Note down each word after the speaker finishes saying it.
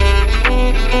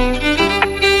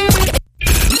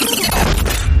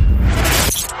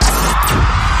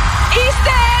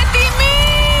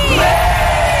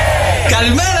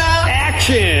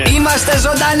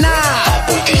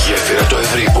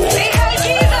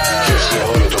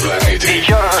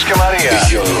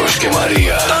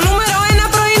Μαρία. Το νούμερο 1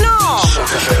 πρωινό. Στο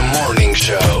καφέ Morning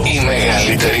Show. Οι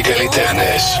μεγαλύτεροι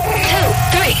καλλιτέχνες.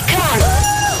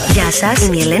 Γεια σας,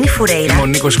 είμαι η Ελένη Φουρέιρα. Είμαι ο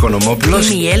Νίκος Οικονομόπουλος.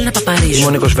 Είμαι η Έλληνα Παπαρίζου. Είμαι ο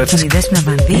Νίκος Βέρτσας.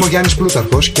 Είμαι ο Γιάννης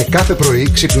Πλούταρχος και κάθε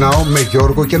πρωί ξυπνάω με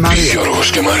Γιώργο και Μαρία. Γιώργος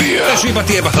και Μαρία. Δεν σου είπα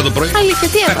τι έπαθα το πρωί. Αλήθεια,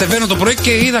 τι έπαθα? Κατεβαίνω το πρωί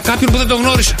και είδα κάποιον που δεν τον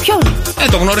γνώρισα. Ποιον?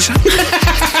 Το γνώρισα.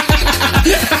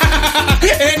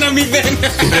 1-0.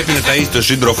 Πρέπει να ταΐσεις τον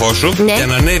σύντροφό σου, ναι, για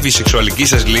να ανέβει η σεξουαλική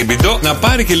σας λίμπιντο, να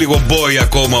πάρει και λίγο μπόι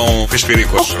ακόμα ο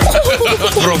Φυσφυρίκος.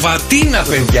 Προβατίνα,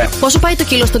 παιδιά. Πόσο πάει το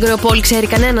κιλό στον Κρεοπόλη, ξέρει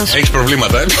κανένας? Έχεις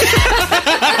προβλήματα,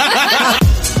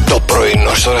 Το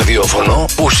πρωινό στο ραδιόφωνο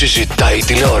που συζητάει η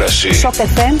τηλεόραση. Σοκ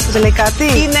FM, δεν λέει κάτι.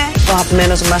 Είναι ο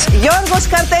αγαπημένος μας Γιώργος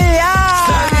Καρτελιά.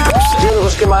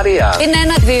 Γιώργος και Μαρία. Είναι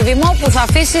ένα δίδυμο που θα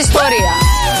αφήσει ιστορία.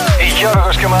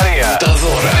 Γιώργος και Μαρία. Τα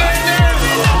δώρα.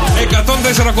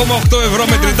 104,8 ευρώ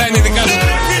μετρητά είναι δικά σου.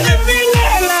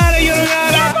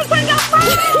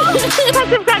 Θα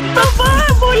σε ευχαριστώ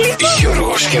πάρα πολύ.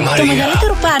 Γιώργος και Το Μαρία.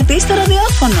 μεγαλύτερο πάρτι στο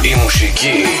ραδιόφωνο. Η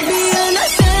μουσική.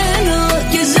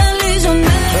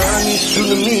 Αν ήσουν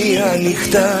μία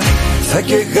νύχτα θα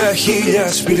καίγα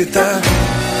 1000 σπιρτά.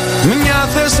 Μια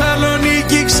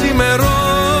Θεσσαλονίκη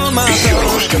ξημερώματα.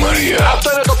 Γιώργος και Μαρία. Αυτό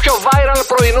είναι το πιο viral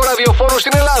πρωινό ραδιοφόρο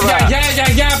στην Ελλάδα.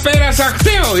 Γεια, πέρασα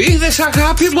χταίο. Είδες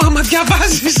αγάπη μου άμα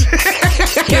διαβάζεις.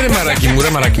 Ρε μαράκι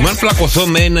μου, αν πλακωθώ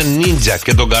με έναν νίντζα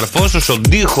και τον καρφώσω στον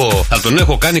τοίχο, θα τον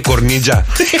έχω κάνει κορνίτζα.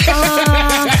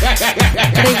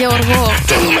 Ρε Γιώργο.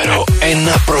 Το νούμερο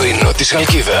 1 πρωινό της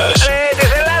Χαλκίδας. Της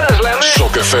Ελλάδας λέμε. Στο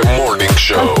καφέ Morning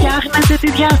Show. Φτιάχνετε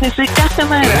τη διάθεση κάθε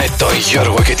μέρα. Με τον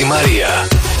Γιώργο και τη Μαρία.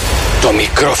 Το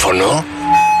μικρόφωνο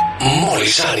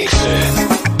μόλις άνοιξε.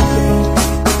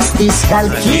 Της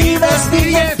Χαλκίδας στη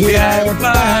γέφυρα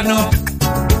επάνω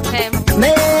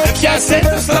με πιάσε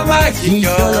το στομάχι κι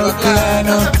όλο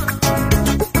κλάνω.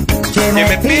 Και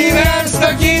με πήραν στο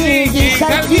κυνήγι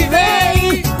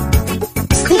Χαλκιδαίοι.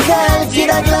 Στη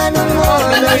Χαλκίδα κλάνουν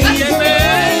μόνο οι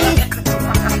γεμαίοι.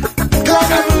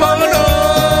 Κλάνουν μόνο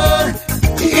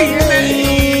οι γεμαίοι.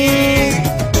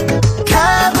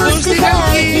 Κάπου στη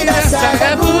Χαλκίδα σ'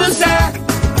 αγαπούσα,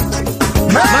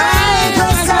 μα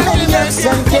έγραψα με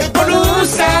διώξαν και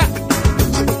πονούσα.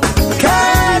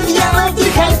 Καρδιά μου τη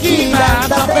Χαλκίδα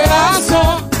θα περάσω,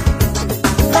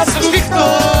 θα σφιχτώ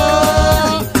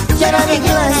για να μην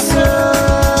κλάσω.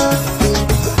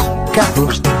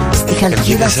 Κάπου στη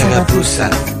Χαλκίδα σ' αγαπούσα,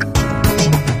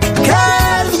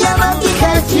 καρδιά μου τη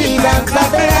Χαλκίδα θα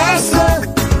περάσω,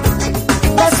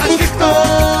 θα σφιχτώ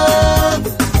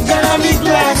για να μην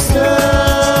κλάσω.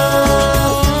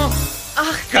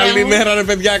 Καλημέρα ρε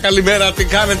παιδιά, καλημέρα. Τι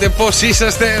κάνετε, πώς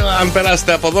είσαστε? Αν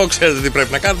περάσετε από εδώ ξέρετε τι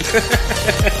πρέπει να κάνετε.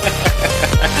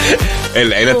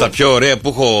 Είναι τα πιο ωραία που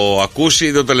έχω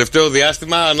ακούσει το τελευταίο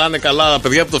διάστημα. Να είναι καλά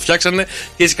παιδιά που το φτιάξανε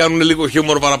και έτσι κάνουν λίγο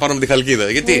χιούμορ παραπάνω με τη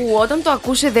Χαλκίδα. Γιατί όταν το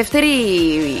ακούς σε δεύτερη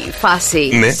φάση,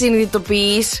 ναι,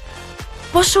 συνειδητοποιείς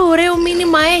πόσο ωραίο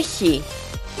μήνυμα έχει.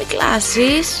 Μην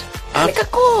κλάσεις. Είναι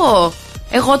κακό.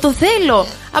 Εγώ το θέλω.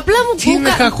 Απλά μου τι είναι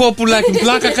κακό πουλάκι,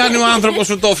 πλάκα κάνει ο άνθρωπος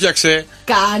που το έφτιαξε.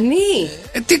 Κάνει.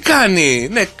 Τι κάνει?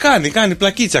 Ναι, κάνει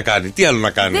πλακίτσα κάνει. Τι άλλο να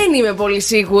κάνει? Δεν είμαι πολύ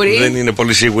σίγουρη. Δεν είναι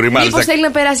πολύ σίγουρη, μάλιστα. Μήπως θέλει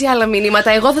να περάσει άλλα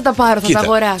μηνύματα? Εγώ θα τα πάρω, θα τα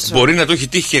αγοράσω. Μπορεί να του έχει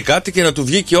τύχει και κάτι και να του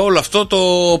βγει και όλο αυτό το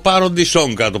parody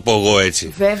song, να το πω εγώ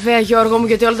έτσι. Βέβαια, Γιώργο μου,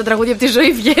 γιατί όλα τα τραγούδια από τη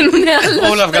ζωή βγαίνουν.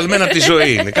 Όλα βγαλμένα από τη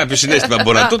ζωή είναι. Κάποιο συνέστημα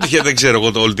μπορεί να το τύχει, δεν ξέρω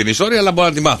εγώ όλη την ιστορία, αλλά μπορώ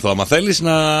να τη μάθω. Άμα θέλει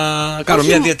να κάνω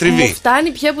μια διατριβή. Μου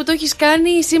φτάνει πια που το έχει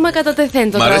κάνει σήμα κατά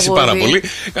τεθέν το Μ' αρέσει πάρα πολύ.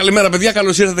 Καλημέρα, παιδιά,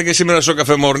 καλώς ήρθατε και σήμερα στο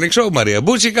καφέ Morning Show. Μαρία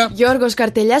Μπούτσικα. Γιώργος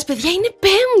Καρτελιάς, παιδιά, είναι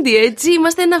Πέμπτη, έτσι.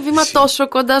 Είμαστε ένα βήμα τόσο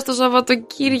κοντά στο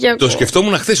Σαββατοκύριακο. Το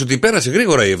σκεφτόμουν χθες ότι πέρασε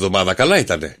γρήγορα η εβδομάδα. Καλά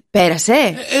ήτανε. Πέρασε.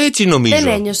 Έτσι νομίζω. Δεν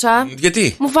ένιωσα.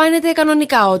 Γιατί? Μου φαίνεται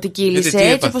κανονικά ότι κύλησε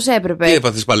έτσι όπως έπρεπε. Τι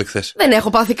έπαθες πάλι χθες? Δεν έχω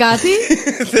πάθει κάτι.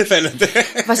 Δεν φαίνεται.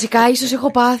 Βασικά, ίσως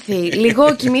έχω πάθει.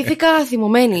 Λίγο κοιμήθηκα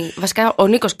θυμωμένη. Βασικά, ο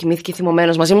Νίκος κοιμήθηκε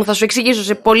θυμωμένος μαζί μου. Θα σου εξηγήσω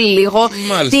σε πολύ λίγο.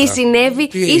 Μάλιστα. Τι συνέβη.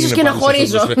 Ίσως και να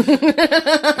χωρίζω.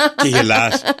 Και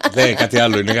γελάς. Δεν, κάτι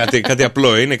άλλο είναι. Κάτι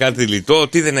απλό είναι, κάτι λιτό.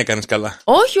 Τι δεν έκανες καλά?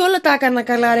 Όχι, όλα τα έκανα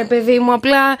καλά, ρε παιδί μου.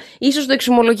 Απλά ίσως το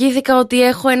εξομολογήθηκα ότι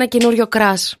έχω ένα καινούριο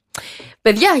κράς.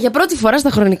 Παιδιά, για πρώτη φορά στα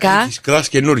χρονικά. Έχεις κράς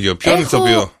καινούριο. Ποιον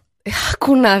ηθοποιώ?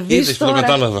 Άκου να δεις. Είδες, το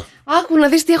κατάλαβα. Άκου να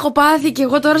δεις τι έχω πάθει και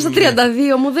εγώ τώρα στα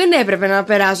 32 μου. Δεν έπρεπε να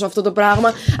περάσω αυτό το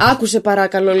πράγμα. Άκουσε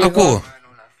παρακαλώ λίγο. Ακούω.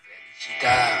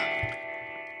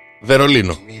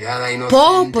 Βερολίνο.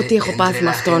 Πω, τι έχω πάθει με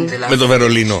αυτόν. Με το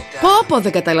Βερολίνο. Πω,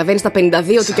 δεν καταλαβαίνεις τα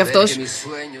 52 του κι αυτός.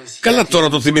 Καλά τώρα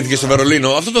το θυμήθηκε στο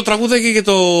Βερολίνο. Αυτό το τραγούδαγε για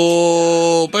το.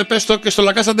 Πες το και στο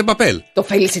La Casa de Papel. Το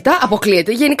Felicita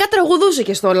αποκλείεται. Γενικά τραγουδούσε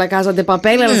και στο La Casa de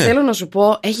Papel. Αλλά θέλω να σου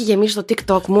πω, έχει γεμίσει το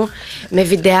TikTok μου με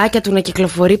βιντεάκια του να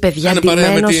κυκλοφορεί, παιδιά. Είναι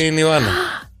παρέα με την Ιωάννα.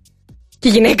 Και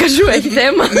η γυναίκα σου έχει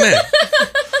θέμα. Ναι.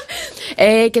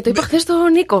 Και το είπα χθες στον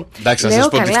Νίκο. Εντάξει, να σας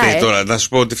πω τι φταίει τώρα. Να σου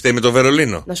πω ότι φταίει με το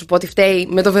Βερολίνο. Να σου πω ότι φταίει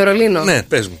με το Βερολίνο. Ναι,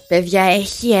 πες μου. Παιδιά,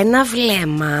 έχει ένα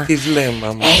βλέμμα. Τι βλέμμα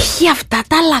μου. Έχει αυτά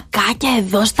τα λακάκια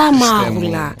εδώ στα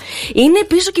μάγουλα. Είναι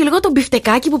πίσω και λίγο το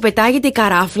μπιφτεκάκι που πετάγεται η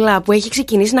καράφλα που έχει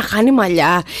ξεκινήσει να χάνει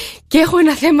μαλλιά. Και έχω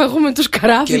ένα θέμα εγώ με τους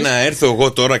καράφλες. Και να έρθω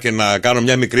εγώ τώρα και να κάνω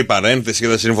μια μικρή παρένθεση και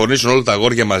να συμφωνήσουν όλα τα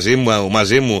αγόρια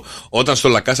μαζί μου όταν στο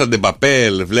La Casa de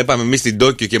Papel βλέπαμε εμείς την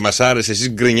Τόκιο και μας άρεσε, εσείς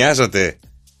γκρινιάζατε.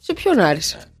 Σε ποιον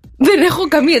άρεσε? Δεν έχω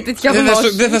καμία τέτοια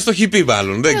γνώση. Δεν θα στο έχει πει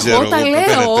μάλλον. Δεν ξέρω. Όταν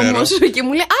λέω όμως και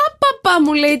μου λέει παπά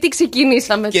μου λέει τι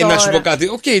ξεκινήσαμε και τώρα. Και να σου πω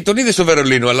κάτι. Τον είδε στο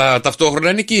Βερολίνο, αλλά ταυτόχρονα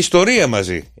είναι και η ιστορία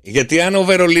μαζί. Γιατί αν ο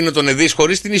Βερολίνο τον δει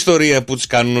χωρίς την ιστορία που τις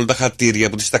κάνουν όλα τα χατήρια,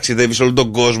 που τις ταξιδεύει σε όλο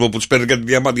τον κόσμο, που τις παίρνει κάτι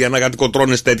διαμαντιάνα, κάτι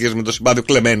κοτρώνες τέτοιες με το συμπάδιο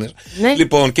κλεμμένες. Ναι.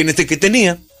 Λοιπόν, και είναι και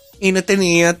ταινία. Είναι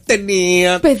ταινία.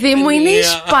 Παιδί μου είναι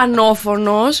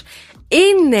ισπανόφωνος.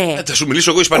 Είναι. Θα σου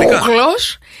μιλήσω εγώ ισπανικά.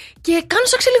 Κούχλος. Και κάνω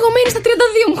σαν ξελιγωμένη στα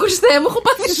 32 μου, Χριστέ μου, έχω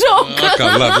πάθει σοκ.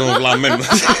 Καλά, τον βλαμμένο.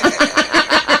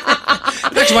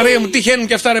 Εντάξει, Μαρία μου, τυχαίνουν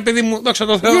και αυτά, ρε παιδί μου, δόξα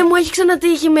τω Θεώ. Δεν μου έχει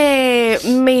ξανατύχει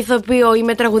με ηθοποιό ή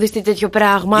με τραγουδιστή τέτοιο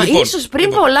πράγμα. Λοιπόν, ίσως πριν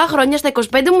πολλά χρόνια, στα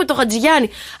 25 μου με το Χατζηγιάννη.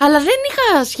 Αλλά δεν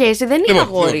είχα σχέση, δεν είχα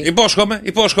αγόρι.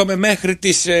 Υπόσχομαι μέχρι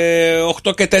τις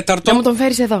 8 και 4. Να μου τον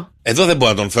φέρεις εδώ. Εδώ δεν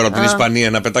μπορώ να τον φέρω από την Ισπανία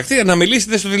να πεταχτεί, να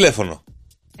μιλήσετε στο τηλέφωνο.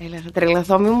 Έλα, θα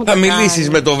τρελαθώ, μη μου θα μιλήσεις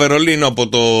με το Βερολίνο από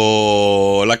το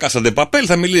La Casa de Papel,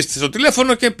 θα μιλήσετε στο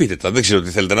τηλέφωνο και πείτε τα. Δεν ξέρω τι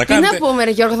θέλετε να κάνετε. Τι να πούμε,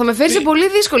 ρε Γιώργο, θα με φέρει σε πολύ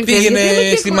δύσκολη θέση.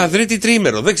 Πήγαινε στη Μαδρίτη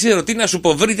τρίμερο. Δεν ξέρω τι να σου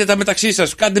πω. Βρείτε τα μεταξύ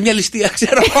σας. Κάντε μια ληστεία,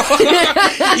 ξέρω.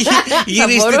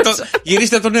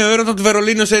 Γυρίστε το νέο έρωτα του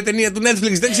Βερολίνου σε ταινία του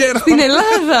Netflix. Δεν ξέρω. Στην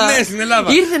Ελλάδα. Ναι, στην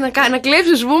Ελλάδα. Ήρθε να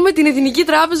κλέψει, α πούμε, την Εθνική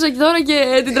Τράπεζα και τώρα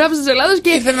και την Τράπεζα της Ελλάδας.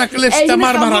 Ήρθε να κλέψει τα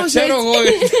μάρμαρα, ξέρω εγώ.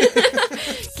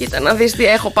 Κοίτα να δεις τι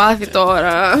έχω πάθει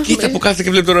τώρα. Κοίτα που κάθεται και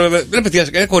βλέπει τώρα. Ρε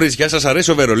παιδιά, κορίτσια, σας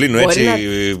αρέσει ο Βερολίνο, έτσι.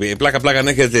 Πλάκα-πλάκα να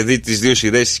έχετε δει τις δύο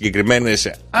σειρές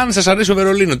συγκεκριμένες. Αν σας αρέσει ο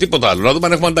Βερολίνο, τίποτα άλλο. Να δούμε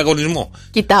αν έχουμε ανταγωνισμό.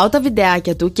 Κοιτάω τα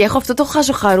βιντεάκια του και έχω αυτό το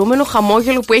χαζοχαρούμενο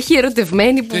χαμόγελο που έχει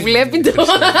ερωτευμένη που βλέπει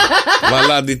τώρα.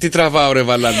 Βαλάντι, τι τραβάω, ρε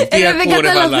Βαλάντι. Τι ακούω, δεν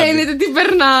καταλαβαίνετε τι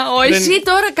περνάω. Εσύ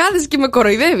τώρα κάθεσαι και με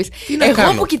κοροϊδεύεις.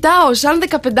 Εγώ που κοιτάω σαν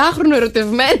 15χρονο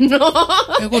ερωτευμένο.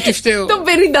 Εγώ τι φταίω. Τον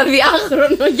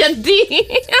 52χρονο, γιατί.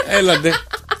 Έλαντε.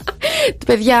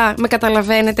 Παιδιά, με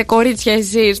καταλαβαίνετε, κορίτσια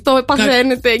εσείς. Το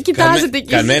παθαίνετε, κοιτάζετε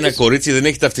κι εσείς. Κανένα κορίτσι δεν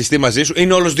έχει ταυτιστεί μαζί σου,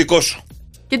 είναι όλος δικός σου.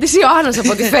 Και τη Ιωάννα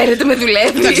από ό,τι φαίνεται με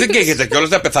δουλεύει. Εντάξει, δεν καίγεται κιόλας,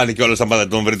 δεν πεθάνει κιόλας αν πάτε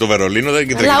τον βρει το Βερολίνο. Δεν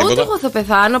κοιτάει τίποτα. Ούτε εγώ θα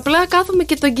πεθάνω, απλά κάθομαι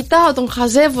και τον κοιτάω, τον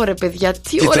χαζεύω, ρε παιδιά.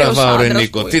 Τι τραβάω, ρε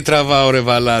Νίκο, τι τραβάω, ρε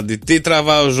Βαλάντι, τι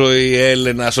τραβάω, Ζωή,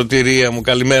 Έλενα, Σωτηρία μου,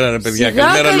 καλημέρα, ρε παιδιά. Σιγά,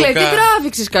 καλημέρα, καλέ, Λουκά. τι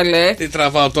τράβηξες, καλέ. Τι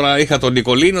τραβάω τώρα, είχα τον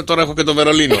Νικολίνο, τώρα έχω και τον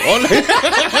Βερολίνο. Όλα.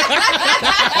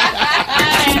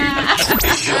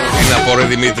 Τι να πω, ρε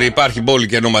Δημήτρη, υπάρχει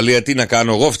μπόλικη ανομαλία. Τι να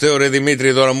κάνω, εγώ φταίω, ρε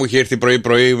Δημήτρη. Τώρα μου είχε έρθει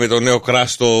πρωί-πρωί με το νέο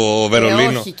κράσ στο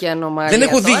Βερολίνο. Όχι και ανομαλία.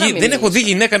 Δεν έχω δει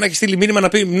γυναίκα να έχει στείλει μήνυμα να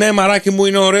πει ναι, μαράκι μου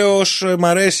είναι ωραίος, μ'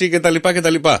 αρέσει κτλ.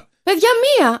 Παιδιά,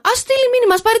 μία. Α στείλει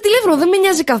μήνυμα, α πάρει τηλέφωνο. Δεν με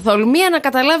νοιάζει καθόλου. Μία να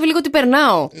καταλάβει λίγο τι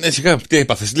περνάω. Ναι, σιγά, τι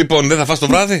έπαθες. Λοιπόν, δεν θα φας το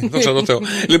βράδυ. Δόξα τω Θεώ.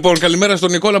 Λοιπόν, καλημέρα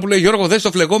στον Νικόλα που λέει Γιώργο, δες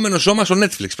το φλεγόμενο σώμα στο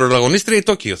Netflix. Πρωταγωνίστρια η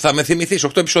Τόκιο. Θα με θυμηθείς 8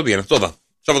 επεισόδια. Αυτό δα.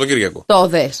 Σαββατοκύριακο. Το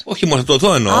δες. Όχι μόνο, θα το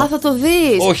δω εννοώ. Α, θα το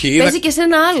δεις. Όχι, παίζει και σε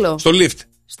ένα άλλο. Στο lift.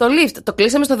 Στο lift. Το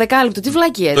κλείσαμε στο δεκάλεπτο. Τι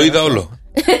βλακία. Το είδα όλο.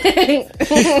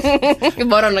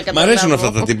 Μπορώ να καταλάβω. Μ' αρέσουν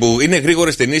αυτά τα τύπου. Είναι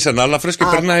γρήγορες ταινίες, ανάλαφρες και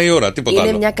περνάει η ώρα. Τίποτα άλλο.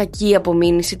 Είναι μια κακή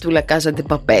απομίμηση του La Casa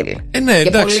de Papel. Ναι,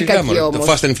 εντάξει. Το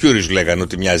Fast and Furious λέγανε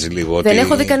ότι μοιάζει λίγο. Δεν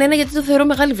έχω δει κανένα γιατί το θεωρώ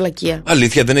μεγάλη βλακεία.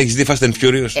 Αλήθεια, δεν έχεις δει Fast and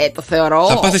Furious? Το θεωρώ.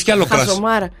 Θα πάθεις κι άλλο κράσι.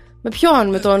 Με ποιον,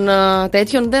 με τον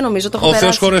τέτοιον, δεν νομίζω. Το έχω ο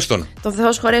Θεός χωρέστον. Το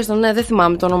Θεός χωρέστον, ναι, δεν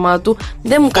θυμάμαι το όνομά του.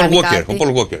 Δεν μου κάνει κάτι. Ο Paul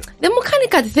Walker. Δεν μου κάνει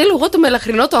κάτι. Θέλω εγώ το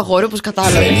μελαχρινό το αγόρι, όπως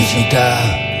κατάλαβες.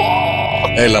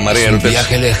 Έλα, Μαρία, ρωτές.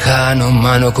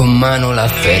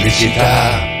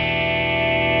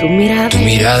 Tu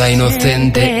mirada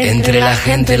inocente entre la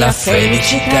gente la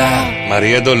felicidad.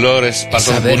 María Dolores,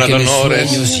 saber que mis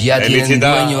sueños ya tienen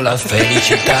dueño la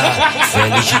felicidad,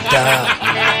 felicidad.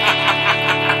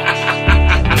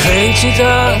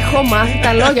 Έχω μάθει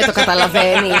τα λόγια, το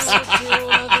καταλαβαίνεις.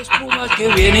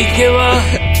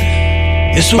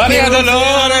 María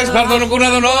Dolores, perdón, cuna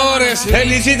Dolores,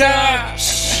 felicidad.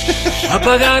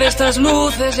 Apagar estas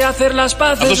luces y hacer las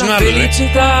paces la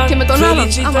felicidad. Και με τον άλλον.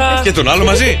 Και τον άλλο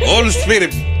μαζί. Όλους τους πήρε.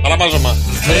 Παραμάζωμα.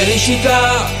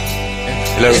 Felicidad.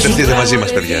 Λέω, ερωτευτείτε μαζί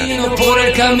μας, παιδιά. Por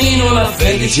el camino la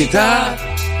felicidad.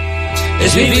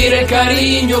 Es vivir el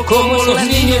cariño como los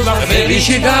niños la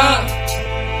felicidad.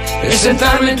 Es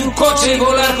sentarme en tu coche y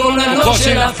volar con la noche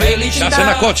la felicidad. Κάτσε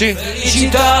ένα κότσι.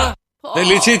 Felicità.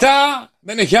 Felicità.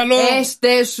 Δεν έχει άλλο. Este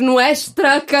es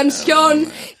nuestra canción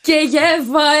que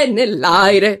lleva en el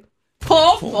aire.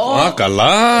 Α,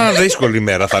 καλά. Δύσκολη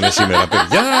μέρα θα είναι σήμερα,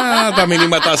 παιδιά. Τα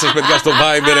μηνύματά σας, παιδιά, στο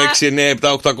Viber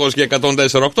 697-800 και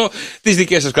 104,8. Τις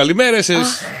δικές σας καλημέρες.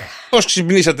 Πώς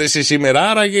ξυπνήσατε εσείς σήμερα,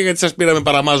 άραγε, γιατί σας πήραμε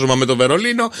παραμάζωμα με το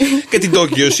Βερολίνο και την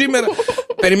Τόκιο σήμερα.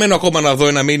 Περιμένω ακόμα να δω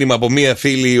ένα μήνυμα από μία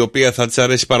φίλη η οποία θα της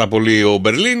αρέσει πάρα πολύ ο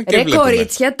Μπερλίν. Ρε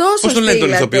κορίτσια, τόσο πώς τον λένε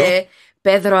τον ηθοποιό?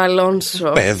 Πέδρο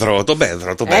Αλόνσο. Τον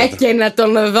Πέδρο. Και να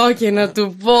τον δω και να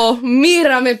του πω: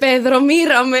 μοίραμε, Πέδρο,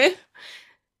 μοίραμε.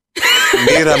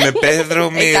 Μοίραμε,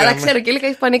 Πέδρο, μοίραμε. Καλά, ξέρω και λίγα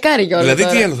ισπανικά, ρε Γιώργο.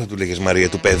 Δηλαδή, τι άλλο θα του λέγες, Μαρία,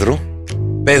 του Πέδρου?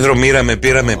 Πέδρο, μοίραμε,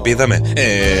 πήραμε, πίδαμε.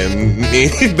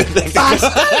 Μην μπερδευτείς. Πας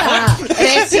καλά.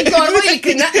 Ρε, Γιώργο,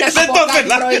 ειλικρινά. Δεν το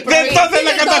ήθελα. Δεν το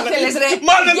ήθελα κατάλαβες.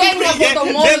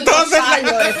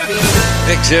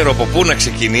 Δεν ξέρω από πού να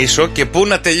ξεκινήσω και πού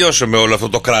να τελειώσω με όλο αυτό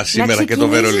το κράσι σήμερα και το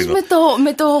Βερολίνο.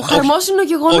 Με το χαρμόσυνο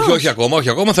γεγονός. Όχι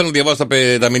ακόμα. Θέλω να διαβάσω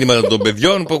τα μηνύματα των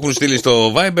παιδιών που έχουν στείλει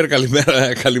στο Viber.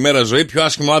 Καλημέρα, ζωή. Πιο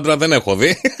άσχημο άντρα δεν έχω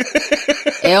δει.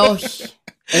 Όχι.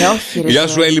 Όχι, γεια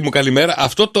σου, Έλλη μου, καλημέρα.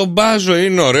 Αυτό το μπάζο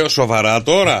είναι ωραίο, σοβαρά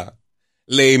τώρα.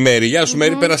 Λέει η Μέρη. Γεια σου,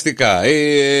 Μέρη, περαστικά.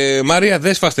 Μαρία,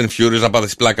 δες Fast and Furious να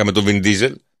πάθεις πλάκα με το Vin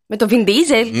Diesel. Με το Vin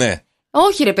Diesel? Ναι.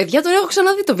 Όχι, ρε παιδιά, τον έχω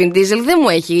ξαναδεί το Vin Diesel. Δεν μου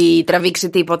έχει τραβήξει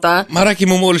τίποτα. Μαράκι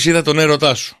μου, μόλις είδα τον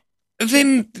έρωτά σου. Δεν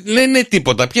λένε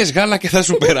τίποτα. Πιες γάλα και θα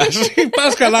σου περάσει.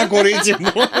 Πας καλά, κορίτσι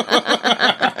μου.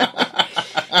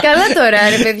 Καλά τώρα,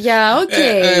 ρε παιδιά,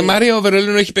 οκ. Μαρία, ο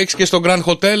Βερολίνο έχει παίξει και στο Grand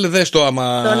Hotel. Δες το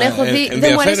άμα. Τον έχω δει.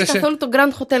 Δεν μου αρέσει καθόλου το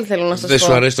Grand Hotel, θέλω να σας πω. Δεν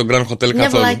σου αρέσει το Grand Hotel μια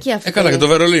καθόλου? βλακή αυτή. Καλά, και το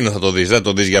Βερολίνο θα το δεις. Δεν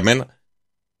το δεις για μένα.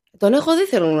 Τον έχω δει,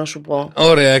 θέλω να σου πω.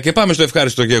 Ωραία, και πάμε στο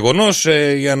ευχάριστο γεγονός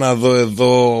για να δω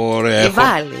εδώ. Ωραία. Μη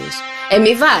βάλεις.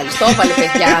 Μη βάλεις, το έβαλε,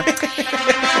 παιδιά.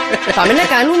 Πάμε να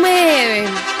κάνουμε.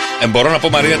 Μπορώ να πω,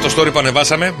 Μαρία, το story που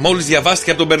ανεβάσαμε μόλις διαβάστηκε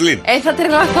από τον Μπερλίν. Θα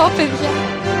τρελαθώ, παιδιά.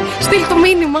 Στείλ το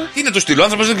μήνυμα. Τι είναι το στυλό,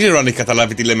 άνθρωπος δεν ξέρω αν έχει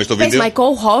καταλάβει τι λέμε στο βίντεο. My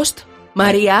co-host,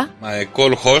 Μαρία. My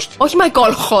co-host. Όχι my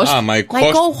co-host. My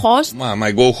co-host.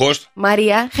 My co-host.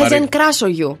 Μαρία, has an crush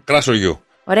on you. Crush on you.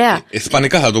 Ωραία.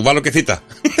 Ισπανικά θα του βάλω και θήτα.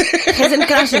 Has an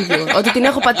crush on you. Ότι την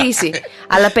έχω πατήσει.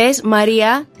 Αλλά πες,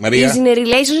 Μαρία is in a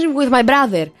relationship with my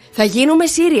brother. Θα γίνουμε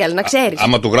serial, να ξέρεις.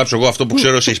 Άμα του γράψω εγώ αυτό που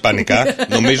ξέρω σε ισπανικά,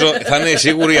 νομίζω θα είναι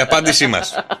σίγουρη η απάντησή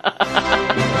μας.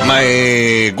 My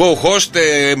co-host,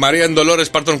 Μαρία Ντολόρες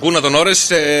Πάρτον Κούνα τον Ώρες,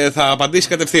 θα απαντήσει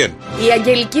κατευθείαν. Η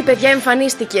Αγγελική, παιδιά,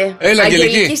 εμφανίστηκε. Έλα,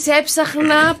 Αγγελική, σε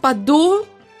έψαχνα παντού.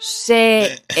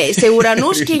 Σε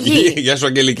ουρανούς και γη. Γεια σου,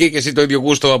 Αγγελική, και εσύ το ίδιο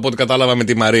γούστο από ό,τι κατάλαβα με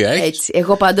τη Μαρία. Έτσι.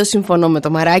 Εγώ πάντως συμφωνώ με το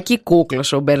Μαράκι.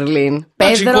 Κούκλος ο Μπερλίν.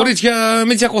 Εντάξει, κορίτσια,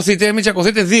 μην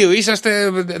τσακωθείτε. Δύο είσαστε.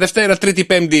 Δευτέρα, Τρίτη,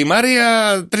 Πέμπτη η Μαρία.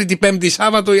 Τρίτη, Πέμπτη,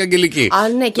 Σάββατο η Αγγελική.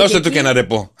 Ναι, δώστε του και ένα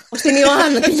ρεπό. Στην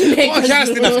Ιωάννα, τη γυναίκα. Όχι,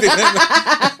 άστην αυτή.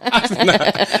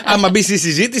 Άμα μπει στη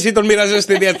συζήτηση, τον μοιράζεσαι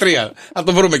στη διατρία. Θα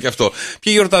το βρούμε και αυτό.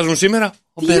 Ποιοι γιορτάζουν σήμερα?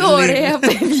 Τι ωραία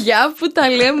παιδιά που τα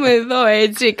λέμε εδώ,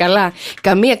 έτσι. Καλά.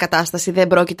 Καμία κατάσταση δεν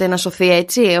πρόκειται να σωθεί,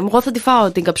 έτσι. Εγώ θα τη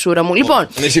φάω την καψούρα μου. Λοιπόν.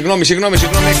 Συγγνώμη.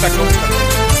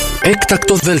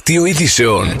 Έκτακτο δελτίο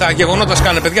ειδήσεων. Τα γεγονότα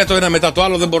σκάνε, παιδιά, το ένα μετά το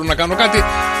άλλο, δεν μπορώ να κάνω κάτι.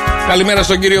 Καλημέρα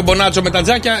στον κύριο Μπονάτσο με τα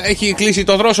τζάκια. Έχει κλείσει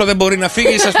το δρόσο, δεν μπορεί να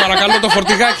φύγει. Σας παρακαλώ, το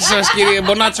φορτηγάκι σας, κύριε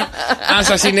Μπονάτσο. Αν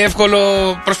σας είναι εύκολο,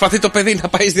 προσπαθεί το παιδί να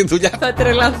πάει στη δουλειά. Θα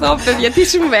τρελαθώ, παιδιά, τι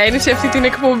συμβαίνει σε αυτή την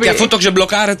εκπομπή. Και αφού το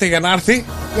ξεμπλοκάρετε για να έρθει.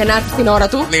 Για να έρθει την ώρα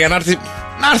του. Για να έρθει.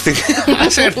 Να έρθει.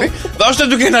 Ας έρθει. Δώστε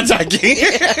του και ένα τζάκι.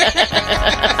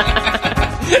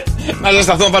 Να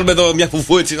ζεσταθώ, να βάλουμε εδώ μια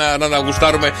φουφού έτσι να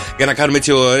γουστάρουμε για να κάνουμε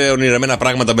έτσι ωραία ονειρεμένα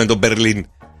πράγματα με τον Μπερλίν.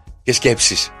 Και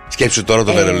σκέψεις. Σκέψου τώρα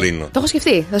το Βερολίνο. Το έχω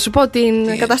σκεφτεί. Θα σου πω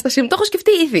την κατάστασή μου. Το έχω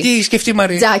σκεφτεί ήδη. Τι σκεφτεί,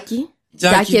 Μαρία?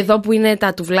 Τζάκι εδώ που είναι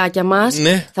τα τουβλάκια μας.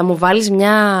 Ναι. Θα μου βάλεις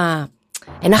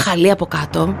ένα χαλί από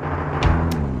κάτω.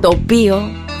 Το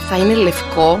οποίο θα είναι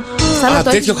λευκό. Σαν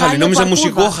τέτοιο χαλί. Νόμιζα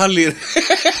μουσικό χαλί.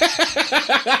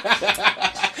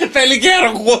 Θέλει και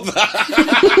αρκούδα.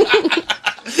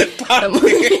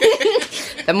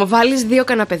 Θα μου βάλεις 2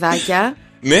 καναπεδάκια.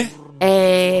 Ναι.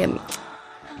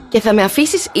 Και θα με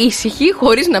αφήσεις ήσυχη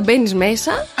χωρίς να μπαίνεις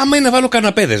μέσα. Άμα είναι να βάλω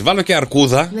καναπέδες, βάλω και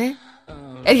αρκούδα. Ναι.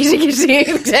 Έρχεσαι κι εσύ,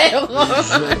 δεν ξέρω εγώ.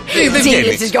 Δεν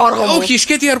βγαίνει. Γιώργο μου. Όχι,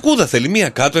 σκέτη αρκούδα θέλει. Μία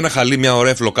κάτω, ένα χαλί, μια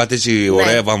ωραία φλοκάτη έτσι,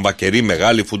 ωραία βαμβακερή,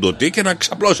 μεγάλη, φουντωτή και να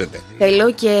ξαπλώσετε.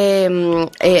 Θέλω και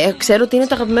ξέρω ότι είναι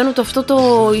το αγαπημένο του αυτό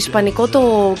το ισπανικό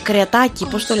το κρεατάκι,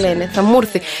 πώς το λένε. Θα μου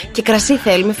έρθει. Και κρασί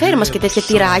θέλουμε, φέρε μας και τέτοια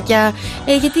τυράκια.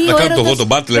 Γιατί να κάνω το εγώ τον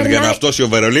Μπάτλερ για να αυτόσει ο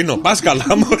Βερολίνο. Πας καλά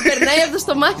μου. Περνάει από το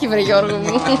στομάχι, βρε Γιώργο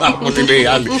μου. Από την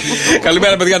άλλη.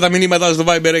 Καλημέρα, παιδιά, τα μηνύματα στο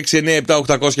Viber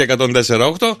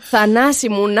 697-800-1048. Θανάση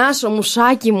μου, Νάσο μου,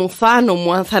 Σάκη μου, Θάνο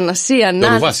μου, Αθανασία,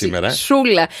 Νάνση,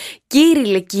 Σούλα,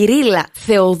 Κύριλε, Κυρίλα,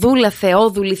 Θεοδούλα,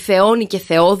 Θεόδουλη, Θεόνη και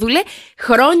Θεόδουλε.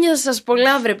 Χρόνια σας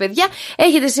πολλά, βρε παιδιά.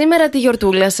 Έχετε σήμερα τη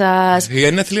γιορτούλα σας. Η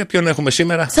γενέθλια ποιον έχουμε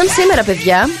σήμερα? Σαν σήμερα,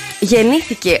 παιδιά,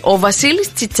 γεννήθηκε ο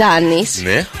Βασίλης Τσιτσάνης,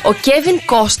 ναι. ο Κέβιν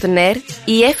Κόστνερ,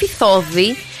 η Έφη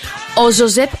Θόδη, ο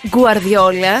Ζωζέπ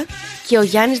Γκουαρδιόλα και ο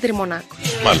Γιάννης Δρυμονάκος.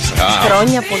 Μάλιστα.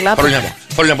 Χρόνια πολλά, παιδιά.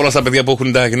 Χρόνια πολλά στα παιδιά που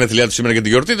έχουν τα γενέθλιά τους σήμερα και τη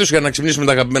γιορτή τους. Για να ξυπνήσουμε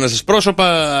τα αγαπημένα σας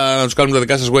πρόσωπα, να τους κάνουμε τα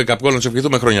δικά σας wake up call, να τους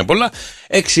ευχηθούμε χρόνια πολλά.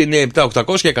 6, 9, 7,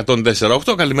 800 και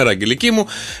 104,8. Καλημέρα, Αγγελική μου.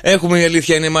 Έχουμε, η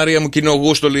αλήθεια είναι, Μαρία μου, κοινό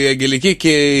γούστο, λέει η Αγγελική,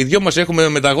 και οι δυο μας έχουμε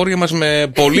με τα αγόρια μας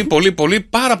με πολύ,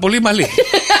 πάρα πολύ μαλλί.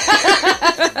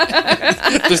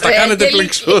 Τους τα κάνετε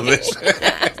πλεξούδες.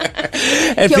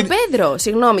 Και ο Πέδρο,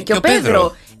 συγγνώμη, και ο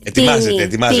Πέδρο. Ετοιμάζεται.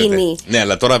 Ναι,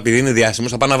 αλλά τώρα επειδή είναι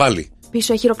διάσημος θα πάει να βάλει.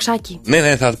 Πίσω έχει ροξάκι.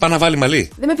 Ναι, θα πάει να βάλει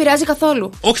μαλλί. Δεν με πειράζει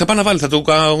καθόλου. Όχι, θα πάει να βάλει, θα το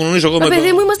κανονίζω εγώ.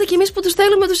 Παιδί μου, είμαστε κι εμείς που τους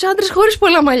θέλουμε τους άντρες χωρίς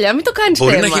πολλά μαλλιά. Μην το κάνεις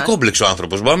θέμα. Μπορεί να έχει κόμπλεξο ο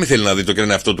άνθρωπος. Μπορεί να μην θέλει να δει το και να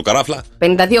είναι αυτό του καράφλα.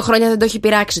 52 χρόνια δεν το έχει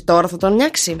πειράξει, τώρα θα τον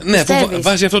νιάξει. Ναι, αφού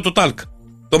βάζει αυτό το τάλκ.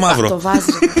 Το μαύρο. Το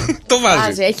βάζει. Το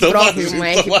βάζει. Έχει πρόβλημα.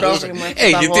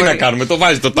 Έχει, τι να κάνουμε, το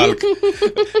βάζει το τάλκ.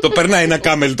 Το περνάει ένα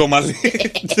κάμελ το μαλλί.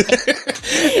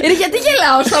 Γιατί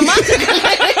γελάω, σταμάτησε καλά.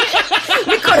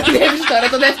 Μην κοροϊδεύεις τώρα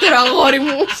το δεύτερο αγόρι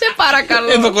μου, σε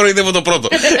παρακαλώ. Εδώ κοροϊδεύω το πρώτο.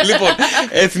 Λοιπόν,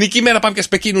 Εθνική Μέρα Πάπιας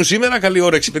Πεκίνου σήμερα. Καλή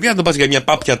όρεξη, παιδιά. Να τον πας για μια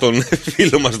πάπια τον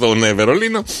φίλο μας τον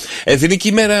Βερολίνο.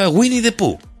 Εθνική Μέρα Winnie the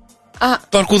Pooh.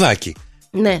 Το αρκουδάκι.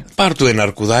 Ναι. Πάρ' του ένα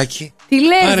αρκουδάκι. Τι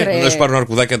λες, ρε? Να σου πάρω ένα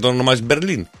αρκουδάκι να το ονομάζει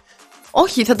Μπερλίν.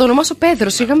 Όχι, θα το ονομάσω Πέδρο.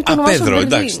 Σιγά μην το ονομάσω Πέδρο,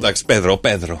 Μπερλίν. εντάξει, Πέδρο.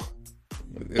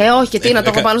 Όχι, και τι, να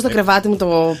το έχω πάνω στο κρεβάτι μου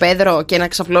το Πέδρο και να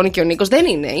ξαπλώνει και ο Νίκος. Δεν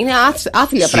είναι. Είναι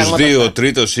άθλια πράγματα. Στους 2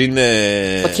 τρίτος είναι.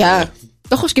 Φωτιά.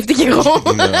 Το έχω σκεφτεί κι εγώ.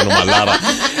 Νομαλάρα.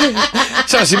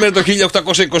 Σαν σήμερα το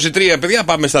 1823, παιδιά,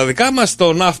 πάμε στα δικά μας.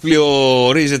 Το ναύπλιο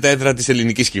ορίζεται έδρα της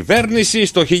ελληνικής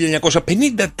κυβέρνησης. Το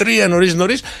 1953,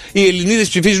 νωρίς, οι Ελληνίδες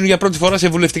ψηφίζουν για πρώτη φορά σε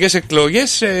βουλευτικές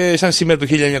εκλογές. Σαν σήμερα το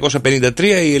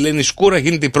 1953, η Ελένη Σκούρα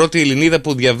γίνεται η πρώτη Ελληνίδα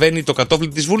που διαβαίνει το κατόφλι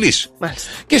της Βουλής. Μάλιστα.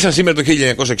 Και σαν σήμερα το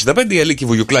 1965, η Αλίκη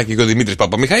Βουγιουκλάκη και ο Δημήτρης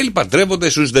Παπαμιχαήλ παντρεύονται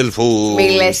στους Δελφούς. Μη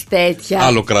λες τέτοια.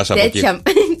 Άλλο κράσο από εκεί.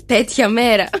 Τέτοια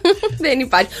μέρα. Δεν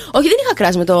υπάρχει. Όχι, δεν είχα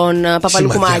κράσει με τον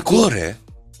Παπαλουκουμάκη. Σημαντικό, ρε.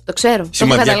 Το ξέρω.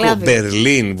 Σημαντικό.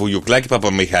 Μπερλίν, Βουγιουκλάκη,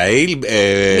 Παπαμιχαήλ.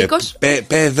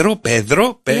 Πέδρο,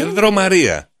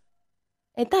 Μαρία.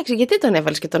 Εντάξει, γιατί τον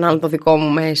έβαλες και τον άλλο το δικό μου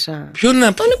μέσα? Ποιον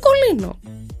να... Τον Νικολίνο.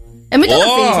 Μην τον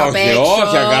αφήνεις απ' έξω.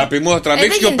 Όχι, αγάπη μου, θα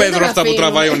τραβήξει και ο Πέδρο αυτά που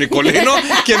τραβάει ο Νικολίνο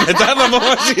και μετά θα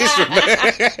αποφασίσουμε.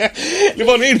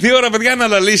 Λοιπόν, ήρθε η ώρα, παιδιά, να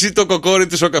αναλύσει το κοκόρι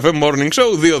του στο καφέ Morning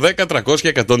Show.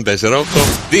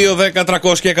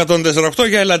 2-10-300-104-8.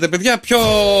 Για ελάτε, παιδιά,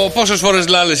 πόσες φορές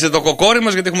λάλεσε το κοκόρι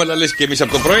μας, γιατί έχουμε λαλέσει και εμείς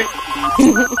από το πρωί.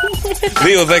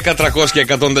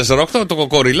 2-10-300-104-8. Το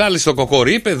κοκόρι λάλεσε, το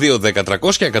κοκόρι είπε.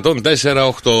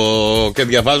 2-10-300-104-8. Και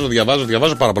διαβάζω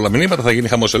πάρα πολλά μηνύματα, θα γίνει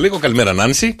χαμός σε λίγο. Καλημέρα,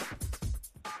 Νάνση.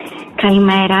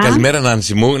 Καλημέρα. Καλημέρα,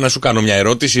 Νάνση μου. Να σου κάνω μια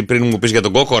ερώτηση πριν μου πεις για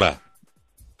τον κόκορα.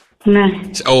 Ναι.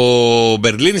 Ο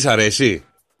Μπερλίνης αρέσει?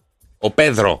 Ο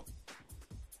Πέδρο?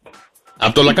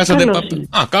 Από το Λακάσαντε.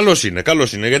 Καλός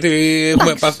είναι, γιατί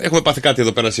έχουμε πάθει κάτι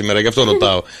εδώ πέρα σήμερα, γι' αυτό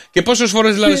ρωτάω. Και πόσες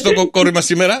φορές λάβεις το κοκόρι μας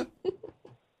σήμερα?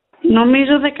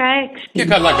 Νομίζω 16. Και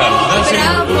καλά κάνω.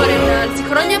 Μπράβο, ρε Νάνση.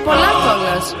 Χρόνια πολλά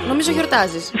κιόλας. Νομίζω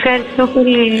γιορτάζεις. Ευχαριστώ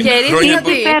πολύ. Χρόνια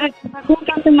πολλά. Θα ακούω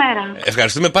κάθε μέρα.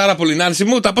 Ευχαριστούμε πάρα πολύ, Νάνση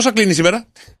μου. Τα πόσα κλείνει σήμερα?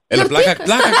 Έλα, πλάκα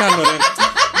κάνω, ρε.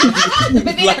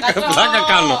 Πλάκα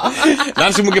κάνω.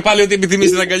 Νάνση μου, και πάλι ό,τι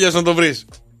επιθυμείς να αγκαλιάσω να το βρεις.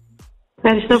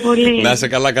 Ευχαριστώ πολύ. Να είσαι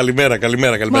καλά, καλημέρα.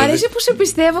 Μ' αρέσει που σε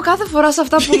πιστεύω κάθε φορά σε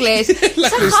αυτά που λες.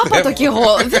 Σαν χάπατο κι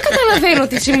εγώ. Δεν καταλαβαίνω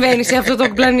τι συμβαίνει σε αυτό το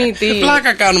πλανήτη.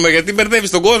 Πλάκα κάνουμε, γιατί μπερδεύεις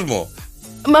τον κόσμο.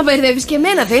 Μα μπερδεύεις και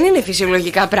εμένα, δεν είναι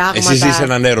φυσιολογικά πράγματα. Εσύ ζεις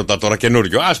έναν έρωτα τώρα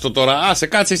καινούριο. Άστο τώρα, άσε,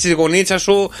 κάτσε στη γωνίτσα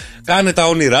σου, κάνε τα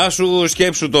όνειρά σου,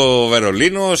 σκέψου το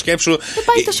Βερολίνο, σκέψου. Δεν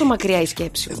πάει τόσο μακριά η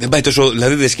σκέψη. Δεν πάει τόσο,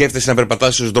 δηλαδή δεν σκέφτεσαι να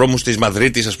περπατάς στους δρόμους της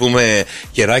Μαδρίτης, ας πούμε,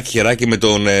 χεράκι με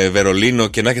τον Βερολίνο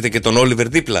και να έχετε και τον Όλιβερ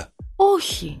δίπλα?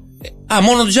 Όχι.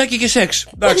 Μόνο τζάκι και σεξ.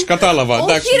 Εντάξει, κατάλαβα.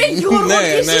 Όχι, ρε Γιώργο,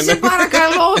 σε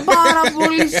παρακαλώ πάρα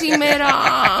πολύ σήμερα.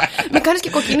 Με κάνεις και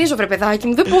κοκκινίζω, βρε παιδάκι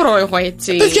μου. Δεν μπορώ εγώ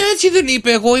έτσι. Παιδιά, έτσι δεν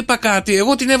είπε. Εγώ είπα κάτι.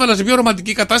 Εγώ την έβαλα σε πιο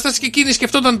ρομαντική κατάσταση και εκείνη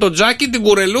σκεφτόταν το τζάκι, την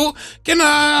κουρελού και να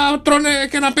τρώνε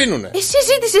και να πίνουνε. Εσύ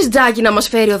ζήτησες τζάκι να μας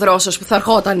φέρει ο δρόσος που θα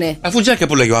ερχότανε. Αφού τζάκια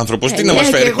που λέγει ο άνθρωπος, τι να μας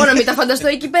φέρει? Και εγώ να μην τα φανταστώ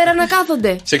εκεί πέρα να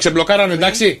κάθονται. Σε ξεμπλοκάρανε,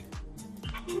 εντάξει.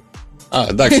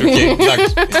 Εντάξει,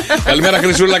 εντάξει. Καλημέρα,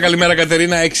 Χρυσούλα, καλημέρα,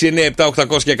 Κατερίνα.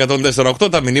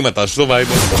 697-800-1048. Τα μηνύματα στο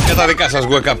Viber. Για τα δικά σας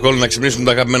wake up call να ξυπνήσουν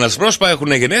τα αγαπημένα σας πρόσωπα.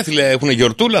 Έχουν γενέθλια, έχουν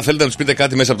γιορτούλα. Θέλετε να τους πείτε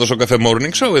κάτι μέσα από το καφέ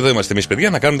Morning Show? Εδώ είμαστε εμείς, παιδιά,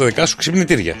 να κάνουμε τα δικά σου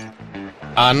ξυπνητήρια.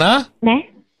 Άννα. Ναι.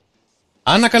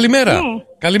 Άννα, καλημέρα. Ναι.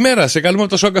 Καλημέρα. Σε καλούμε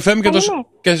από το Shock FM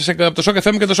από το Shock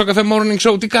FM και το Shock FM Morning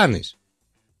Show. Τι κάνεις?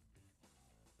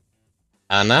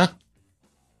 Άννα.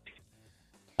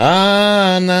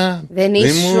 Άννα. Δεν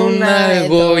ήσουν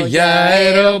εγώ για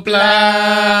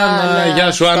αεροπλάνα.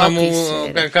 Γεια σου, Άννα μου.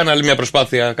 Κάνε άλλη μια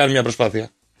προσπάθεια. Κάνε μια προσπάθεια.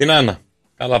 Την Άννα.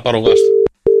 Καλά, πάρω γάστο.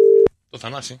 Το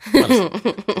Θανάση.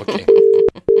 Okay.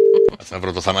 Θα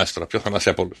βρω το Θανάση τώρα. Ποιο Θανάση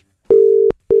από όλους?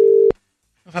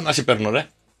 Το Θανάση παίρνω, ρε.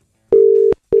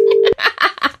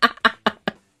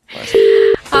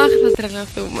 Αχ, θα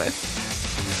τρελαθούμε.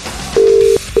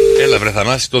 Έλα βρε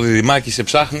Θανάση, το διδυμάκι σε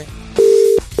ψάχνει.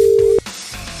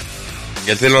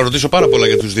 Γιατί θέλω να ρωτήσω πάρα πολλά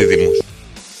για τους δίδυμους.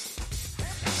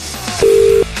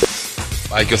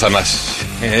 Πάει και ο Θανάσης.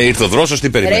 Ήρθε ο δρόσος, τι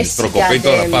περιμένει? Προκοπή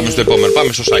τώρα, πάμε στο επόμενο.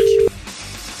 Πάμε στο Σάκη.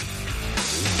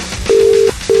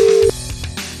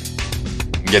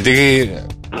 Γιατί...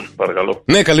 Παρακαλώ.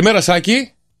 Ναι, καλημέρα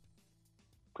Σάκη.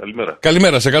 Καλημέρα.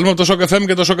 Καλημέρα. Σε καλούμε από το Shock FM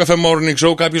και το Shock FM Morning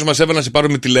Show. Κάποιος μας έβαλε να σε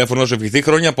πάρουμε τηλέφωνο, να σου ευχηθεί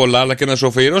χρόνια πολλά, αλλά και να σου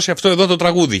αφιερώσει αυτό εδώ το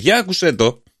τραγούδι. Για άκουσέ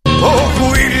το.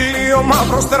 Όπου ήλιο ο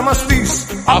μαύρος θερμαστής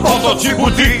από το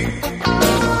Τζιμπουτί,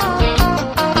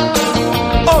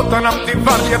 όταν απ' τη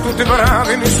βάρδια του τη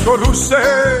βράδυ νησκολούσε.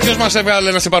 Ποιος μας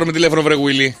έβαλε να σε πάρουμε τηλέφωνο, βρε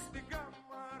Γουίλι?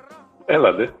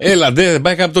 Έλατε. Έλατε, δεν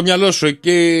πάει κάπου το μυαλό σου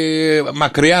εκεί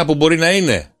μακριά που μπορεί να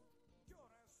είναι?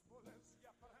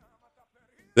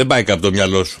 Δεν πάει κάπου το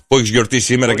μυαλό σου που έχεις γιορτή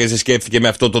σήμερα και σε σκέφτηκε με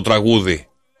αυτό το τραγούδι?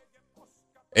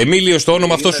 Εμίλιος το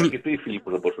όνομα αυτό σου. Είναι αρκετοί φίλοι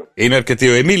που θα πω. Είναι αρκετοί.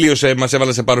 Ο Εμίλιος μας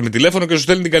έβαλε σε πάρουμε τηλέφωνο και σου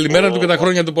στέλνει την καλημέρα του και τα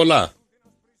χρόνια του πολλά.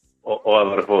 Ο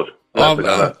αδερφός.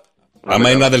 Άμα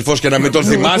είναι αδελφός και να μην τον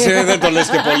θυμάσαι, δεν το λες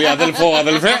και πολύ αδελφό,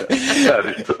 αδελφέ.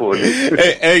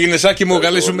 Έγινε Σάκη μου,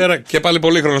 καλή σου μέρα και πάλι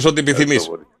πολύχρονος, ό,τι επιθυμείς.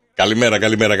 Καλημέρα,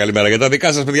 καλημέρα, καλημέρα. Για τα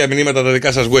δικά σας παιδιά μηνύματα, τα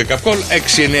δικά σας wake up call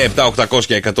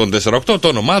 697-800-1048, το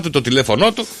όνομά του, το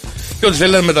τηλέφωνό του και ό,τι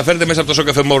θέλετε να μεταφέρετε μέσα από το Shock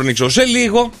FM Morning Show.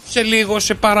 Σε λίγο,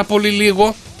 σε πάρα πολύ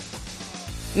λίγο.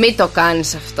 Μην το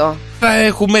κάνεις αυτό. Θα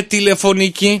έχουμε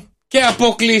τηλεφωνική και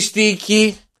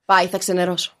αποκλειστική. Πάει, θα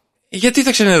ξενερώσω. Γιατί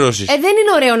θα ξενερώσεις? Δεν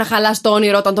είναι ωραίο να χαλάς το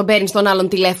όνειρο όταν τον παίρνεις τον άλλον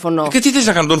τηλέφωνο. Και τι θες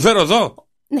να κάνω, τον φέρω εδώ?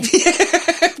 Ναι.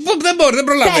 Δεν μπορεί, δεν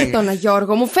προλαβαίνει. Φέρ' το να,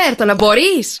 Γιώργο μου, φέρ' το να.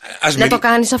 Μπορείς να το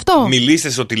κάνεις αυτό? Μιλήστε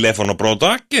στο τηλέφωνο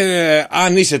πρώτα και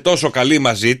αν είσαι τόσο καλή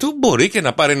μαζί του, μπορεί και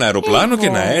να πάρει ένα αεροπλάνο και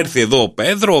να έρθει εδώ ο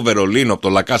Πέδρο, ο Βερολίνο από το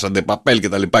Λακάσα Ντε Παπέλ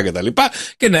κτλ.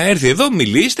 Και να έρθει εδώ,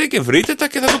 μιλήστε και βρείτε τα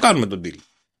και θα το κάνουμε τον deal.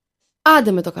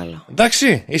 Άντε με το καλό.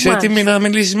 Εντάξει, είσαι έτοιμη να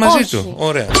μιλήσεις μαζί του?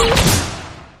 Ωραία.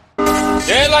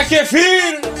 Έλα και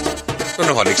φύρ! Τον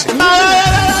έχω ανοίξει.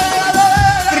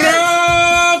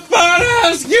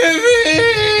 Παρασκευή!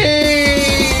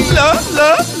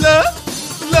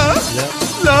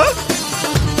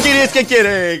 Κυρίες και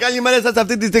κύριοι, καλημέρα σας.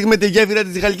 Αυτή τη στιγμή τη γέφυρα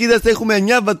της Χαλκίδας έχουμε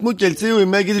 9 βαθμούς Κελσίου. Η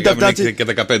μέγιστη θα φτάσει και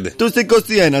 15. τους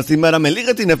 21 σήμερα με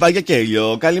λίγα συννεφάκια και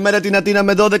ήλιο. Καλημέρα την Αθήνα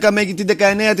με 12, μέγιστη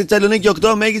 19, τη Θεσσαλονίκη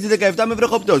 8, μέγιστη 17 με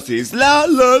βροχοπτώσεις.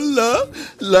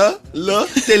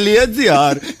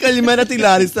 .gr. Καλημέρα τη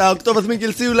Λάρισα, 8 βαθμοί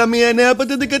Κελσίου, Λαμία 9,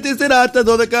 Πάτρα 14, Άρτα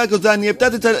 12, Κοζάνη 7,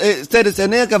 Στέρες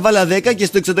 9, Καβάλα 10 και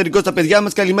στο εξωτερικό στα παιδιά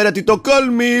μας καλημέρα τη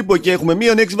Τοκόλμη που εκεί έχουμε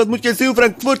μείον 6 βαθμούς Κελσίου,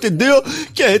 Φραγκφούρτη 2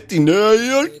 και τη Νέα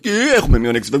Υόρκη έχουμε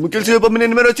μείον 6 βαθμούς Κελσίου. Επόμενη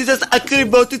ενημέρωσή σας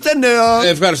ακριβώς τις 9.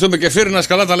 Ευχαριστούμε και Φύρνας,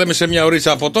 καλά τα λέμε σε μια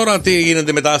ωρίτσα από τώρα. Τι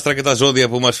γίνεται με τα άστρα και τα ζώδια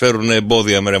που μας φέρουν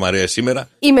εμπόδια, με Μαρία, σήμερα?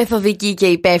 Η μεθοδική και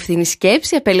υπεύθυνη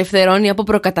σκέψη απελευθερώνει από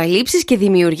προκαταλήψεις και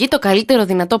δημιουργεί το καλύτερο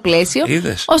δυνατό πλαίσιο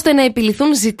ώστε να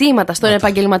επιληθούν ζητήματα στον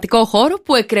επαγγελματικό χώρο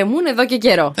που εκκρεμούν εδώ και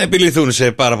καιρό. Θα επιληθούν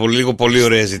σε πάρα πολύ λίγο πολύ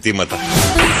ωραία ζητήματα.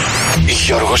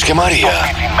 Γιώργος και Μαρία,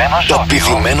 το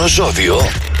πηδημένο ζώδιο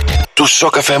του Shock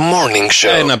FM Morning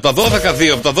Show. Ένα από τα 12,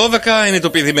 δύο από τα 12 είναι το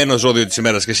πηδημένο ζώδιο της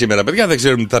ημέρας και σήμερα, παιδιά. Δεν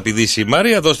ξέρουμε τι θα πηδήσει η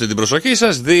Μαρία. Δώστε την προσοχή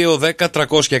σας. 2, 10,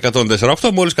 300 και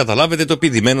 148. Μόλις καταλάβετε το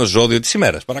πηδημένο ζώδιο της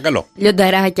ημέρας. Παρακαλώ.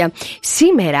 Λιονταράκια,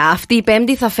 σήμερα αυτή η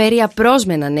Πέμπτη θα φέρει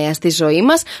απρόσμενα νέα στη ζωή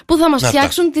μας που θα μας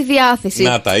φτιάξουν τη διάθεση.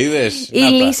 Να τα είδες. Οι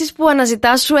λύσεις που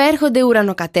αναζητάς σου έρχονται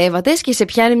ουρανοκατέβατες και σε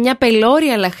πιάνει μια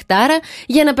πελώρια λαχτάρα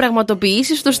για να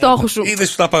πραγματοποιήσεις τους στόχους σου. Είδες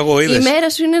που τα παγώ, είδες. Η μέρα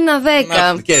σου είναι ένα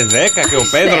 10. Και 10 και ο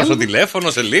Πέδρος στο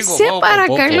τηλέφωνο σε λίγο. Σε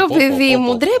παρακαλώ, παιδί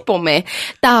μου, ντρέπομαι.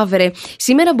 Ταύρε,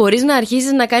 σήμερα μπορείς να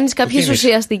αρχίσεις να κάνεις κάποιες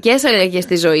ουσιαστικές αλλαγές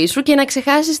στη ζωή σου και να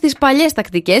ξεχάσεις τις παλιές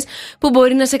τακτικές που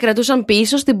μπορεί να σε κρατούσαν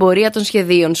πίσω στην πορεία των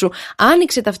σχεδίων σου.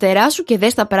 Άνοιξε τα φτερά σου και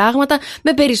δες τα πράγματα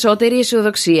με περισσότερη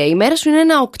αισιοδοξία. Η μέρα σου είναι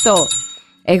ένα 8.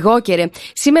 Εγώ και ρε,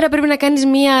 σήμερα πρέπει να κάνεις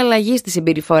μία αλλαγή στη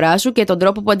συμπεριφορά σου και τον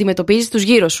τρόπο που αντιμετωπίζεις τους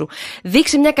γύρω σου.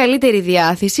 Δείξε μια καλύτερη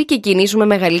διάθεση και κινήσου με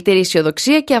μεγαλύτερη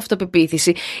αισιοδοξία και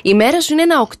αυτοπεποίθηση. Η μέρα σου είναι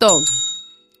ένα 8.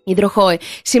 Υδροχόε.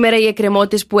 Σήμερα οι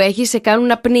εκκρεμότητες που έχεις σε κάνουν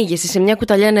να πνίγεσαι σε μια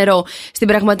κουταλιά νερό. Στην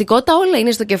πραγματικότητα όλα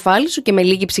είναι στο κεφάλι σου και με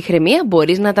λίγη ψυχραιμία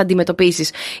μπορείς να τα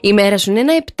αντιμετωπίσεις. Η μέρα σου είναι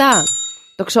ένα 7.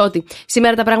 Τοξότη.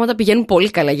 Σήμερα τα πράγματα πηγαίνουν πολύ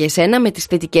καλά για εσένα με τις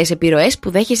θετικές επιρροές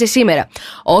που δέχεσαι σήμερα.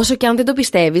 Όσο και αν δεν το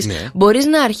πιστεύεις, μπορείς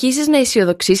να αρχίσεις να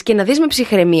αισιοδοξείς και να δεις με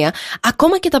ψυχραιμία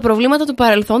ακόμα και τα προβλήματα του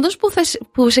παρελθόντος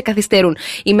που σε καθυστερούν.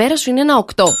 Η μέρα σου είναι ένα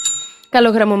 8.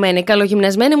 Καλογραμμωμένη,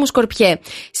 καλογυμνασμένη μου Σκορπιέ.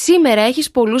 Σήμερα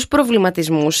έχεις πολλούς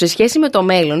προβληματισμούς σε σχέση με το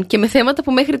μέλλον και με θέματα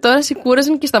που μέχρι τώρα σε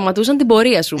κούραζαν και σταματούσαν την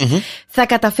πορεία σου. Θα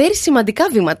καταφέρεις σημαντικά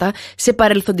βήματα σε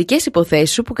παρελθοντικές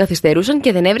υποθέσεις σου που καθυστερούσαν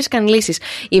και δεν έβρισκαν λύσεις.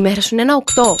 Η μέρα σου είναι ένα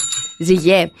 8.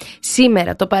 Ζυγέ.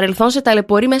 Σήμερα το παρελθόν σε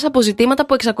ταλαιπωρεί μέσα από ζητήματα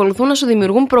που εξακολουθούν να σου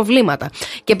δημιουργούν προβλήματα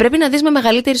και πρέπει να δεις με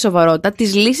μεγαλύτερη σοβαρότητα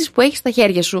τις λύσεις που έχεις στα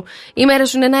χέρια σου. Η μέρα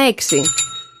σου είναι ένα 6.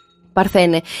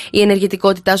 Παρθένε, η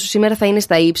ενεργητικότητά σου σήμερα θα είναι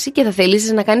στα ύψη και θα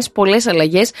θελήσεις να κάνεις πολλές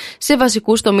αλλαγές σε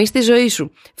βασικούς τομείς της ζωής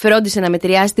σου. Φρόντισε να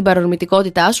μετριάσεις την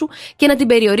παρορμητικότητά σου και να την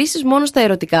περιορίσεις μόνο στα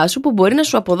ερωτικά σου που μπορεί να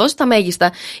σου αποδώσει τα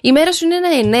μέγιστα. Η μέρα σου είναι ένα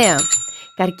 9.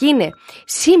 Καρκίνε,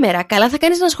 σήμερα καλά θα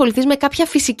κάνεις να ασχοληθείς με κάποια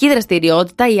φυσική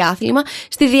δραστηριότητα ή άθλημα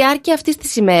στη διάρκεια αυτής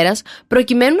της ημέρας,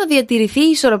 προκειμένου να διατηρηθεί η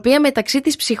ισορροπία μεταξύ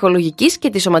της ψυχολογικής και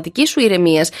της σωματικής σου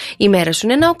ηρεμίας. Η μέρα σου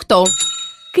είναι ένα 8.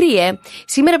 Κρύε,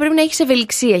 σήμερα πρέπει να έχεις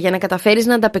ευελιξία για να καταφέρεις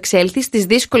να ανταπεξέλθεις στις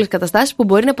δύσκολες καταστάσεις που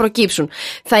μπορεί να προκύψουν.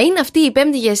 Θα είναι αυτή η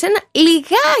Πέμπτη για εσένα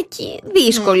λιγάκι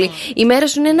δύσκολη. Η μέρα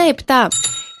σου είναι ένα 7.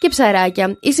 Και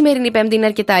ψαράκια, η σημερινή Πέμπτη είναι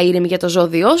αρκετά ήρεμη για το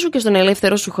ζώδιό σου και στον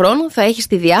ελεύθερο σου χρόνο θα έχεις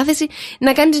τη διάθεση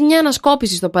να κάνεις μια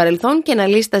ανασκόπηση στο παρελθόν και να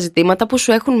λύσεις τα ζητήματα που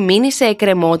σου έχουν μείνει σε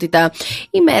εκκρεμότητα.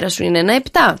 Η μέρα σου είναι ένα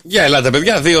 7. Για ελάτε,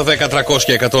 παιδιά, 2, 10, 300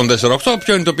 και 104,8.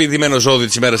 Ποιο είναι το πηδημένο ζώδιο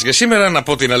της ημέρας και σήμερα? Να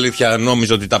πω την αλήθεια,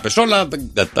 νόμιζα ότι τα πες όλα.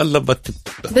 Δεν κατάλαβα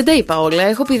τίποτα. Δεν τα είπα όλα,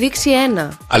 έχω πηδήξει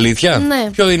ένα. Αλήθεια? Ναι.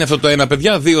 Ποιο είναι αυτό το ένα,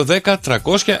 παιδιά? 2, 10,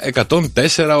 300,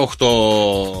 104,8.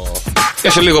 Και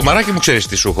σε λίγο, μαράκι μου, ξέρεις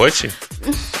τι σου έχω, έτσι.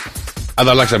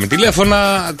 Ανταλλάξαμε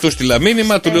τηλέφωνα, του στείλα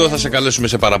μήνυμα, του λέω θα σε καλέσουμε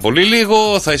σε πάρα πολύ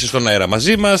λίγο, θα είσαι στον αέρα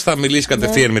μαζί μας, θα μιλήσει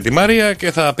κατευθείαν με τη Μαρία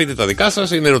και θα πείτε τα δικά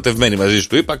σας. Είναι ερωτευμένη μαζί σου,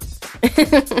 του είπα.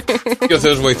 Και ο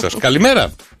Θεός βοήθος.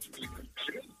 Καλημέρα.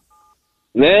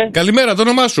 Ναι. Καλημέρα, το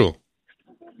όνομά σου?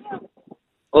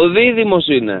 Ο Δίδυμος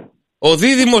είναι. Ο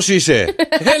Δίδυμος είσαι.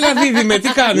 Έλα Δίδυμε, τι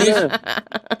κάνεις?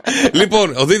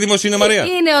 Λοιπόν, ο Δίδυμος είναι, Μαρία?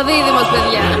 Είναι ο Δίδυμος,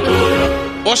 παιδιά.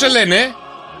 Πώς σε λένε?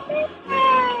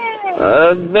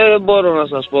 Δεν μπορώ να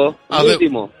σας πω.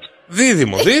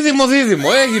 Δίδυμο. Δίδυμο.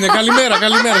 Έγινε.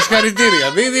 Καλημέρα.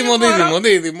 Συγχαρητήρια. Δίδυμο.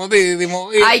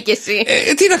 Άι και εσύ.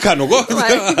 Τι να κάνω εγώ?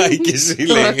 Άι και εσύ,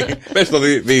 λέει. Πες το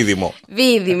Δίδυμο.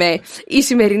 Δίδυμε. Η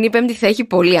σημερινή Πέμπτη θα έχει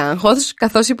πολύ άγχος,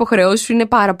 καθώς οι υποχρεώσεις σου είναι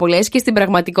πάρα πολλές και στην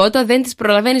πραγματικότητα δεν τις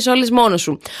προλαβαίνεις όλες μόνος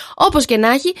σου. Όπως και να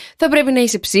έχει, θα πρέπει να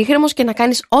είσαι ψύχρεμος και να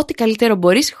κάνεις ό,τι καλύτερο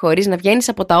μπορείς χωρίς να βγαίνεις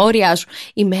από τα όρια σου.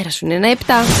 Η μέρα σου είναι ένα 7.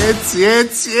 Έτσι.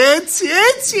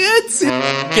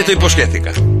 Και το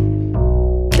υποσχέθηκα.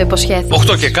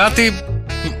 8 και κάτι.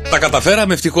 Τα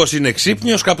καταφέραμε, ευτυχώς είναι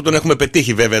ξύπνιος. Κάπου τον έχουμε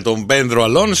πετύχει βέβαια, τον Πένδρο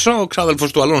Αλόνσο. Ο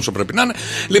ξάδελφος του Αλόνσο πρέπει να είναι.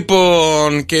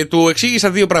 Λοιπόν, και του εξήγησα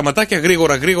δύο πραγματάκια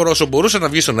γρήγορα όσο μπορούσα, να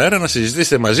βγει στον αέρα, να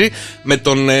συζητήσετε μαζί με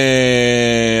τον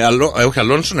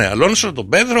Αλόνσο, τον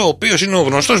Πένδρο, ο οποίος είναι ο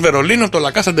γνωστός Βερολίνο, το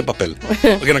Λακάσα ντε Παπέλ.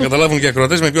 Για να καταλάβουν και οι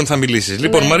ακροατές με ποιον θα μιλήσεις.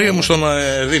 Λοιπόν, Μαρία μου, στον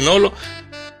δίνω όλο.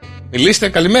 Μιλήστε,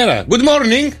 καλημέρα. Good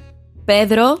morning.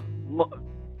 Πέδρο.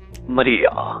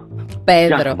 Μαρία.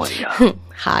 Πέδρο.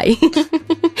 Hi.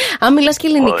 Αν μιλάς και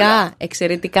ελληνικά,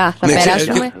 εξαιρετικά. Θα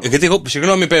περάσουμε. Γιατί εγώ,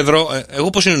 συγγνώμη Πέδρο, εγώ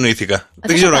πώς συνεννοήθηκα?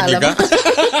 Δεν ξέρω αγγλικά.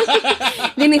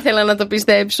 Δεν ήθελα να το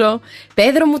πιστέψω.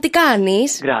 Πέδρο μου, τι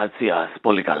κάνεις? Gracias,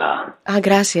 πολύ καλά. Α,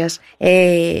 gracias.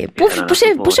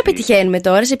 Πού σε πετυχαίνουμε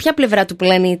τώρα, σε ποια πλευρά του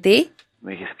πλανήτη?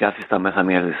 Με έχεις πιάσει στα μέσα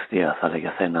μια δυστυχία, θα έλεγα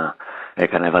για σένα.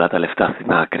 Έβαλα τα λεφτά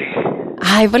στην άκρη.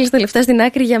 Α, έβαλες τα λεφτά στην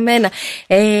άκρη για μένα.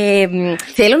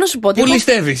 Θέλω να σου πω ότι. Πού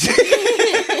ληστεύεις?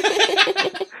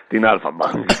 Την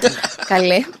Αλφα-Μπάνκ.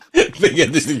 Καλέ. Δεν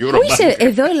γιατί στην Eurobank. Πού είσαι,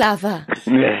 εδώ Ελλάδα?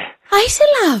 Ναι. Α, είσαι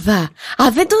Ελλάδα.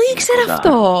 Α, δεν το ήξερα αυτό.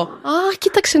 Α,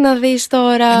 κοίταξε να δεις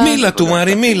τώρα. Μίλα του,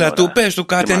 Μαρή, μίλα του. Πες του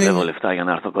κάτι. Δεν έχω λεφτά για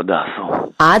να έρθω κοντά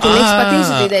σου. Α, την έχεις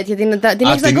πατήσει την τέτοια. Την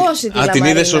έχεις δαγκώσει τη Λαμαρίνα. Την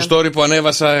είδες στο story που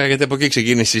ανέβασα, γιατί από εκεί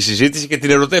ξεκίνησε η συζήτηση και την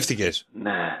ερωτεύτηκες.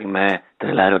 Ναι, είμαι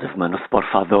τρελά ερωτευμένος. Por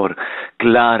favor,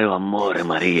 claro amore,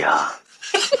 Maria.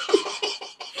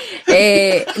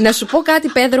 Να σου πω κάτι,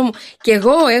 Πέδρο μου. Και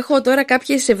εγώ έχω τώρα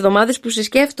κάποιες εβδομάδες που σε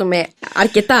σκέφτομαι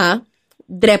αρκετά.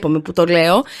 Ντρέπομαι που το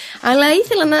λέω. Αλλά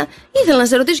ήθελα να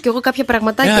σε ρωτήσω κι εγώ κάποια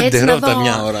πραγματάκια έτσι να ρώτα δω.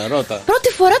 Μια ώρα, ρώτα. Πρώτη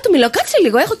φορά του μιλάω. Κάτσε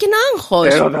λίγο, έχω και ένα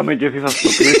άγχος. Έρωτα με και εσύ θα σου το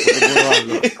κλείσω. Δεν μπορώ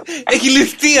άλλο. Έχει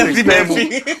ληφθεί αυτή την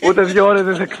Ούτε 2 ώρες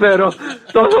δεν σε ξέρω.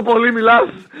 Τόσο πολύ μιλάς.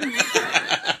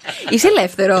 Είσαι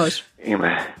ελεύθερος? Είμαι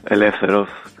ελεύθερος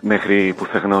μέχρι που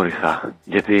σε γνώρισα.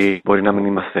 Γιατί μπορεί να μην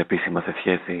είμαστε επίσημα σε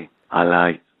σχέση,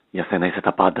 αλλά για σένα είσαι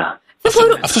τα πάντα.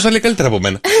 Αυτός θα λέει καλύτερα από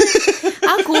μένα.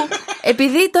 Άκου,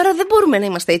 επειδή τώρα δεν μπορούμε να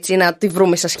είμαστε έτσι να τη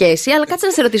βρούμε σε σχέση, αλλά κάτσε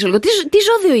να σε ρωτήσω λίγο, τι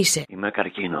ζώδιο είσαι? Είμαι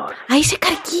καρκίνος. Α, είσαι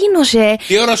καρκίνος,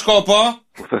 Τι οροσκόπο?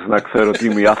 Που θες να ξέρω τι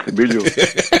είμαι, η Άθη Μπίλιο.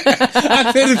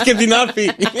 Αν θέλεις και την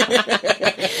Άθη.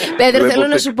 Πέτρο, θέλω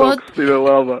να σου πω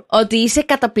ότι είσαι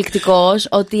καταπληκτικός,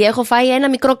 ότι έχω φάει ένα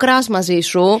μικρό κράς μαζί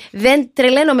σου. Δεν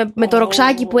τρελαίνομαι με το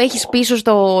ροξάκι που έχεις πίσω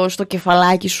στο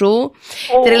κεφαλάκι σου.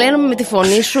 Τρελαίνομαι με τη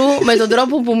φωνή σου, με τον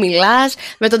τρόπο που μιλάς,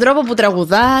 με τον τρόπο που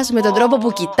τραγουδάς, με τον τρόπο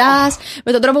που κοιτάς,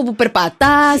 με τον τρόπο που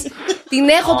περπατάς. Την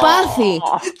έχω πάθει.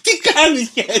 Τι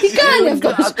κάνεις έτσι? Τι κάνει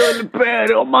αυτό? Το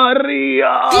ελπέρω,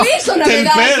 Μαρία. Κλείστο να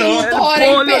παιδάκι μου τώρα,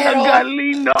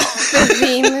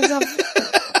 Υπέρο.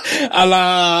 Αλλά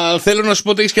θέλω να σου πω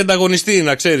ότι έχεις και ανταγωνιστή,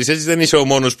 να ξέρεις. Έτσι δεν είσαι ο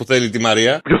μόνος που θέλει τη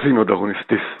Μαρία. Ποιος είναι ο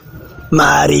ανταγωνιστής?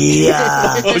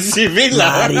 Μαρία. Ο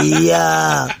Σιβίλα.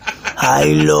 Μαρία. I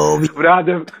love you.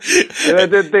 Μπράδε,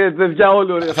 παιδιά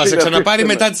όλο ρε. Θα σε ξαναπάρει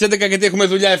μετά τις 11 γιατί έχουμε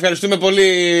δουλειά. Ευχαριστούμε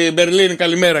πολύ, Μπερλίν.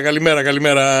 Καλημέρα.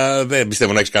 Δεν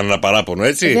πιστεύω να έχεις κανένα παράπονο,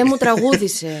 έτσι. Δεν μου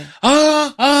τραγούδισε.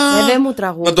 Δεν μου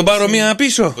τραγούδισε. Να τον πάρω μία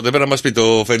πίσω. Οπότε πρέπει να μας πει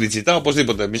το Φελιτσιτά,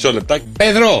 οπωσδήποτε. Μισό λεπτάκι.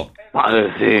 Πέδρο! Πάρε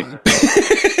εσύ.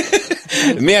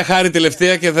 Μία χάρη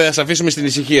τελευταία και θα σε αφήσουμε στην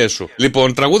ησυχία σου.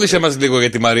 Λοιπόν, τραγούδισε μας λίγο για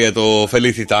τη Μαρία το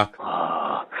Φελιτσιτά.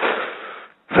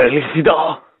 Felicità.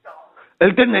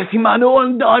 El tenersi mano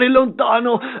andare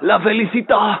lontano, la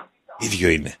felicità. Ίδιο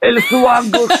είναι. El suo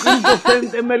ango scritto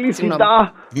sente melicità.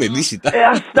 Μελίσιτα. E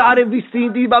a stare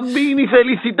vestiti i bambini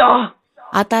felicità.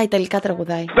 Α, τα Ιταλικά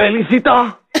τραγουδάει. Felicità.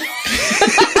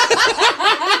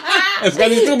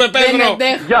 Ευχαριστούμε, Πέδρο.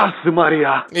 Γεια σου,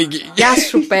 Μαρία. Γεια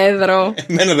σου, Πέδρο.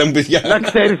 Εμένα δεν μου πεις γεια. Να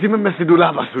ξέρεις, είμαι μες στην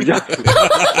τουλάβα σου. Γεια σου.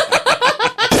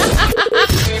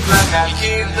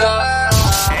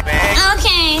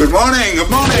 Good morning.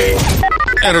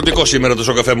 Ερωτικό σήμερα το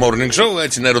Σοκαφέ Morning Show.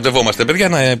 Έτσι να ερωτευόμαστε, παιδιά,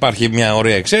 να υπάρχει μια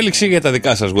ωραία εξέλιξη για τα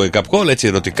δικά σας wake up call. Έτσι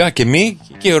ερωτικά και μη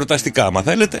και ερωταστικά, άμα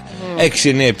θέλετε.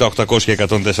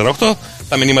 697-800-1048.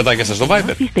 Τα μηνύματάκια σας στο Viber.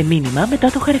 Αφήστε μήνυμα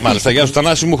μετά το χαρακτήρα. Μάλιστα, γεια σου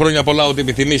Θανάση μου. Χρόνια πολλά, ό,τι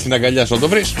επιθυμείς στην αγκαλιά σου να το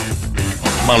βρεις.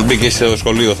 Μάλλον μπήκε στο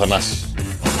σχολείο Θανάσης.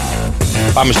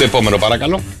 Πάμε στο επόμενο,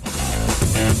 παρακαλώ.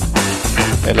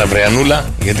 Έλα,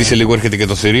 βρεανούλα, γιατί σε λίγο έρχεται και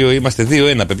το θηρίο. Είμαστε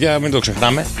 2-1, παιδιά, μην το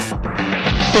ξεχνάμε.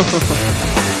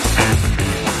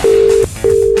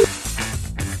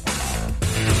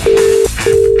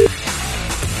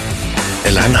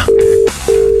 Έλα, Άννα.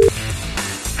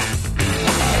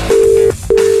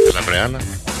 Έλα, βρεάνα.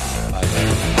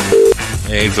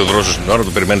 Ήρθε ο δρόσος την ώρα, το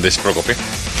περιμένετε εσείς πρόκοπη.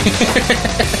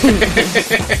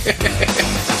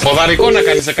 Ποδαρικό να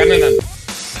κάνεις σε κανέναν?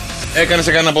 Έκανες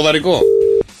σε κανένα ποδαρικό?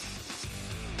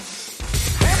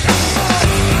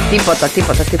 Τίποτα.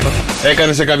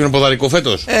 Έκανες σε κάποιον ποδαρικό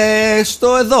φέτος?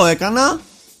 Στο εδώ έκανα.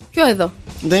 Ποιο εδώ?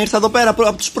 Δεν ήρθα εδώ πέρα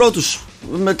από τους πρώτους.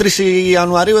 Με 3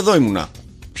 Ιανουαρίου εδώ ήμουνα.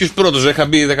 Ποιος πρώτος? Είχα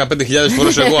μπει 15.000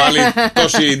 φορές εγώ, άλλοι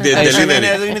τόσοι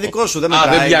delivery. Είναι δικό σου, δεν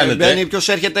μετράει. Δεν πιάνεται. Μπαίνει ποιος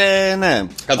έρχεται, ναι,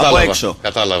 από έξω.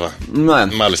 Κατάλαβα. Ναι.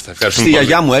 Μάλιστα, ευχαριστούμε. Στη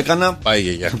γιαγιά μου έκανα. Πάει η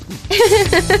γιαγιά.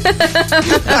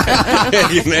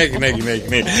 Έγινε.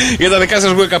 Για τα δικά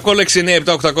σας wake up call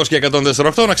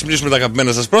 697-800-1048 να ξυπνήσουμε τα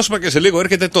αγαπημένα σας πρόσωπα και σε λίγο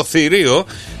έρχεται το θηρίο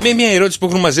με μια ερώτηση που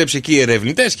έχουν μαζέψει εκεί οι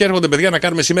ερευνητές και έρχονται, παιδιά, να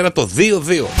κάνουμε σήμερα το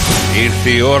 2-2. Ήρθε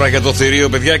η ώρα για το θηρίο,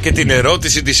 παιδιά, και την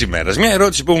ερώτηση της ημέρας. Μια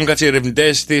ερώτηση που έχουν κάτσει οι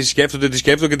ερευνητές, τη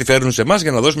σκέφτονται και τη φέρνουν σε εμάς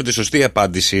για να δώσουμε τη σωστή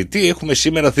απάντηση. Τι έχουμε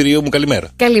σήμερα, θηρίο μου, καλημέρα.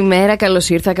 Καλημέρα, καλώς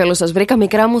ήρθα, καλώς σας βρήκα,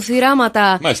 μικρά μου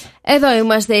θηράματα. Μάλιστα. Εδώ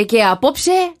είμαστε και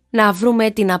απόψε να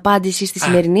βρούμε την απάντηση στη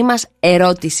σημερινή μας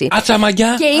ερώτηση.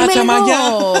 Ατσαμαγιά, και είμαι λίγο...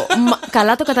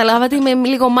 Καλά το καταλάβατε, είμαι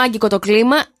λίγο μάγκικο το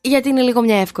κλίμα, γιατί είναι λίγο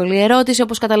μια εύκολη ερώτηση.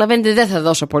 Όπως καταλαβαίνετε, δεν θα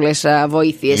δώσω πολλές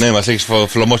βοήθειες. Ναι, μας έχεις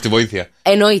φλωμώσει τη βοήθεια.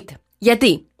 Εννοείται.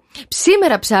 Γιατί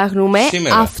σήμερα ψάχνουμε.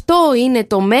 Αυτό είναι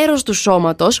το μέρος του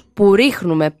σώματος που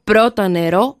ρίχνουμε πρώτα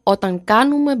νερό όταν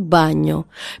κάνουμε μπάνιο.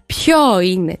 Ποιο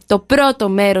είναι το πρώτο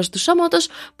μέρος του σώματος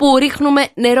που ρίχνουμε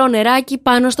νεράκι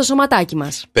πάνω στο σωματάκι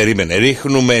μας? Περίμενε,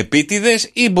 ρίχνουμε επίτηδες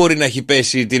ή μπορεί να έχει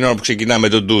πέσει την ώρα που ξεκινάμε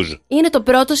τον ντουζ? Είναι το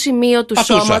πρώτο σημείο του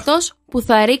σώματος που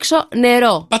θα ρίξω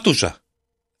νερό. Πατούσα.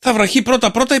 Θα βραχεί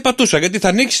πρώτα η πατούσα, γιατί θα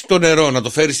ανοίξει το νερό να το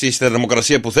φέρει στη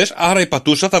θερμοκρασία που θες. Άρα η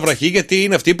πατούσα θα βραχεί, γιατί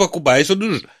είναι αυτή που ακουμπάει στον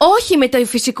ντουζ. Όχι με το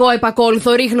φυσικό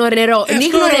επακόλουθο ρίχνω νερό.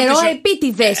 Ρίχνω νερό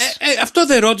επίτηδες. Αυτό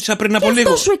δεν ρώτησα πριν από λίγο.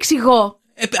 Αυτό σου εξηγώ.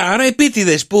 Άρα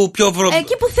επίτηδες που πιο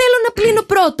εκεί που θέλω να πλύνω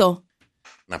πρώτο.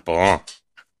 Να πω.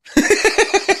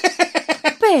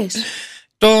 Πες.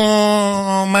 Το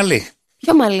μαλλί.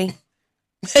 Ποιο μαλλί?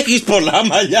 Έχεις πολλά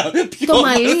μαλλιά. Το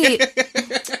μαλλί.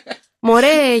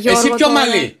 Μωρέ, Γιώργο. Εσύ ποιο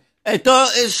μαλλί?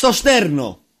 Στο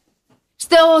στέρνο.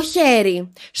 Στο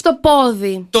χέρι, στο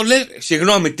πόδι. Το λες,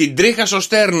 συγγνώμη, την τρίχα στο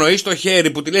στέρνο ή στο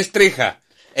χέρι που τη λες τρίχα.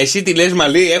 Εσύ τη λες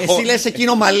μαλλί, Εσύ λες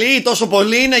εκείνο μαλλί, τόσο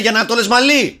πολύ είναι για να το λες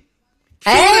μαλλί.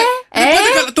 Πάτε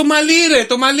καλά, το μαλλί ρε,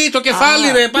 το μαλλί, το κεφάλι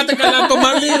ρε, πάτε καλά, το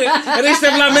μαλλί ρε. Ρε είστε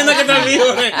βλαμμένα και τα δύο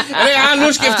ρε. Ρε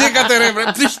άλλο σκεφτήκατε ρε.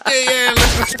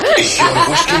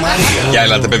 Γιώργος και Μαρία. Για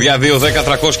έλατε παιδιά, 2, 10,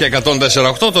 300 και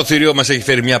 104,8. Το θηρίο μας έχει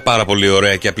φέρει μια πάρα πολύ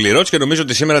ωραία και απλή ερώτηση και νομίζω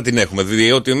ότι σήμερα την έχουμε.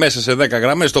 Διότι μέσα σε 10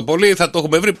 γραμμές το πολύ θα το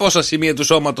έχουμε βρει πόσα σημεία του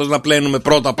σώματος να πλένουμε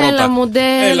πρώτα.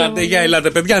 Έλατε, για έλατε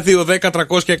παιδιά, 2, 10,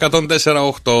 300 και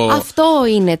 104,8. Αυτό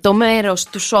είναι το μέρος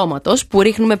του σώματος που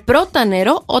ρίχνουμε πρώτα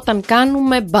νερό όταν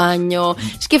κάνουμε μπάνιο.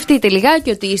 Σκεφτείτε λιγάκι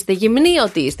ότι είστε γυμνοί,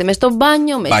 ότι είστε μες στο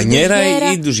μπάνιο, με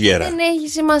μπανιέρα ή ντουζιέρα. Δεν έχει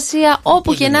σημασία.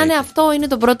 Όπου και να είναι, αυτό είναι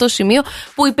το πρώτο σημείο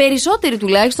που οι περισσότεροι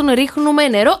τουλάχιστον ρίχνουμε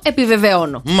νερό,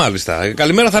 επιβεβαιώνω. Μάλιστα.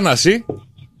 Καλημέρα Θανάση.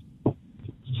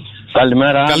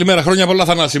 Καλημέρα. Καλημέρα, χρόνια πολλά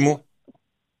Θανάση μου.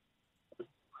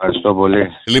 Ευχαριστώ πολύ.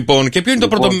 Λοιπόν, και ποιο είναι το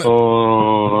πρώτο.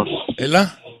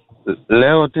 Έλα.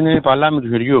 Λέω ότι είναι η παλάμη του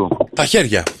χεριού. Τα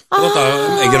χέρια. Πρώτα,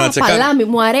 για να τσεκάρει. Παλάμη,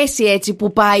 μου αρέσει έτσι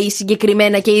που πάει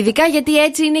συγκεκριμένα και ειδικά γιατί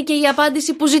έτσι είναι και η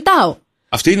απάντηση που ζητάω.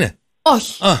 Αυτή είναι.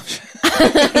 Όχι.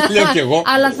 Λέω κι εγώ.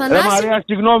 Αλλά Θανάση. Μαρία,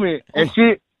 συγγνώμη.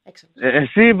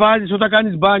 Εσύ βάζεις όταν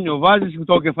κάνεις μπάνιο, βάζεις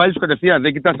το κεφάλι σου κατευθείαν.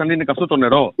 Δεν κοιτάς αν είναι καυτό το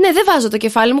νερό. Ναι, δεν βάζω το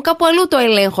κεφάλι μου, κάπου αλλού το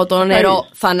ελέγχω το νερό.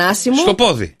 Θανάση μου. Στο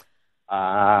πόδι.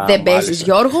 Δεν παίζεις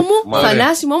Γιώργο μου.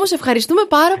 Θανάση μου όμως ευχαριστούμε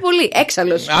πάρα πολύ.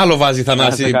 Έξαλλος. Άλλο βάζει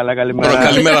Θανάση.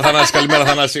 Καλημέρα Θανάση, καλημέρα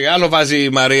Θανάση. Άλλο βάζει η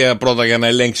Μαρία πρώτα για να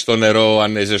ελέγξει το νερό,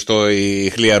 αν είναι ζεστό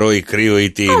ή χλιαρό ή κρύο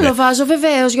ή τι είναι. Άλλο βάζω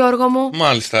βεβαίως Γιώργο μου.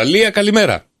 Μάλιστα. Λία,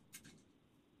 καλημέρα.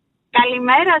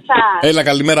 Καλημέρα σας. Έλα,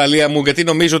 καλημέρα Λία μου, γιατί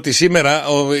νομίζω ότι σήμερα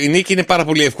η νίκη είναι πάρα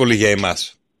πολύ εύκολη για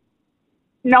εμάς.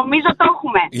 Νομίζω το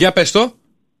έχουμε. Για πες το.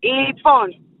 Λοιπόν,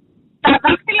 τα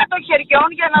δάχτυλα των χεριών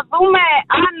για να δούμε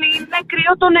αν είναι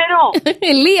κρύο το νερό.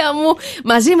 Λία μου,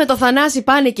 μαζί με το Θανάση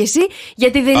πάνε και εσύ,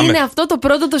 γιατί δεν είναι αυτό το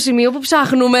πρώτο το σημείο που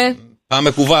ψάχνουμε. Πάμε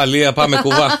κουβά, Λία, πάμε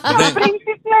κουβά. Πριν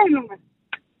ψηφλένουμε.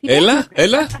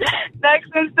 Έλα.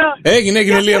 Έγινε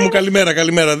Λία μου,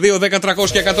 καλημέρα. 2, 10,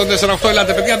 300 και 104,8.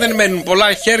 Ελάτε παιδιά, δεν μένουν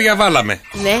πολλά, χέρια βάλαμε.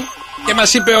 Ναι. Και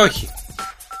μας είπε όχι.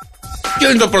 Ποιο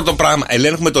είναι το πρώτο πράγμα?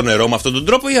 Ελέγχουμε το νερό με αυτόν τον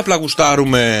τρόπο ή απλά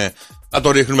γουστάρουμε να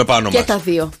το ρίχνουμε πάνω μας? Και τα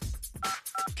δύο.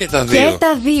 Και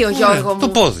τα δύο, Γιώργο μου. Το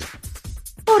πόδι.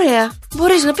 Ωραία.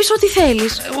 Μπορείς να πεις ό,τι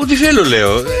θέλεις. Ό,τι θέλω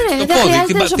λέω. Το δεν πόδι.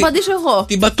 Χρειάζεται να σου απαντήσω εγώ.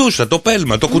 Την πατούσα, το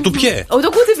πέλμα, το κουτουπιέ. Το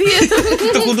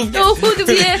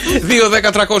κουτουπιέ. 2,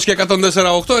 10, 300 και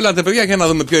 104,8. Ελάτε παιδιά για να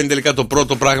δούμε ποιο είναι τελικά το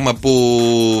πρώτο πράγμα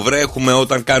που βρέχουμε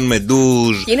όταν κάνουμε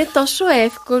ντουζ. Είναι τόσο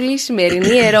εύκολη η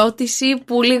σημερινή ερώτηση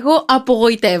που λίγο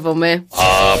απογοητεύομαι.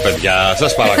 Παιδιά,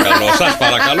 σας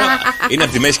παρακαλώ. Είναι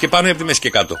από τη μέση και πάνω ή από τη μέση και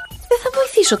κάτω? Δεν θα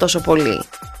βοηθήσω τόσο πολύ.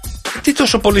 Τι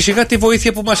τόσο πολύ, σιγά τη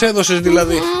βοήθεια που μας έδωσες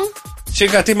δηλαδή.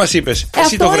 Σιγά τι μας είπες.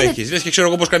 Εσύ το βρέχεις. Λες και ξέρω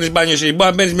εγώ πώς κάνεις μπάνιο εσύ. Μπορεί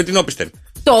να μπαίνεις με την όπισθεν.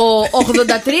 Το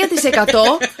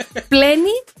 83%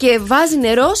 πλένει και βάζει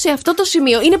νερό σε αυτό το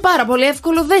σημείο. Είναι πάρα πολύ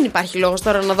εύκολο, δεν υπάρχει λόγος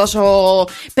τώρα να δώσω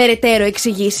περαιτέρω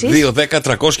εξηγήσεις. 2, 10,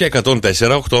 300 και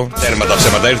 104,8. Τέρμα τα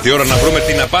ψέματα, ήρθε η ώρα να βρούμε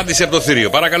την απάντηση από το θηρίο.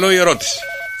 Παρακαλώ η ερώτηση.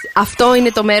 Αυτό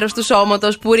είναι το μέρος του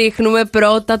σώματος που ρίχνουμε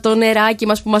πρώτα το νεράκι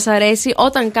μας που μας αρέσει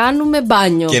όταν κάνουμε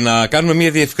μπάνιο. Και να κάνουμε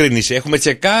μια διευκρίνηση. Έχουμε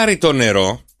τσεκάρει το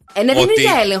νερό. Ναι, δεν είναι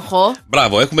για έλεγχο.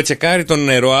 Μπράβο, έχουμε τσεκάρει το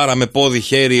νερό, άρα με πόδι,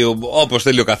 χέρι, όπως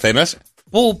θέλει ο καθένας.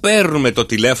 Πού παίρνουμε το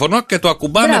τηλέφωνο και το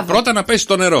ακουμπάμε πρώτα να πέσει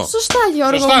το νερό. Σωστά,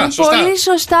 Γιώργο. Πολύ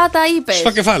σωστά τα είπες.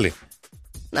 Στο κεφάλι.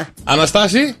 Να.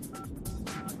 Αναστάση.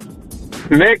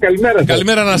 Ναι, καλημέρα.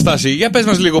 Καλημέρα, Αναστάση. Για πες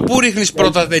μας λίγο, πού ρίχνεις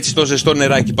πρώτα έτσι το ζεστό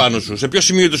νεράκι πάνω σου, σε ποιο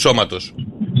σημείο του σώματος?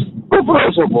 Στο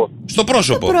πρόσωπο. Στο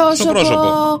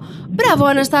πρόσωπο. Μπράβο,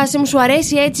 Αναστάση μου, σου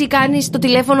αρέσει έτσι? Κάνεις το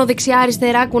τηλέφωνο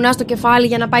δεξιά-αριστερά, κουνάς το κεφάλι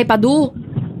για να πάει παντού?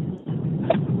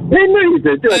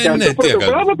 Εννοείται. Τι να κάνω, το πρώτο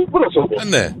πράγμα του πρόσωπου.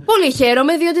 Πολύ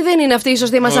χαίρομαι, διότι δεν είναι αυτή η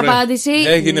σωστή μας απάντηση.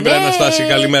 Έγινε, Αναστάση,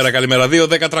 καλημέρα. 2,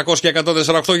 10, 300 και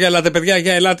 104,8. Για ελάτε, παιδιά,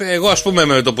 για ελάτε. Εγώ, ας πούμε,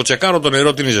 με το που τσεκάρω το νερό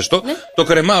ότι είναι ζεστό, το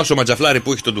κρεμάω στο ματζαφλάρι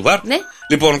που έχει το ντουβάρ.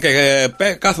 Λοιπόν, και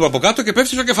κάθομαι από κάτω και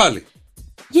πέφτει στο κεφάλι.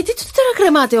 Γιατί τώρα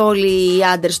κρεμάτε όλοι οι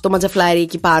άντρες το ματζαφλάρι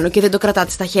εκεί πάνω και δεν το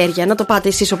κρατάτε στα χέρια, να το πάτε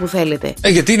εσείς όπου θέλετε?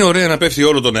 Γιατί είναι ωραία να πέφτει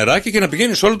όλο το νεράκι και να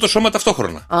πηγαίνει σε όλο το σώμα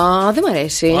ταυτόχρονα. Δεν μ'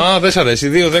 αρέσει. Δεν σ' αρέσει.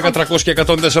 2, 10, 300 και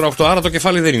 104,8. Άρα το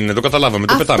κεφάλι δεν είναι. Το καταλάβαμε.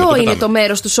 Το πετάμε. Αυτό είναι το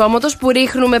μέρος του σώματος που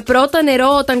ρίχνουμε πρώτα νερό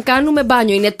όταν κάνουμε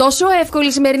μπάνιο. Είναι τόσο εύκολη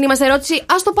η σημερινή μας ερώτηση.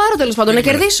 Ας το πάρω τέλος πάντων, να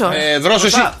κερδίσω. Δρόσο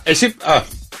εσύ.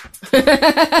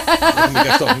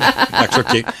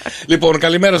 Εντάξει, λοιπόν,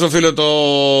 καλημέρα στο φίλο το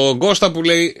Κώστα που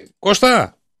λέει.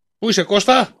 Κώστα! Πού είσαι,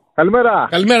 Κώστα?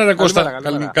 Καλημέρα, ρε Κώστα.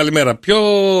 Καλημέρα.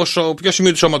 Ποιο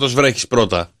σημείο του σώματος βρέχεις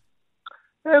πρώτα?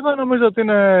 Εγώ νομίζω ότι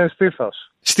είναι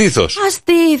στήθος. Στήθος.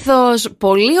 Στήθος.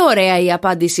 Πολύ ωραία η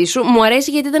απάντησή σου. Μου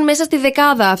αρέσει γιατί ήταν μέσα στη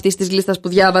δεκάδα αυτής της λίστας που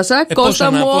διάβασα.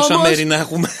 Κώστα μου όμως, πόσα μέρη να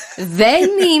έχουμε. δεν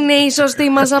είναι η σωστή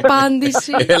μας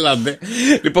απάντηση. Έλατε.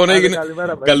 Λοιπόν, έγινε.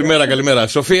 Καλημέρα.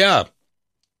 Σοφία.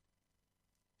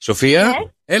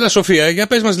 Έλα Σοφία, για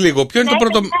πες μας λίγο. Ποιο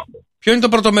είναι το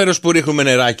πρώτο μέρος που ρίχνουμε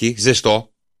νεράκι, ζεστό?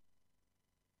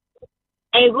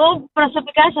 Εγώ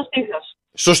προσωπικά στο στήθος.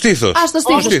 Στο στήθος. Στο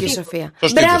στήθος και η Σοφία.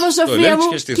 Μπράβο Σοφία μου.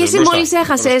 Και εσύ μόλις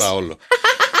έχασες.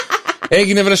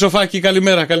 Έγινε βρε Σοφάκι,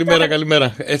 καλημέρα.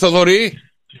 Θοδωρή.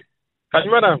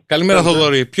 Καλημέρα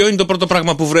Θοδωρή. Ποιο είναι το πρώτο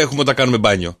πράγμα που βρέχουμε όταν κάνουμε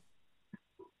μπάνιο?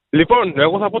 Λοιπόν,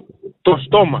 εγώ θα πω το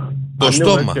στόμα. Το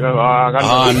στόμα.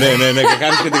 Ναι, και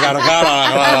κάνεις και την καρκάρα.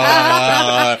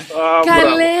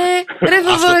 Καλέ, ρε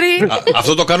Θοδωρή.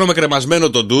 Αυτό το κάνω με κρεμασμένο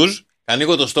το ντουζ.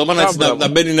 Ανοίγω το στόμα να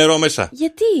μπαίνει νερό μέσα.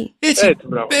 Γιατί?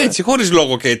 Έτσι, χωρίς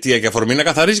λόγο και αιτία και αφορμή, να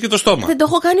καθαρίζει και το στόμα. Δεν το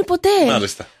έχω κάνει ποτέ.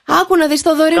 Μάλιστα. Άκου να δεις,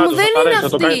 Θοδωρή μου, δεν είναι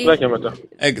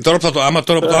αυτή. Τώρα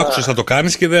που το άκουσες θα το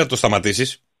κάνεις και δεν θα το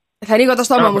σταματήσεις. Θα ανοίγω το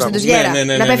στόμα μου στην τουζιέρα.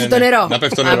 Να πέφτει το νερό.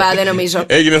 Αμπά, δεν νομίζω.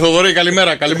 Έγινε Θοδωρή,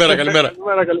 καλημέρα.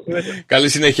 Καλή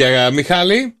συνέχεια.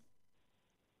 Μιχάλη.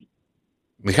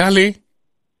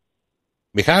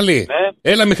 Ναι.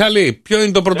 Έλα Μιχάλη, ποιο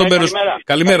είναι το πρώτο μέρος?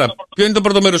 Καλημέρα. Ποιο είναι το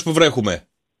πρώτο μέρος που βρέχουμε?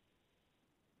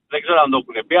 Δεν ξέρω αν το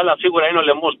έχουν πει, αλλά σίγουρα είναι ο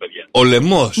λαιμός, παιδιά. Ο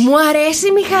λαιμός. Μου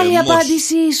αρέσει Μιχάλη η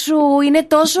απάντησή σου. Είναι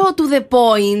τόσο to the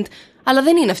point. Αλλά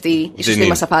δεν είναι αυτή η σωστή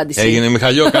μας απάντηση. Έγινε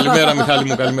Μιχαλιό, καλημέρα Μιχάλη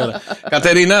μου, καλημέρα.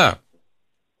 Κατερίνα.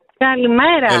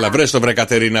 Καλημέρα. Έλα, βρες το βρε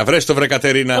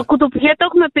Κατερίνα. Το κουτουπιέ το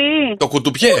έχουμε πει. Το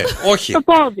κουτουπιέ, όχι. Το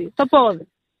πόδι.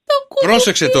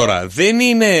 Πρόσεξε τώρα, δεν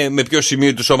είναι με ποιο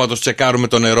σημείο του σώματος τσεκάρουμε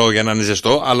το νερό για να είναι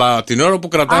ζεστό, αλλά την ώρα που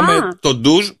κρατάμε το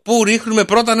ντουζ, που ρίχνουμε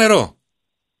πρώτα νερό.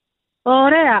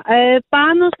 Ωραία.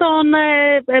 Πάνω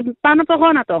από το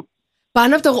γόνατο.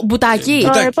 Πάνω από το μπουτάκι.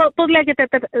 Πώς λέγεται?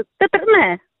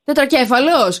 Ναι.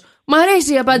 Τετρακέφαλος. Μ'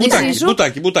 αρέσει η απάντησή σου.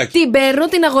 Μπουτάκι. Την παίρνω,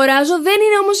 την αγοράζω, δεν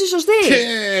είναι όμως η σωστή.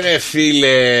 Ρε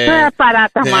φίλε.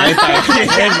 Παράτα μας.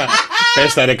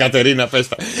 Πέστα ρε Κατερίνα,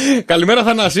 πέστα. Καλημέρα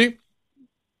Θανάση.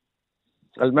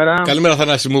 Καλημέρα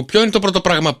Θανάση μου. Ποιο είναι το πρώτο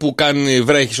πράγμα που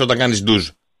βρέχεις όταν κάνεις ντουζ?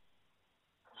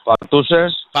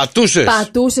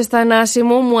 Πατούσες Θανάση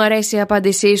μου αρέσει η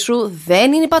απάντησή σου.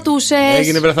 Δεν είναι πατούσες.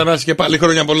 Έγινε βρε Θανάση και πάλι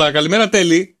χρόνια πολλά. Καλημέρα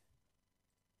Τέλη.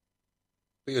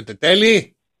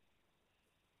 Τέλη.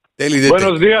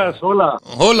 Buenos días,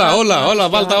 όλα,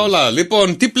 βάλτα όλα.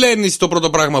 Λοιπόν, τι πλένεις το πρώτο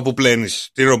πράγμα που πλένεις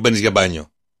τι ώρα μπαίνεις για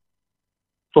μπάνιο?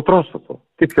 Το πρόσωπο.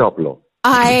 Τι πιο απλό.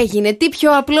 Έγινε, τι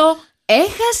πιο απλό.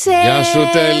 Έχασες. Γεια σου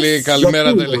Τέλη,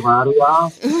 καλημέρα Τέλη.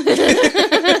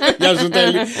 Γεια σου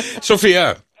Τέλη.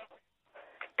 Σοφία.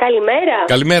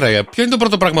 Καλημέρα. Ποιο είναι το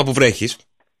πρώτο πράγμα που βρέχεις?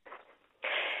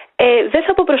 Δεν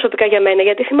θα πω προσωπικά για μένα,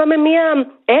 γιατί θυμάμαι μία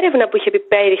έρευνα που είχε πει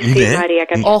πέρυσι η Μαρία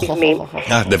κάποια στιγμή.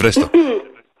 Δεν βρες το.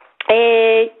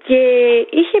 Και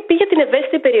είχε πει για την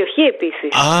ευαίσθητη περιοχή επίσης.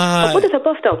 Οπότε θα πω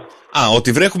αυτό.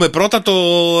 Ότι βρέχουμε πρώτα το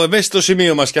ευαίσθητο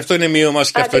σημείο μας. Και αυτό είναι μείο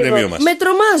μας και αυτό είναι μείο μας. Με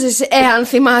τρομάζεις, εάν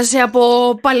θυμάσαι από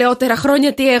παλαιότερα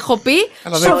χρόνια τι έχω πει.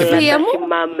 Σοφία μου.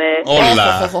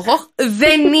 Όλα.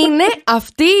 Δεν είναι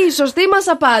αυτή η σωστή μας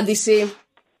απάντηση.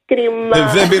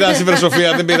 Δεν πειράζει βρε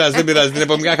Σοφία, δεν πειράζει. Την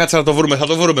επόμενη κάτσα να το βρούμε. Θα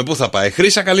το βρούμε. Πού θα πάει?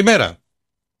 Χρύσα, καλημέρα.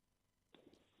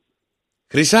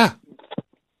 Χρύσα.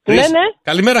 Ναι.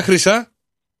 Καλημέρα Χρύσα.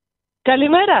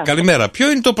 Καλημέρα.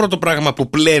 Ποιο είναι το πρώτο πράγμα που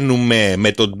πλένουμε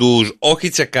με το ντουζ, όχι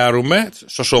τσεκάρουμε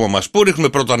στο σώμα μας? Πού ρίχνουμε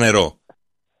πρώτα νερό?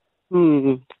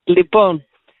 Λοιπόν,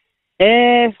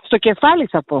 στο κεφάλι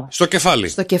θα πω.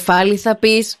 Στο κεφάλι θα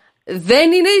πεις.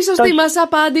 Δεν είναι η σωστή μας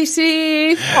απάντηση.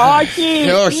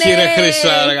 Όχι. Ρε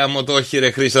Χρύσα, όχι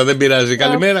ρε Χρύσα, δεν πειράζει.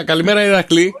 Καλημέρα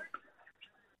Ηρακλή.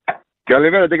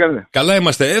 Καλημέρα, τι κάνετε? Καλά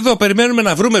είμαστε. Εδώ περιμένουμε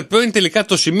να βρούμε ποιο είναι τελικά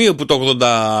το σημείο που το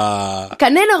 80.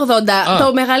 Κανένα 80.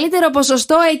 Το μεγαλύτερο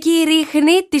ποσοστό εκεί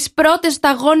ρίχνει τις πρώτες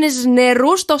σταγόνες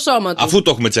νερού στο σώμα του. Αφού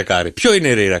το έχουμε τσεκάρει. Ποιο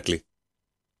είναι ρε Ηρακλή?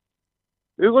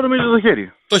 Εγώ νομίζω το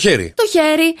χέρι. Το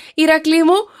χέρι, Ηρακλή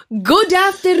μου. Good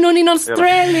afternoon in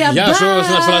Australia. Γεια σου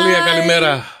στην Αυστραλία,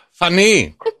 καλημέρα.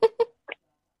 Φανή.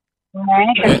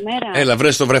 Ναι, καλημέρα. Έλα,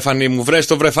 βρες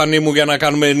το βρε Φανή μου για να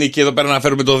κάνουμε νίκη εδώ πέρα, να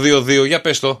φέρουμε το 2-2. Για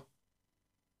πες το.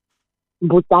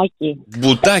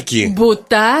 Μπουτάκι.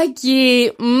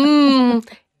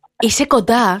 Είσαι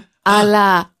κοντά,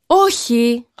 αλλά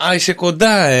όχι. Είσαι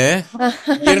κοντά,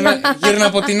 Γύρνα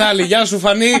από την άλλη. Γεια σου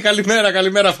Φανή,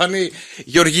 καλημέρα Φανή.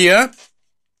 Γεωργία.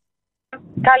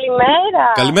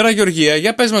 Καλημέρα. Καλημέρα Γεωργία,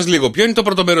 για πες μας λίγο, ποιο είναι το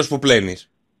πρώτο μέρος που πλένεις?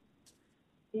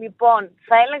 Λοιπόν,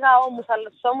 θα έλεγα όμως, αλλά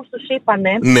τους όμως τους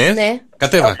είπανε. Ναι,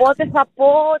 κατέβα. Οπότε θα πω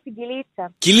την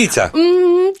κυλίτσα. Κυλίτσα.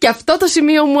 Και αυτό το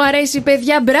σημείο μου αρέσει,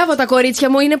 παιδιά. Μπράβο τα κορίτσια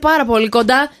μου, είναι πάρα πολύ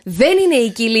κοντά. Δεν είναι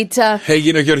η κυλίτσα.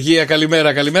 Έγινε ο Γεωργία,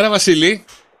 καλημέρα. Καλημέρα, Βασίλη.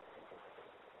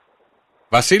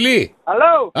 Βασίλη.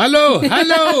 Hello,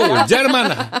 German.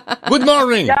 Good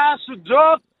morning. Γεια σου, Τζο.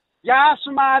 Γεια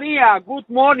σου, Μαρία. Good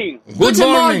morning. Good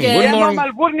morning. Είμαι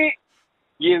Μελβούρνη.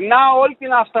 Γυρνάω όλη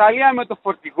την Αυστραλία με το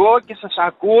φορτηγό και σας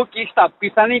ακούω και είστε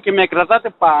απίθανοι και με κρατάτε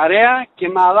παρέα και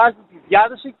με αλλάζετε τη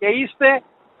διάθεση και είστε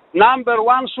number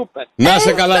one super. Να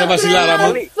σε καλά, ρε Βασιλάρα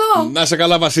μου. Να σε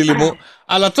καλά, Βασίλη μου.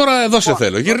 Αλλά τώρα εδώ σε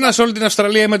θέλω. Γυρνάς όλη την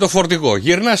Αυστραλία με το φορτηγό.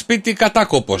 Γυρνάς σπίτι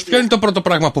κατάκοπος. Ποιο είναι το πρώτο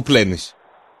πράγμα που πλένεις?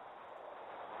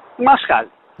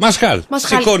 Μασχάλ.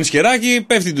 Σηκώνεις χεράκι,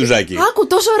 πέφτει ντουζάκι. Άκου,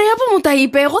 τόσο ωραία που μου τα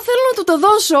είπε. Εγώ θέλω να του το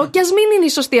δώσω και ας μην είναι η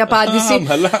σωστή απάντηση.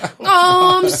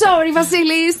 I'm sorry,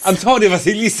 Βασίλης. I'm sorry,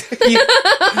 Βασίλης.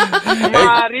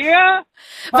 Μαρία,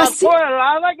 θα πω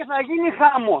Ελλάδα και θα γίνει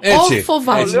χάμος. Έτσι.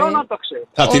 Φοβάμαι. Λέω να το ξέρω.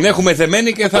 Θα την έχουμε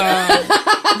δεμένη και θα...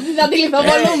 Θα τη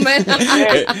λιθοβολούμε.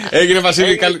 Έγινε,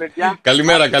 Βασίλη.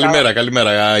 Καλημέρα.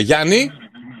 Γιάννη.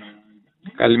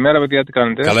 Καλημέρα, παιδιά, τι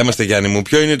κάνετε? Καλά είμαστε, Γιάννη μου.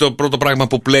 Ποιο είναι το πρώτο πράγμα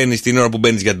που πλένεις την ώρα που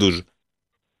μπαίνεις για ντουζ?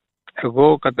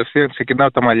 Εγώ κατευθείαν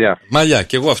ξεκινάω τα μαλλιά. Μαλλιά,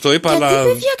 και εγώ αυτό είπα, γιατί, αλλά.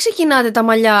 παιδιά, ξεκινάτε τα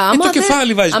μαλλιά? Το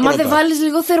κεφάλι βάζεις πρώτα. Άμα δεν βάλεις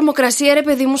λίγο θερμοκρασία, ρε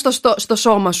παιδί μου, στο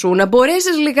σώμα σου, να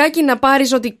μπορέσεις λιγάκι να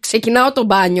πάρεις ότι ξεκινάω το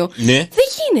μπάνιο. Ναι. Δεν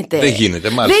γίνεται.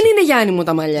 Μάλιστα. Δεν είναι Γιάννη μου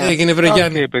τα μαλλιά. Έγινε, βρε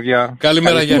Γιάννη. Παιδιά.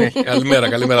 Καλημέρα, Γιάννη.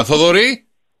 Καλημέρα. Θοδωρή.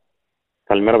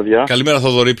 Καλημέρα, παιδιά. Καλημέρα,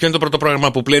 Θοδωρή. Ποιο είναι το πρώτο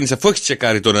πράγμα που πλένεις αφού έχεις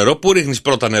τσεκάρει το νερό? Πού ρίχνεις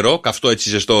πρώτα νερό, καυτό έτσι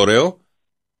ζεστό, ωραίο?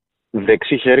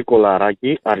 Δεξί χέρι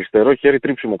κολαράκι, αριστερό χέρι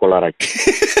τρίψιμο κολαράκι.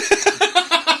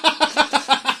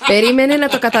 Περίμενε να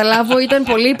το καταλάβω, ήταν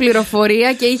πολλή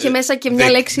πληροφορία και είχε μέσα και μια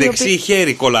λέξη. Δεξί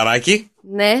χέρι κολαράκι.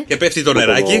 Ναι. Και πέφτει το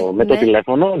νεράκι. Με το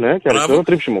τηλέφωνο, ναι, και αριστερό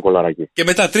τρίψιμο κολαράκι. Και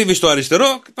μετά τρίβεις το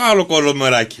αριστερό και το άλλο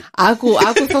κολομεράκι. Άκου,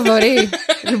 Θοδωρή.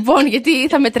 Λοιπόν, γιατί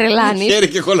θα με τρελάνεις. Χέρι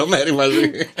και κολομέρι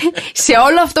μαζί. Σε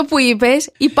όλο αυτό που είπες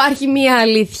υπάρχει μία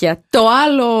αλήθεια. Το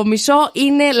άλλο μισό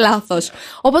είναι λάθος.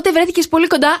 Οπότε βρέθηκες πολύ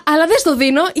κοντά, αλλά δεν στο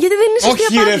δίνω γιατί δεν είναι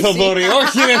σωστή απάντηση. Όχι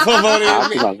ρε Θοδωρή.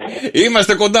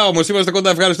 Είμαστε κοντά όμως,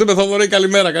 Ευχαριστούμε, Θοδωρή.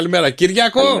 Καλημέρα.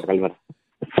 Κυριάκο.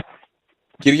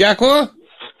 Κυριάκο.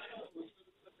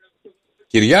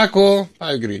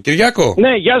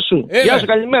 Ναι, γεια σου. Γεια σου,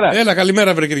 καλημέρα. Έλα,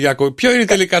 καλημέρα, βρε Κυριάκο. Ποιο είναι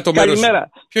τελικά το μέρος?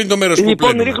 Ποιο είναι το μέρος που λοιπόν,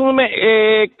 πλένουμε? ρίχνουμε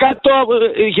κάτω,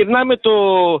 γυρνάμε το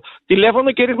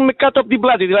τηλέφωνο και ρίχνουμε κάτω από την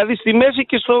πλάτη. Δηλαδή στη μέση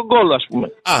και στον γκολ, ας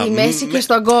πούμε. Στη μέση και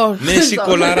στον γκολ. Μέση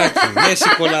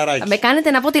κολαράκι. Με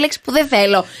κάνετε να πω τη λέξη που δεν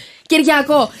θέλω.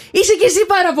 Κυριάκο, είσαι και εσύ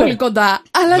πάρα πολύ κοντά.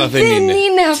 Αλλά δεν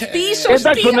είναι αυτή η σωστή.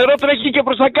 Εντάξει, το νερό τρέχει και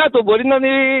προς τα κάτω. Μπορεί να είναι.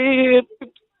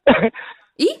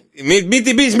 Μην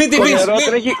την πεις.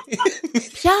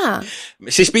 Ποια?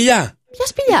 Στη σπηλιά. Ποια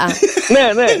σπηλιά? Ναι.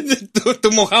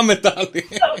 Του Μοχάμετ Άλι.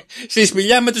 Στη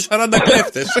σπηλιά με τους 40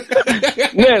 κλέφτες.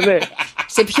 Ναι.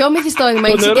 Σε ποιο μυθιστόρημα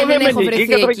είσαι και δεν έχω βρεθεί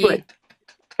εκεί?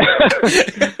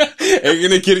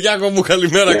 Έγινε, Κυριάκο μου,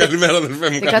 καλημέρα αδερφέ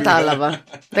μου.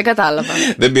 Δεν κατάλαβα.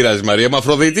 Δεν πειράζει, Μαρία.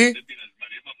 Αφροδίτη.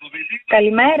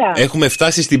 Καλημέρα. Έχουμε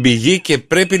φτάσει στην πηγή και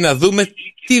πρέπει να δούμε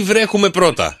τι βρέχουμε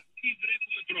πρώτα.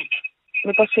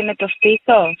 Μήπως είναι το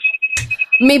στήθος?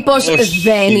 Μήπως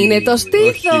δεν είναι το στήθος?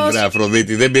 Όχι, βρε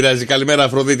Αφροδίτη, δεν πειράζει. Καλημέρα,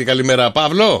 Αφροδίτη. Καλημέρα,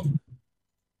 Παύλο.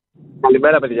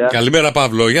 Καλημέρα, παιδιά. Καλημέρα,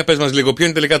 Παύλο. Για πες μας λίγο, ποιο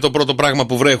είναι τελικά το πρώτο πράγμα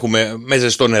που βρέχουμε με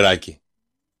ζεστό νεράκι?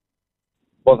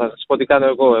 Θα σας πω τι κάνω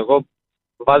εγώ. Εγώ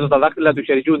βάζω τα δάχτυλα του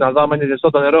χεριού να δω αν είναι ζεστό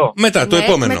το νερό. Μετά το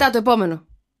επόμενο.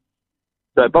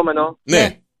 Το επόμενο.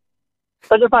 Ναι.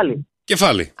 Το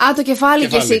κεφάλι. Το κεφάλι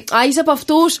κι εσύ. Είσαι από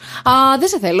αυτούς. Δεν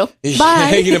σε θέλω.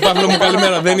 Έγινε, Παύλο μου,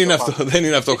 καλημέρα. Δεν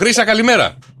είναι αυτό. Χρύσα,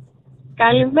 καλημέρα.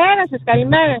 Καλημέρα σας,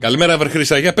 καλημέρα. Καλημέρα, βρε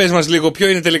Χρύσα. Για πες μας λίγο, ποιο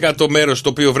είναι τελικά το μέρος στο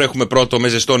οποίο βρέχουμε πρώτο με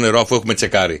ζεστό νερό αφού έχουμε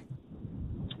τσεκάρει?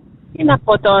 Τι να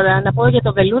πω τώρα, να πω για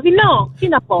το βελούδινο? Τι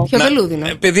να πω? Ποιο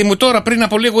βελούδινο? Παιδί μου, τώρα πριν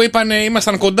από λίγο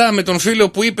ήμασταν κοντά με τον φίλο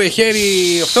που είπε χέρι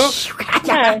αυτό.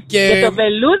 Για το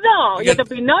βελούδο, για το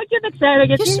Πινόκιο δεν ξέρω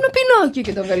γιατί. Ποιος είναι ο Πινόκιο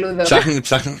και το βελούδο?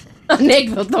 Ψάχνει.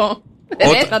 Ανέκδοτο.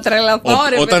 Θα τρελαθώ,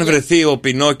 ρε. Όταν βρεθεί ο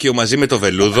Πινόκιο μαζί με το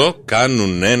βελούδο,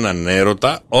 κάνουν έναν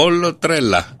έρωτα όλο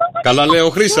τρέλα. Καλά λέω,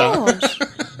 Χρύσα?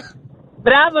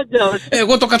 Μπράβο, Τζος.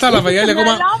 Εγώ το κατάλαβα.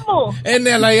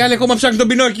 Ναι, αλλά η άλλη ακόμα ψάχνει τον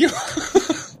Πινόκιο.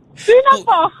 Τι να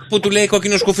πω? Που του λέει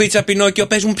κόκκινο σκουφίτσα, Πινόκιο,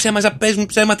 πες μου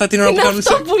ψέματα την ώρα που κάνουν. Είναι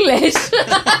αυτό που λες.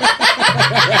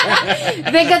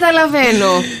 Δεν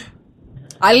καταλαβαίνω.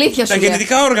 Αλήθεια σου. Τα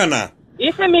γεννητικά όργανα.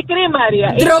 Είσαι μικρή, Μαρία.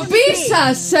 Ντροπή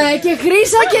σας και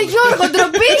Χρύσα και Γιώργο,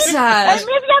 ντροπή σας.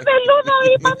 Εμείς για Βελούδο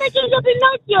είπαμε και για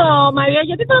Πινόκιο, Μαρία,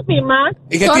 γιατί ντροπή μας.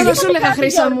 Τώρα δεν σου έλεγα,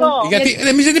 Χρύσα μου. Γιατί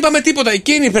εμείς δεν είπαμε τίποτα.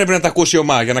 Εκείνη πρέπει να τα ακούσει ο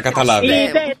Μα για να καταλάβει.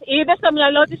 Είδες το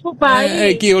μυαλό της που πάει.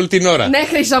 Εκεί όλη την ώρα. Ναι,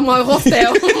 Χρύσα μου, εγώ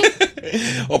φταίω.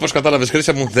 Όπως κατάλαβες,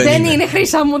 Χρύσα μου, δεν είναι.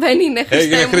 Χρύσα μου, δεν είναι.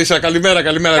 Έγινε Χρύσα, καλημέρα.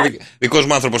 Δικός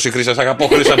μου άνθρωπος η Χρύσα, σ' αγαπώ,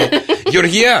 Χρύσα μου.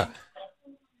 Γεωργία.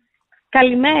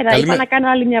 Καλημέρα. Είπα να κάνω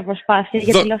άλλη μια προσπάθεια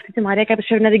γιατί λέω αυτή τη Μαρία κάποιος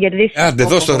πρέπει να την κερδίσει. Άντε,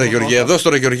 δώσ' τώρα, Γεωργία.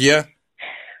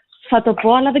 Θα το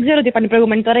πω, αλλά δεν ξέρω τι είπαν οι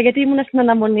προηγούμενοι τώρα γιατί ήμουν στην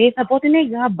αναμονή. Θα πω ότι είναι η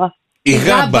Γάμπα. Η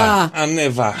Γάμπα.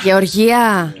 Ανέβα.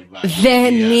 Γεωργία.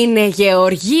 Δεν είναι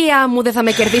Γεωργία μου, δεν θα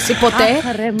με κερδίσει ποτέ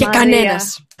και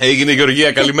κανένας. Έγινε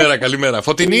Γεωργία, καλημέρα.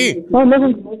 Φωτεινή.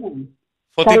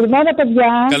 Καλημέρα,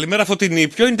 παιδιά. Καλημέρα, Φωτεινή.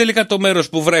 Ποιο είναι τελικά το μέρος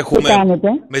που βρέχουμε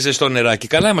με ζεστό νεράκι?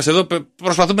 Καλά είμαστε εδώ,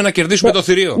 προσπαθούμε να κερδίσουμε το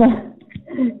θηρίο.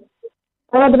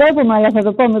 Τώρα ντρέπομαι, αλλά θα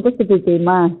το πω μήπως το πιπί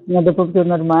μας. Να το πω πιο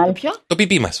νορμάλ. Ποιο? Το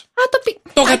πιπί μας.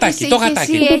 Το γατάκι.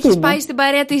 Εσύ έχεις πάει στην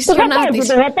παρέα της Ιωνάτης.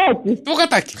 Το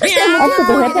γατάκι. Τι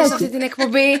μου σε αυτή την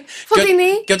εκπομπή,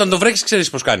 Φωτεινή. Και όταν το βρέξεις ξέρεις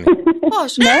πώς κάνει.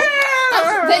 Πώς?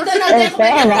 Δεν τον αντέχουμε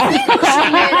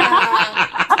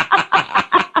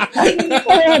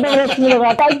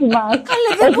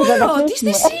Καλέ, δεν μπορώ, τι είστε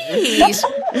εσείς?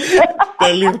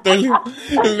 Τέλειο.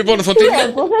 Λοιπόν, Φωτεινή.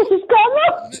 Πώς θα σας κάνω?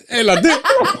 Έλατε.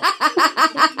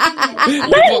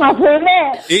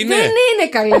 Δεν είναι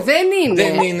καλέ, δεν είναι.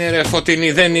 Δεν είναι ρε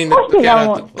Φωτεινή, δεν είναι.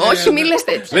 Όχι, μη λες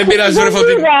τέτοια. Δεν πειράζει ρε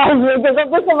Φωτεινή.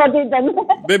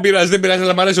 Δεν πειράζει,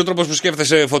 αλλά μ' αρέσει ο τρόπος που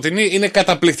σκέφτεσαι, Φωτεινή. Είναι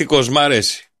καταπληκτικός, μ'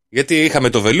 αρέσει. Γιατί είχαμε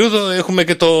το βελούδο, έχουμε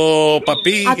και το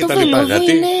παπί και τα λοιπά. Το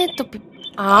βελούδο είναι το...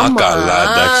 καλά,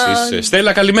 εντάξει.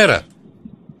 Στέλλα, καλημέρα.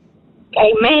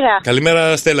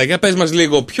 Καλημέρα, Στέλλα. Για πες μας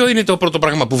λίγο, ποιο είναι το πρώτο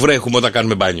πράγμα που βρέχουμε όταν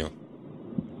κάνουμε μπάνιο?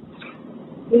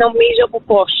 Νομίζω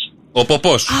ποπός. Ο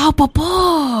ποπός. Ο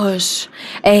ποπός.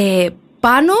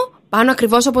 Πάνω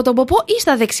ακριβώς από τον ποπό ή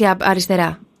στα δεξιά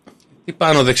αριστερά? Τι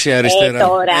πάνω δεξιά αριστερά?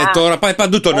 Τώρα πάει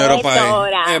παντού το νερό πάει.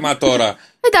 Μα τώρα.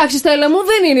 Εντάξει, Στέλλα μου,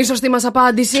 δεν είναι η σωστή μας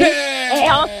απάντηση. Όχι.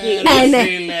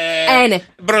 Ναι.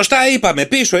 Μπροστά είπαμε,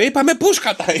 πίσω είπαμε, πού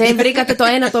σκατάει. Δεν βρήκατε το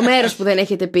ένα το μέρος που δεν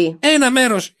έχετε πει. Ένα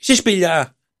μέρος, στη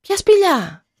σπηλιά. Ποια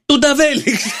σπηλιά? Του Νταβέλη,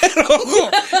 ξέρω εγώ.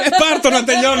 Πάρ' το να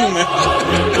τελειώνουμε.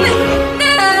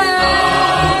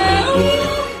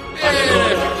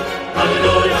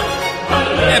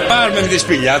 Πάρουμε με τη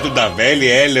σπηλιά του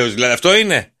Νταβέλη, έλεος, δηλαδή αυτό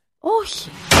είναι? Όχι.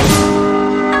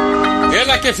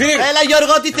 Έλα και φύρ. Έλα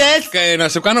Γιώργο, τι θες? Να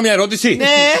σε κάνω μια ερώτηση. Ναι.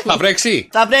 Θα βρέξει?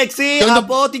 Θα βρέξει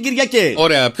από την Κυριακή.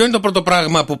 Ωραία, ποιο είναι το πρώτο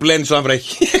πράγμα που πλένεις όταν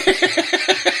βρέχει?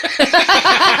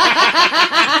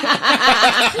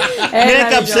 Με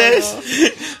κάψες.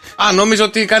 Νόμιζα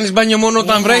ότι κάνεις μπάνιο μόνο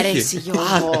όταν βρέχει.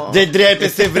 Δεν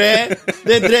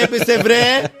τρέπεσαι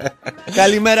βρε.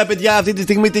 Καλημέρα παιδιά, αυτή τη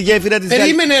στιγμή τη γέφυρα της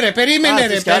Περίμενε.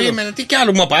 Τι κι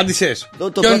άλλο μου απάντησες?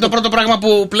 Ποιο είναι το πρώτο πράγμα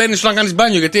που πλένεις όταν κάνεις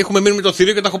μπάνιο? Γιατί έχουμε μείνει με το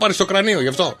θηρίο και τα έχω πάρει στο κρανίο, γι'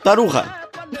 αυτό. Τα ρούχα.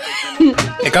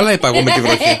 Καλά είπα εγώ με τη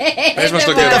βροχή. Πες μας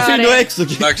το καιρό. Τα αφήνω έξω.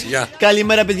 Εντάξει,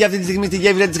 καλημέρα παιδιά, αυτή τη στιγμή στη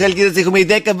γέφυρα της Χαλκίδας έχουμε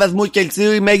 10 βαθμούς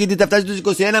Κελσίου. Η μέγιστη θα φτάσει στους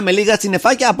 21 με λίγα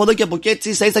συννεφάκια. Από εδώ και από εκεί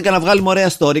ίσα ίσα και να βγάλουμε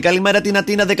ωραία story. Καλημέρα την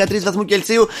Αθήνα, 13 βαθμούς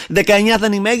Κελσίου. 19 θα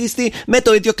είναι η μέγιστη με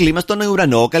το ίδιο κλίμα στον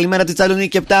ουρανό. Καλημέρα τη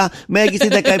Θεσσαλονίκη 7, μέγιστη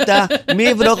 17.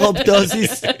 Μη βροχοπτώσεις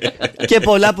και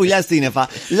πολλά πουλιά σύννεφα.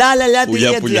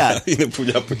 Λαλαλα.gr. Είναι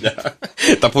πουλιά.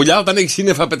 Τα πουλιά όταν έχει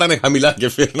σύννεφα πετάνε χαμηλά και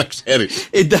φέρνει να ξέρει.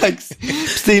 Εντάξει.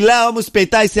 Ψηλά όμως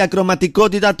πετάει σε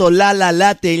ακροματικότητα το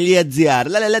lalala.gr.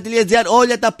 Lalala.gr,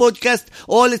 όλα τα podcast,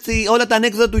 όλα τα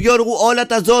ανέκδοτα του Γιώργου, όλα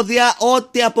τα ζώδια,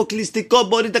 ό,τι αποκλειστικό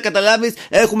μπορείτε να καταλάβεις.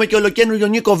 Έχουμε και ολοκαίνουργιο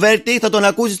Νίκο Βέρτη, θα τον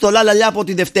ακούσεις στο Lalala από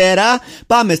τη Δευτέρα.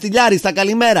 Πάμε στη Λάρισα,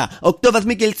 καλημέρα. 8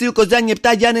 βαθμοί Κελσίου, Κοζάνη 7,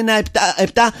 Γιάννενα 7,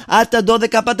 Άρτα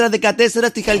 12, Πάτρα 14,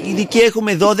 στη Χαλκιδική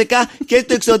έχουμε 12 και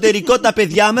στο εξωτερικό τα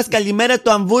παιδιά μας. Καλημέρα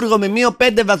το Αμβούργο με μείον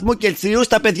 5 βαθμού Κελσίου,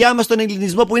 στα παιδιά μας στον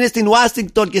ελληνισμό που είναι στην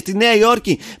Ουάσιγκτον και στη Νέα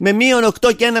Υόρκη με μείον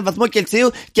 8 και 1 βαθμό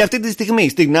Κελσίου και αυτή τη στιγμή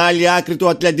στην άλλη άκρη του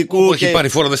Ατλαντικού και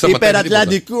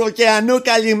υπερατλαντικού ωκεανού.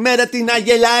 Καλημέρα την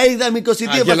Αγελαίδα με 22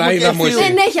 βαθμού Κελσίου.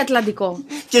 Δεν έχει Ατλαντικό.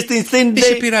 Και στην Σίνντεϊ. Τι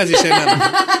σε πειράζει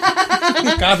εσένα?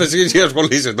 Κάθεσαι εσύ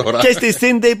ασχολείσαι τώρα. Και στη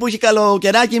Σίνντεϊ που έχει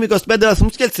καλοκαιράκι με 25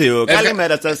 βαθμούς Κελσίου.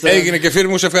 Καλημέρα σας. Έγινε και φίλοι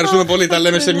μου, σε ευχαριστούμε πολύ. Τα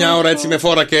λέμε σε μια ώρα έτσι με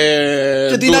φόρα και.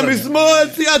 Και δυναμισμό,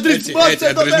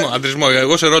 αντρισμό.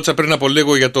 Εγώ σε ρώτησα πριν από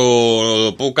λίγο για το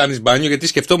που κάνεις μπάνιο, γιατί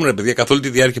σκεφτόμουν, παιδιά, καθ' όλη τη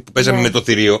διάρκεια που παίζαμε με το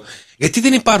θηρίο, γιατί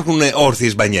δεν υπάρχουν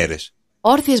όρθιες μπανιέρες.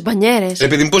 Όρθιες μπανιέρες.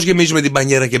 Επειδή πώς γεμίζουμε την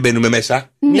μπανιέρα και μπαίνουμε μέσα.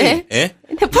 Ναι.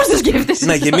 Πώς το σκέφτεσαι?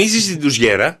 Να γεμίζεις την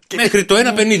τουζιέρα μέχρι το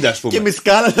 1,50 ας πούμε. Και με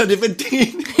σκάλα θα ανεβαίνει.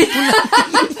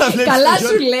 Καλά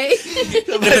σου λέει.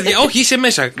 Όχι, είσαι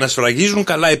μέσα. Να σφραγίζουν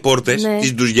καλά οι πόρτες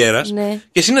της τουζιέρας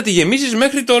και εσύ να τη γεμίσεις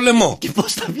μέχρι το λαιμό. Και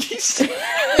πώς θα βγεις?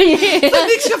 Θα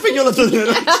ανοίξει να φύγει όλο το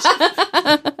νερό.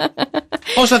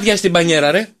 Πώς θα διάσει την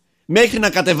μπανιέρα, ρε? Μέχρι να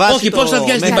κατεβάσει. Όχι, πώς θα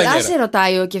διάσει την μπανιέρα? Καλά σε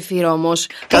ρωτάει ο Κεφίρ όμως.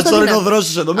 Κάτσε τώρα είναι ο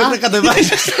δρόσος εδώ. Μέχρι να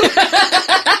κατεβάσει.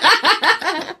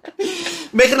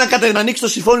 Μέχρι να ανοίξει το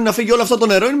σιφόνι να φύγει όλο αυτό το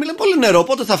νερό, είναι πολύ νερό.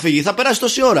 Πότε θα φύγει, θα περάσει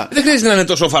τόση ώρα. Δεν χρειάζεται να είναι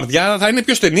τόσο φαρδιά, θα είναι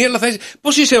πιο στενή, αλλά θα είσαι.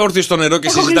 Πώς είσαι όρθιος στο νερό και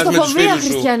συζητάς με τους φίλους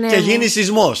σου. Και γίνει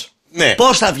σεισμός. Ναι.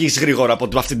 Πώς θα βγεις γρήγορα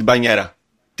από αυτή την μπανιέρα?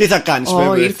 Τι θα κάνεις,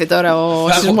 βέβαια? Ήρθε τώρα ο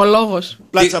σεισμολόγος.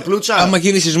 Πλάτσα πλούτσα. Άμα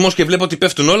γίνει σεισμός και βλέπω ότι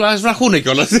πέφτουν όλα, ας βραχούνε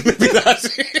κιόλας. Δεν με πειράζει.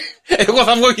 Εγώ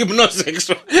θα βγω γυμνός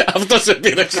έξω. Αυτό σε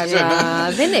πείραξε.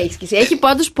 Καλά, δεν έχει σκεφτεί. Έχει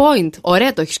πάντως point.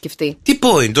 Ωραία το έχει σκεφτεί. Τι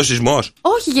point, ο σεισμός?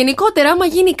 Όχι, γενικότερα, άμα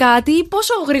γίνει κάτι,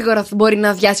 πόσο γρήγορα μπορεί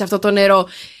να διάσει αυτό το νερό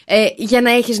για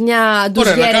να έχεις μια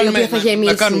ντουζιέρα η οποία θα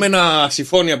γεμίσει. Να κάνουμε ένα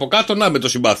σιφόνι από κάτω, να με το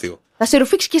συμπάθειο. Θα σε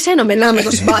ρουφήξει και εσένα με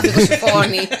το συμπάθειο το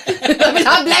σιφόνι.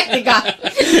 Μπλέκτηκα.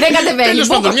 Δεν κατεβαίνει. Τέλος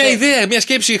πάντων, μια ιδέα, μια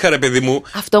σκέψη είχα, ρε παιδί μου.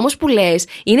 Αυτό όμως που λες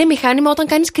είναι μηχάνημα όταν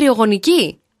κάνεις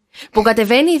κρυογονική. Που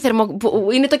κατεβαίνει που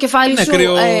είναι το κεφάλι σου,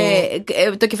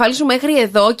 το κεφάλι σου μέχρι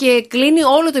εδώ και κλείνει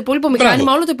όλο το υπόλοιπο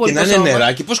μηχάνημα, όλο το υπόλοιπο σώμα. Και να είναι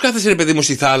νεράκι. Πώς κάθεσαι, ρε παιδί μου,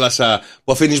 στη θάλασσα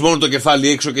που αφήνεις μόνο το κεφάλι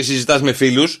έξω και συζητάς με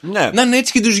φίλους? Να είναι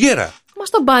έτσι και ντουζιέρα. Μα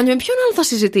στο μπάνιο, με ποιον άλλο θα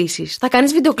συζητήσεις? Θα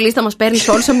κάνεις βιντεοκλής, θα μας παίρνεις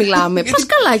όλους να μιλάμε. Πας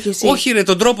καλά κι εσύ. Όχι, ρε,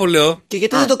 τον τρόπο λέω. Και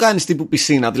γιατί δεν το κάνεις τύπου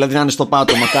πισίνα, δηλαδή να είναι στο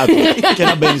πάτωμα κάτω και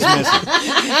να μπαίνεις μέσα?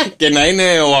 Και να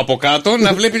είναι ο από κάτω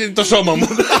να βλέπει το σώμα μου.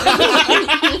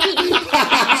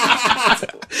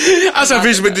 Ας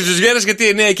αφήσουμε τις ζουζιέρες, γιατί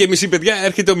 9:30 παιδιά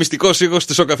έρχεται ο μυστικός ήχος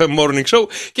στο Σοκαφέ Morning Show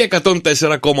και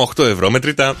 104,8 ευρώ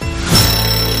μετρητά.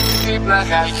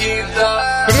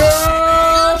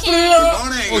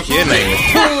 Όχι, ένα είναι.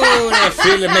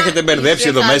 Φίλε, με έχετε μπερδέψει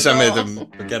εδώ μέσα με το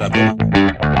κερατό.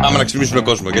 Πάμε να ξυπνήσουμε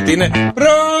κόσμο, γιατί είναι Προπαρασκευή.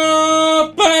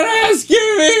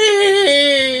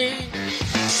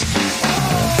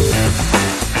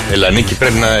 Έλα, Νίκη,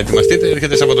 πρέπει να ετοιμαστείτε.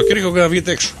 Έρχεται Σαββατοκύριακο και να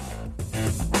βγείτε έξω.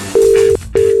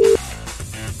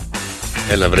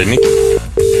 Έλα, βρε Νίκη.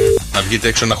 Να βγείτε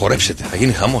έξω να χορέψετε. Θα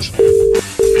γίνει χαμός.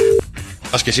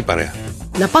 Πας και εσύ παρέα.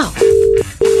 Να πάω.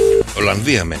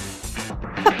 Ολλανδία με.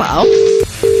 Θα πάω.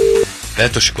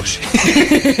 Δεν το σηκώσει.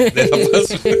 Δεν θα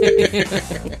πας.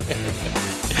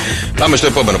 Πάμε στο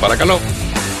επόμενο, παρακαλώ.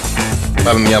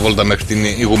 Πάμε μια βόλτα μέχρι την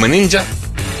Ιγουμενίντζα.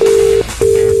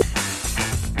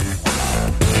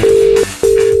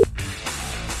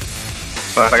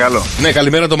 Παρακαλώ. Ναι,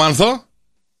 καλημέρα το Μάνθο.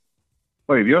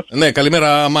 Ο ίδιος. Ναι,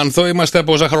 καλημέρα Μάνθο. Είμαστε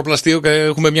από ζαχαροπλαστείο και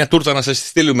έχουμε μια τούρτα να σας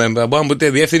στείλουμε. Μπορούμε να μου πείτε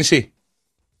διεύθυνση?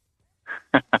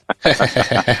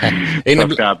 Είναι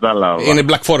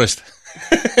Black Forest.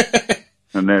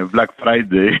 Ναι, Black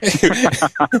Friday.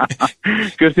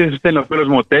 Ποιος στέλνει, ο φίλος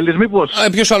μου ο Τέλης, μήπως?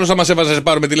 Ποιος άλλος θα μας έβαζε να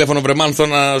πάρουμε τηλέφωνο, βρε Μάνθο,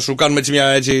 να σου κάνουμε έτσι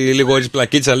μια λίγο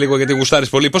πλακίτσα, λίγο, γιατί γουστάρεις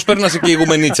πολύ. Πώς πέρνασε εκεί η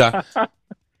Ιγουμενίτσα?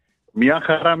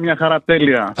 Μια χαρά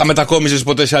τέλεια. Θα μετακόμισες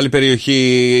ποτέ σε άλλη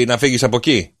περιοχή να φύγεις από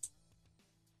εκεί?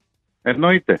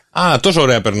 Εννοείται. Α, τόσο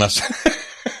ωραία περνάς.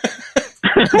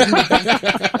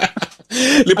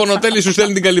 Λοιπόν, ο Τέλης σου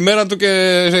στέλνει την καλημέρα του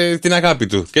και την αγάπη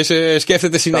του και σε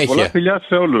σκέφτεται συνέχεια. Πολλά φιλιά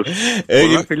σε όλους.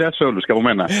 Πολλά φιλιά σε όλους και από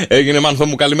μένα. Έγινε, Μάνθο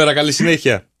μου, καλημέρα, καλή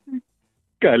συνέχεια.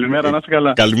 Καλημέρα, να είσαι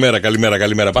καλά.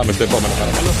 Καλημέρα. Πάμε στο επόμενο,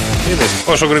 παρακαλώ. Είδες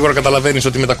πόσο γρήγορα καταλαβαίνεις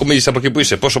ότι μετακομίζεις από εκεί που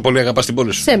είσαι, πόσο πολύ αγαπάς την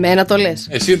πόλη σου. Σε μένα το λες.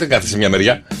 Εσύ δεν κάθεσαι μια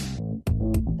μεριά.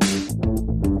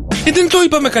 Δεν το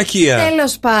είπαμε κακία.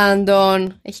 Τέλος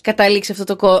πάντων, έχει καταλήξει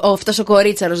αυτός ο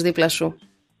κορίτσαρος δίπλα σου.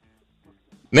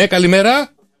 Ναι, καλημέρα.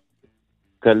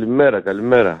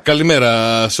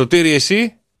 Καλημέρα. Σωτήρη,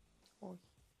 εσύ?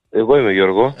 Εγώ είμαι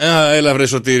Γιώργο. Έλα βρε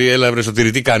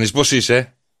Σωτήρη, τι κάνεις, πώς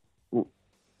είσαι?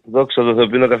 Δόξα τω Θεώ,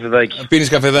 πίνω καφεδάκι. Πίνεις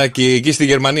καφεδάκι εκεί στη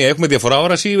Γερμανία? Έχουμε διαφορά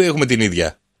ώρας ή έχουμε την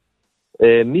ίδια?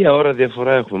 Μία ώρα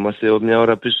διαφορά έχουμε, είμαστε μια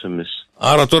ώρα πίσω εμείς.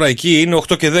 Άρα τώρα εκεί είναι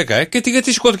 8 και 10, και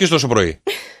γιατί σηκώθηκες τόσο πρωί?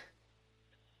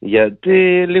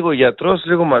 Γιατί λίγο γιατρός,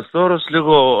 λίγο μαστόρος,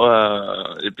 λίγο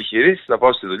επιχειρήσεις, να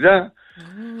πάω στη δουλειά.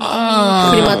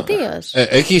 Χρηματίας.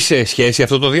 Έχεις σχέση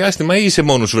αυτό το διάστημα ή είσαι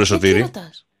μόνος σου, βρε Σωτήρη?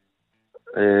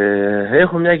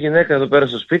 Έχω μια γυναίκα εδώ πέρα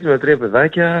στο σπίτι με 3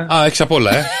 παιδάκια. Έχεις απ'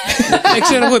 όλα,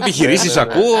 ξέρω εγώ, επιχειρήσεις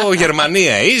ακούω,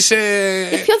 Γερμανία είσαι.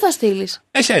 Ποιο θα στείλεις?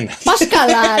 Εσένα. Πας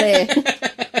καλά, ρε.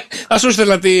 Θα σου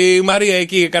στείλα τη Μαρία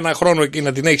εκεί κανένα χρόνο εκεί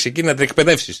να την έχεις εκεί να την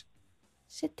εκπαιδεύσεις.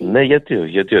 Ναι, γιατί όχι,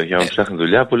 για να ψάχνει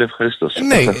δουλειά, πολύ ευχαριστώς.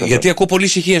 Ναι, γιατί ακούω πολύ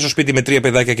ησυχία στο σπίτι με 3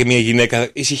 παιδάκια και μια γυναίκα.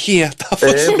 Ησυχία, τα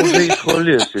φως. Έχουν φύγει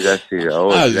σχολείο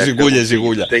σιγά-σιγά.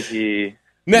 Ζυγούλια.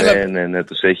 Ναι,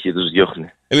 τους έχει, τους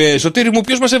διώχνει. Σωτήρη μου,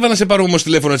 ποιος μας έβαλε να σε πάρουμε όμως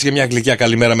τηλέφωνο έτσι για μια γλυκιά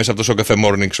καλημέρα μέσα από το Show Cafe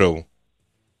Morning Show?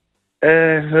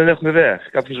 Δεν έχω ιδέα.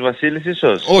 Κάποιος Βασίλης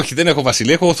ίσως? Όχι, δεν έχω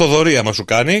Βασίλη. Έχω Θοδωρή άμα σου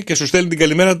κάνει και σου στέλνει την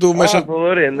καλημέρα του μέσα.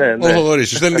 Θοδωρή, ναι. Ο Θοδωρής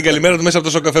σου στέλνει την καλημέρα του μέσα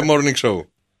από το Show Cafe Morning Show.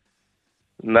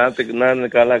 Να είναι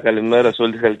καλά, καλημέρα σε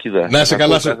όλη τη Χαλκίδα. Να σε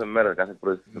καλά, κάθε μέρα, κάθε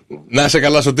πρωί. Να σε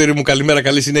καλά, Σωτήρη μου, καλημέρα,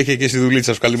 καλή συνέχεια και στη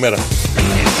δουλίτσα σου, καλημέρα.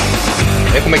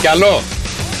 Έχουμε κι άλλο.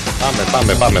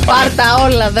 Πάμε. Πάρτα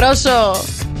όλα, δρόσο.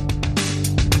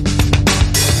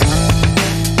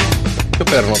 Το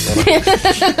παίρνω τώρα.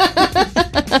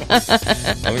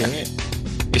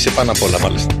 Είσαι πάνω απ' όλα,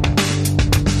 μάλιστα.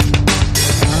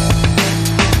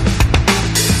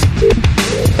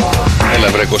 Έλα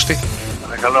βρε Κωστή.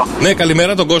 Καλό. Ναι,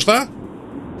 καλημέρα τον Κώστα.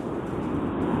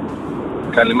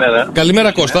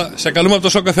 Καλημέρα Κώστα. Σε καλούμε από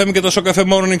το Show Cafe και το Show Cafe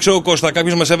Morning Show, Κώστα.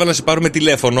 Κάποιος μας έβαλε να σε πάρουμε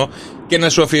τηλέφωνο και να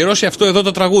σου αφιερώσει αυτό εδώ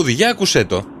το τραγούδι. Για άκουσέ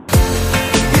το.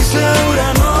 Είσαι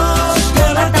ουρανός και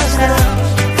λατάστα,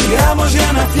 γράμμος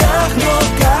για να φτιάχνω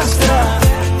κάστρα.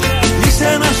 Είσαι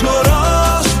ένας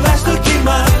χορός μες στο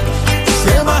κύμα,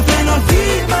 σε μαθαίνω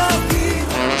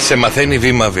βήμα-βήμα. Σε μαθαίνει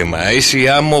βήμα-βήμα. Είσαι η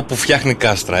άμμο που φτιάχνει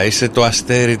κάστρα. Είσαι το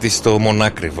αστέρι της στο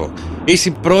μονάκριβο. Είσαι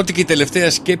η πρώτη και η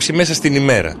τελευταία σκέψη μέσα στην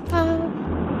ημέρα.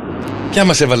 Ποια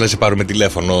μας έβαλε να σε πάρουμε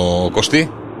τηλέφωνο,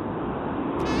 Κωστή?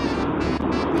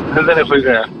 Δεν έχω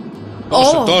ιδέα.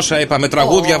 Τόσα είπαμε,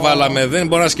 τραγούδια βάλαμε. Δεν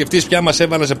μπορεί να σκεφτείς ποια μας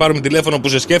έβαλε να σε πάρουμε τηλέφωνο που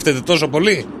σε σκέφτεται τόσο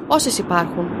πολύ. Όσες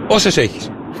υπάρχουν. Όσες έχεις.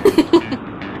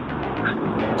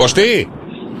 Κωστή!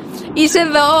 Είσαι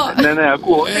εδώ. Ναι,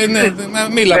 ακούω.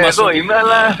 Μίλα μας. Εδώ είμαι,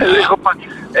 αλλά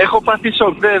έχω πάθει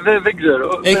σοκ. Δεν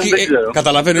ξέρω.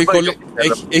 Καταλαβαίνω,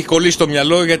 έχει κολλήσει το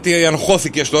μυαλό γιατί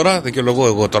αγχώθηκες τώρα. Δικαιολογώ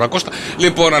εγώ τώρα, Κώστα.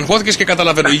 Λοιπόν, αγχώθηκες και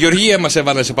καταλαβαίνω. Η Γεωργία μας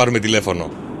έβαλε να σε πάρουμε τηλέφωνο.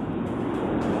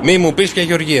 Μη μου πεις και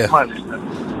Γεωργία. Μάλιστα.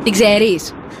 Την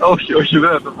ξέρεις? Όχι, δεν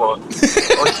θα το πω.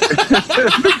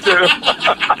 Δεν ξέρω.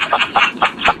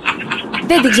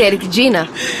 Δεν την ξέρει την Τζίνα?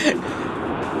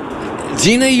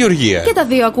 Τζίνα ή Γεωργία? Και τα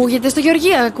δύο ακούγεται, στο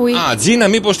Γεωργία ακούει. Α, Τζίνα,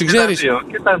 μήπως την ξέρεις?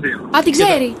 Και τα δύο. Α, την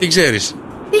ξέρει. Την ξέρεις.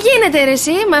 Τι γίνεται ρε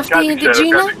εσύ με αυτή την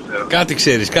Τζίνα?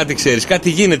 Κάτι ξέρεις. Κάτι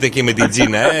γίνεται εκεί με την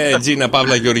Τζίνα. Τζίνα,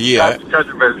 Παύλα, Γεωργία. Κάτι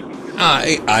παίζει.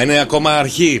 Α, είναι ακόμα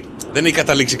αρχή. Δεν έχει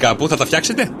καταλήξει κάπου. Θα τα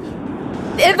φτιάξετε?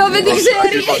 Εδώ δεν την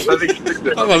ξέρει.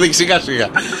 Θα δείξει σιγά σιγά.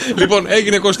 Λοιπόν,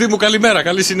 έγινε Κωστή μου, καλημέρα.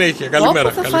 Καλή συνέχεια.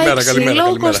 Καλημέρα.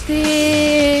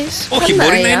 Όχι,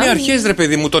 μπορεί να είναι αρχές ρε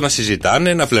παιδί μου το να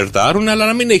συζητάνε, να φλερτάρουν, αλλά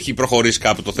να μην έχει προχωρήσει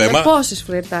κάπου το θέμα. Με πόσες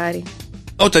φλερτάρει?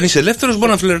 Όταν είσαι ελεύθερος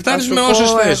μπορεί να φλερτάρεις με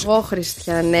όσες θες. Εγώ,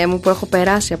 Χριστιανέ μου, που έχω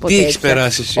περάσει από τι τέτοια. έχεις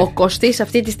περάσει εσύ? Ο Κωστής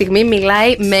αυτή τη στιγμή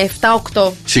μιλάει με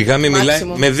 7-8. Σιγά μην μιλάει,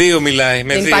 με 2 μιλάει.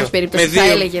 Δεν υπάρχει περίπτωση, θα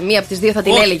έλεγε. Μία από τις δύο θα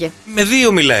την έλεγε. Με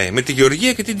 2 μιλάει, με τη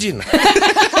Γεωργία και την Τζίνα.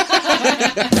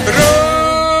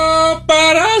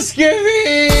 Παράσκευη!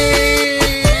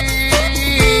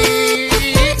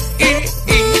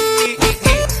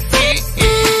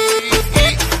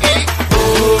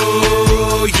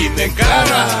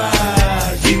 Γυναικάρα.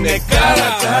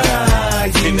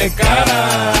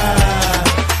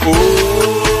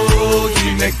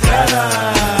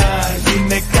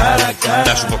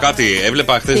 Να σου πω κάτι,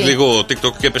 έβλεπα χθες λίγο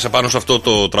TikTok και έπεσα πάνω σε αυτό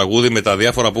το τραγούδι με τα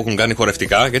διάφορα που έχουν κάνει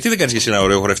χορευτικά. Γιατί δεν κάνεις και εσύ ένα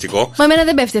ωραίο χορευτικό? Μα εμένα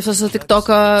δεν πέφτει αυτό στο TikTok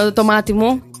το μάτι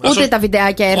μου. Ούτε τα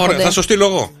βιντεάκια έρχονται. Ωραία, θα σου στείλω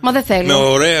εγώ. Μα δεν θέλω. Με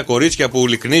ωραία κορίτσια που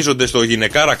λυκνίζονται στο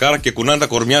γυναικάρα κάρα και κουνάνε τα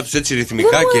κορμιά τους έτσι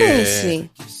ρυθμικά. Δεν μου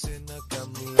αρέσει.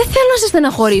 Δεν θέλω να σε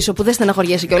στεναχωρήσω, που δεν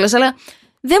στεναχωριέσαι κιόλας, αλλά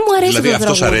δεν μου αρέσει. Δηλαδή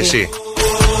αυτό σ' αρέσει?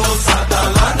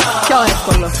 Πιο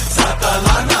εύκολο.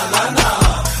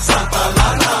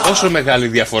 Πόσο μεγάλη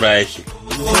διαφορά έχει?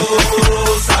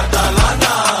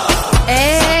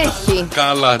 Έχει.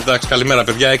 Καλά, εντάξει, καλημέρα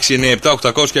παιδιά.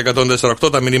 697-800 και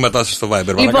 148 τα μηνύματά σας στο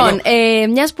Viber. Λοιπόν,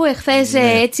 μιας που εχθές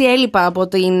έτσι έλειπα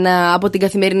από την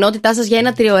καθημερινότητά σας για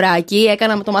ένα τριωράκι,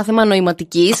 έκανα το μάθημα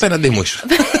νοηματικής. Απέναντί μου ήσουν.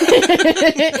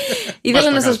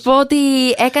 Ήθελα να σας πω ότι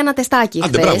έκανα τεστάκι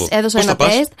χθες. Έδωσα ένα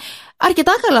τεστ.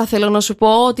 Αρκετά καλά, θέλω να σου πω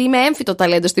ότι είμαι έμφυτο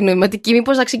ταλέντο στην νοηματική.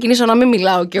 Μήπως να ξεκινήσω να μην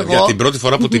μιλάω κι εγώ? Για την πρώτη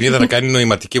φορά που την είδα να κάνει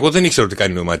νοηματική, εγώ δεν ήξερα ότι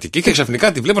κάνει νοηματική και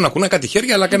ξαφνικά τη βλέπω να κουνάει κάτι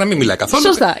χέρια αλλά και να μην μιλάει καθόλου.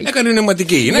 Σωστά. Έκανε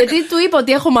νοηματική γυναίκα. Γιατί του είπα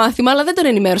ότι έχω μάθημα, αλλά δεν τον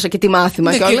ενημέρωσα και τι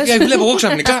μάθημα κιόλας. Και βλέπω εγώ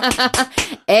ξαφνικά.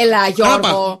 Έλα,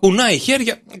 Γιώργο. Κουνάει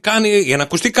χέρια, κάνει για να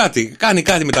ακουστεί κάτι. Κάνει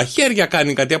κάτι με τα χέρια,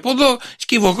 κάνει κάτι από εδώ.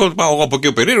 Σκύβω, πάω εγώ από εκεί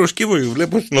ο περίεργο, σκύβω,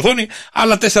 βλέπω στην οθόνη.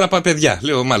 Άλλα 4 παιδιά.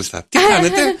 Λέω μάλιστα. Τι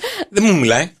κάνετε? Δεν μου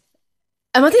μιλάει.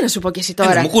 Μα τι να σου πω κι εσύ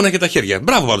τώρα. Μου κούνα και τα χέρια.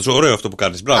 Μπράβο, πάντως, ωραίο αυτό που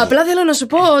κάνεις. Μπράβο. Απλά θέλω να σου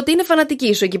πω ότι είναι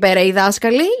φανατικοί σου εκεί πέρα οι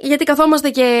δάσκαλοι, γιατί καθόμαστε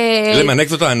και. Λέμε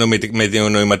ανέκδοτα με τη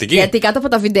νοηματική. Γιατί κάτω από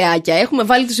τα βιντεάκια έχουμε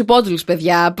βάλει τους υπότιτλους,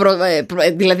 παιδιά.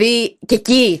 Δηλαδή και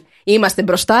εκεί. είμαστε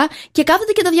μπροστά και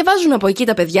κάθονται και τα διαβάζουν από εκεί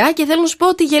τα παιδιά και θέλω να σου πω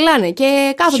ότι γελάνε.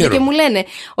 Και κάθονται και μου λένε,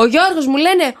 ο Γιώργος μου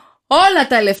λένε όλα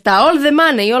τα λεφτά, all the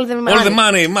money.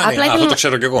 Αυτό το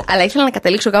ξέρω κι εγώ. Αλλά ήθελα να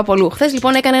καταλήξω κάπου αλλού. Χθες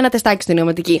λοιπόν έκανα ένα τεστάκι στην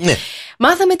νοηματική. Ναι.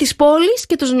 Μάθαμε τις πόλεις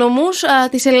και τους νομούς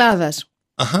της Ελλάδας.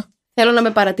 Αχα. Θέλω να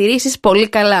με παρατηρήσεις πολύ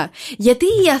καλά. Γιατί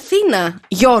η Αθήνα,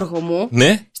 Γιώργο μου,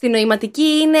 στη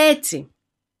νοηματική είναι έτσι.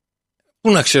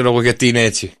 Πού να ξέρω εγώ γιατί είναι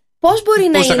έτσι. Πώς μπορεί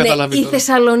να είναι η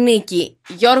Θεσσαλονίκη,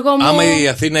 Γιώργο μου. Άμα η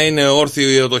Αθήνα είναι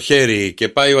όρθιο το χέρι και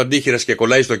πάει ο αντίχειρας και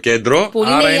κολλάει στο κέντρο. Που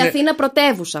είναι η Αθήνα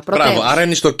πρωτεύουσα. Μπράβο, άρα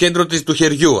είναι στο κέντρο του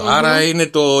χεριού. Άρα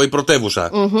είναι η πρωτεύουσα.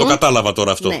 Το κατάλαβα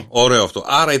τώρα αυτό. Ναι. Ωραίο αυτό.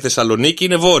 Άρα η Θεσσαλονίκη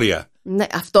είναι βόρεια. Ναι,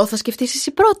 αυτό θα σκεφτείς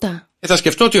εσύ πρώτα. Θα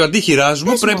σκεφτώ ότι ο αντίχειρας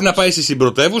μου πρέπει να πάει στη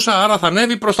συμπρωτεύουσα, άρα θα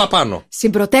ανέβει προς τα πάνω.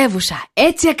 Συμπρωτεύουσα.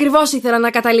 Έτσι ακριβώς ήθελα να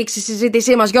καταλήξει η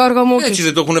συζήτησή μας, Γιώργο μου. Έτσι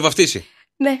δεν το έχουν βαφτίσει.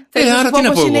 Ναι, θέλω να σου πω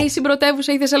πώς είναι η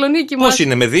συμπρωτεύουσα η Θεσσαλονίκη μας. Πώς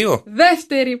είναι, με 2?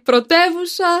 Δεύτερη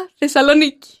πρωτεύουσα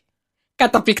Θεσσαλονίκη.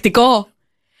 Καταπληκτικό.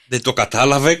 Δεν το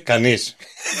κατάλαβε κανείς.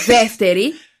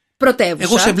 Δεύτερη πρωτεύουσα.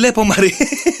 Εγώ σε βλέπω, Μαρία.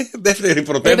 Δεύτερη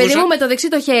πρωτεύουσα. Παιδί μου, με το δεξί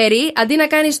το χέρι, αντί να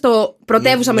κάνεις το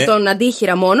πρωτεύουσα με τον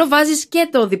αντίχειρα μόνο, βάζεις και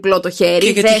το διπλό το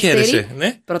χέρι. Και δεύτερη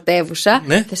πρωτεύουσα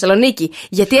Θεσσαλονίκη.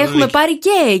 Γιατί έχουμε πάρει και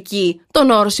εκεί τον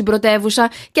όρο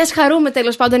συμπρωτεύουσα. Και ας χαρούμε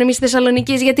τέλος πάντων εμείς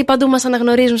Θεσσαλονικείς, γιατί παντού μας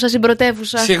αναγνωρίζουν σαν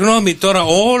συμπρωτεύουσα. Συγγνώμη, τώρα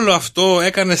όλο αυτό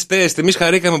έκανες τεστ. Εμείς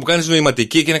χαρήκαμε που κάνεις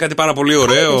νοηματική και είναι κάτι πάρα πολύ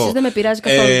ωραίο. Εσείς δεν με πειράζει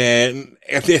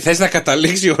καθόλου. Θες να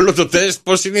καταλήξει όλο το τεστ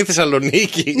πώς είναι η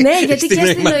Θεσσαλονίκη? Ναι, γιατί και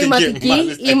στην νοηματική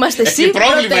είμαστε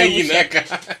πρόβλημα η γυναίκα.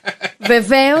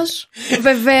 Βεβαίως.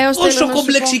 Όσο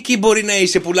κομπλεξική μπορεί να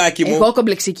είσαι, πουλάκι μου. Εγώ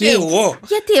κομπλεξική.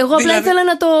 Γιατί εγώ απλά ήθελα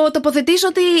να το τοποθετήσω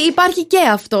ότι υπάρχει και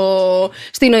αυτό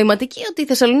στη νοηματική, ότι η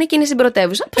Θεσσαλονίκη είναι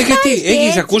συμπρωτεύουσα. Γιατί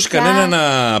έχεις ακούσει κανένα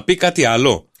να πει κάτι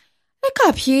άλλο?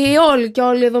 Κάποιοι,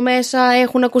 όλοι εδώ μέσα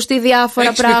έχουν ακουστεί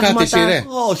διάφορα πράγματα. Κάτι,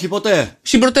 όχι, ποτέ.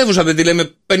 Συμπρωτεύουσα δεν τη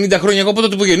λέμε 50 χρόνια. Εγώ από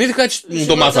τότε που γεννήθηκα έτσι μου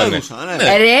το μάθανε.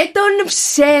 Ρε τον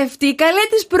ψεύτη. Καλέ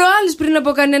τις προάλλες πριν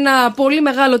από κανένα πολύ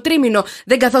μεγάλο τρίμηνο.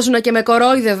 Δεν καθόσουνα και με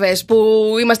κορόιδευες που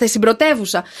είμαστε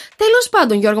συμπρωτεύουσα. Τέλος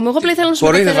πάντων, Γιώργο μου, εγώ πλέον θέλω να σου πω.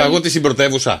 Κορόιδευα εγώ τη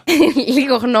συμπρωτεύουσα.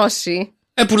 Λίγο γνώση.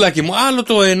 Πουλάκι μου, άλλο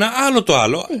το ένα, άλλο το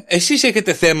άλλο. Εσείς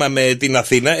έχετε θέμα με την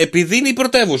Αθήνα επειδή είναι η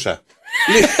πρωτεύουσα.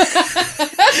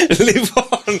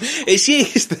 Λοιπόν, εσύ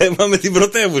έχεις θέμα με την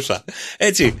πρωτεύουσα.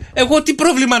 Έτσι. Εγώ τι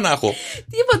πρόβλημα να έχω?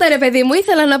 Τίποτα, ρε παιδί μου.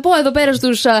 Ήθελα να πω εδώ πέρα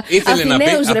στους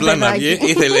Αθηναίους, ρε παιδάκι.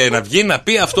 Ήθελε να βγει να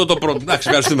πει αυτό το πρώτο. Εντάξει,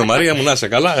 ευχαριστούμε, Μαρία μου, να είσαι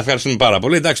καλά. Ευχαριστούμε πάρα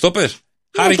πολύ. Εντάξει, το πες.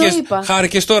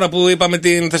 Χάρηκες τώρα που είπαμε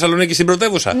την Θεσσαλονίκη στην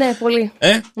πρωτεύουσα? Ναι, πολύ.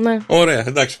 Ναι. Ωραία,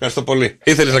 εντάξει, ευχαριστώ πολύ.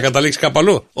 Ήθελες να καταλήξεις κάπου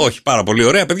αλλού? Όχι, πάρα πολύ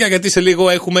ωραία, παιδιά, γιατί σε λίγο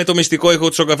έχουμε το μυστικό ήχο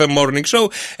του Σοκαφέ Morning Show.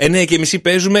 9:30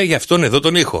 παίζουμε για αυτόν εδώ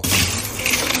τον ήχο.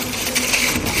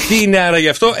 Τι είναι άρα γι'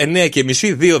 αυτό?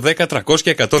 9:30, 2, 10, 300 και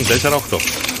 104,8.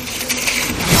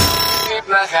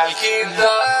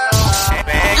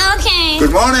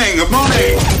 Good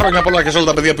morning. Χρόνια πολλά και σε όλα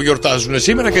τα παιδιά που γιορτάζουν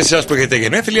σήμερα και σε εσάς που έχετε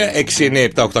γενέθλια. 6, 9,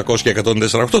 7, 800 και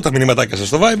 104,8. Τα μηνύματάκια σας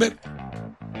στο Viber.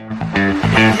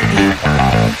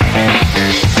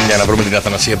 Για να βρούμε την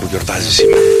Αθανασία που γιορτάζει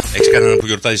σήμερα. Έχεις κανέναν που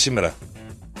γιορτάζει σήμερα?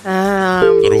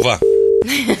 Το Ρουβά.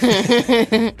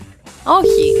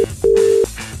 Όχι.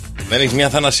 Δεν έχεις μια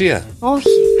Αθανασία? Όχι.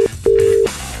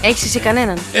 Έχεις εσύ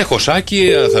κανέναν? Έχω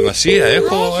Σάκη, Αθανασία,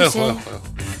 έχω.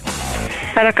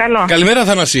 Παρακαλώ. Καλημέρα,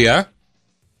 Αθανασία.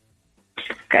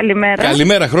 Καλημέρα.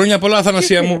 Καλημέρα, χρόνια πολλά,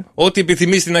 Αθανασία μου. Ό,τι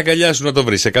επιθυμείς στην αγκαλιά σου να το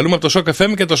βρεις. Σε καλούμε από το Shock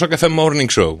FM και το Shock FM Morning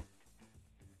Show.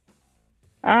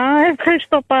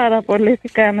 Ευχαριστώ πάρα πολύ. Τι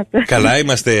κάνετε? Καλά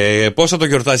είμαστε. Πώς θα το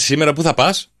γιορτάσεις σήμερα, πού θα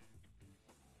πας?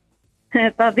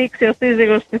 Θα δείξει ο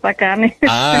σύζυγος τι θα κάνει.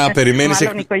 Περιμένεις.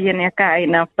 Μάλλον οικογενειακά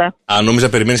είναι αυτά. Νόμιζα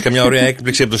περιμένεις καμιά ωραία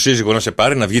έκπληξη από το σύζυγο να σε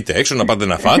πάρει, να βγείτε έξω, να πάτε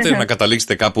να φάτε, να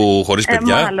καταλήξετε κάπου χωρίς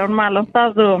παιδιά. Μάλλον,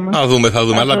 θα δούμε. Θα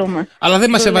δούμε. Αλλά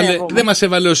δεν μας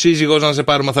έβαλε ο σύζυγος να σε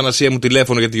πάρουμε, Αθανασία μου,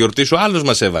 τηλέφωνο για τη γιορτή σου. Άλλος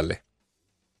μας έβαλε.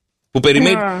 Που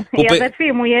περιμένει. Η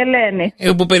αδερφή μου, η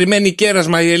Ελένη. Που περιμένει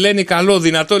κέρασμα. Η Ελένη, καλό,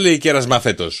 δυνατό λέει κέρασμα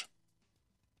φέτος.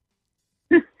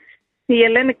 Η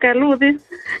Ελένη καλούδι.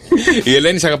 Η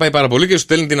Ελένη σε αγαπάει πάρα πολύ και σου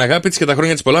στέλνει την αγάπη της και τα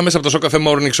χρόνια της πολλά μέσα από το Shock FM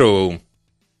Morning Show.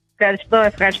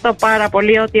 Ευχαριστώ πάρα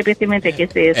πολύ, ό,τι επιθυμείτε κι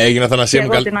εσείς. Έγινε, Αθανασία μου.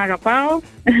 Εγώ την αγαπάω.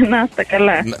 Να είστε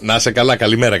καλά. Να είστε καλά,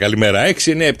 καλημέρα.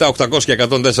 6, 9, 7, 800 και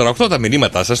 104,8 τα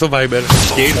μηνύματά σας στο Viber.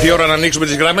 Και ήρθε η ώρα να ανοίξουμε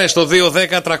τις γραμμές στο 2,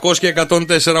 10, 300 και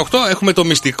 104,8. Έχουμε το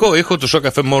μυστικό ήχο του Shock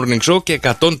FM Morning Show και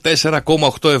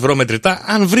 104,8 ευρώ μετρητά.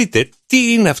 Αν βρείτε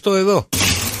τι είναι αυτό εδώ.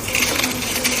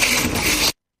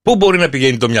 Πού μπορεί να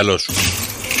πηγαίνει το μυαλό σου?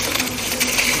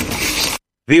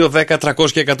 2, 10,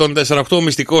 300 και 104,8. Ο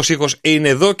μυστικός ήχος είναι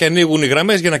εδώ και ανοίγουν οι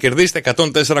γραμμές για να κερδίσετε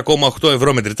 104,8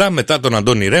 ευρώ μετρητά μετά τον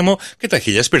Αντώνη Ρέμο και τα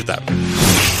 1000 σπιρτά.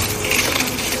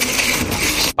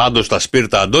 Πάντως τα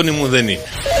σπίρτα, Αντώνη μου, δεν είναι.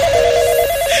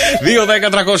 2, 10,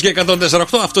 300 και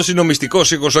 104,8. Αυτός είναι ο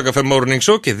μυστικός ήχος στο Cafe Morning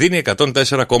Show και δίνει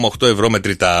 104,8 ευρώ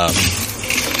μετρητά.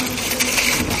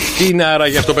 Τι είναι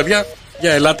άραγε αυτό, παιδιά?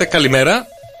 Για ελάτε, καλημέρα.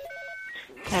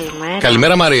 Καλημέρα.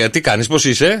 Καλημέρα, Μαρία. Τι κάνεις, πώς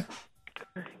είσαι?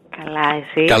 Καλά,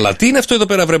 εσύ? Καλά. Τι είναι αυτό εδώ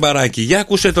πέρα, βρε μπαράκι? Για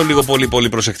ακούσε το λίγο πολύ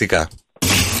προσεκτικά.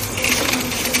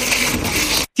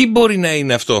 Τι μπορεί να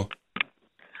είναι αυτό?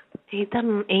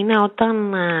 Είναι όταν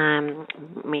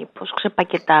μήπως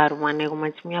ξεπακετάρουμε, ανοίγουμε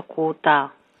έτσι μια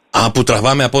κούτα. Α, που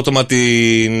τραβάμε απότομα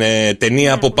την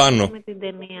ταινία από πάνω. Με την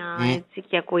ταινία έτσι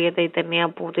και ακούγεται η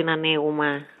ταινία που την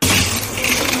ανοίγουμε.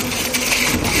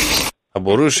 Θα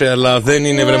μπορούσε, αλλά δεν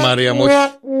είναι, βρε Μαρία μου.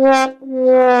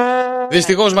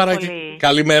 Δυστυχώς, Μαράκι.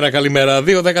 Καλημέρα.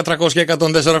 2, 10, 300 και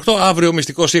 104,8. Αύριο ο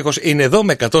μυστικός ήχος είναι εδώ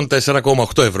με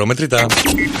 104,8 ευρώ μετρητά.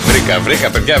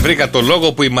 Βρήκα το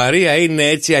λόγο που η Μαρία είναι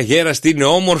έτσι αγέραστη, είναι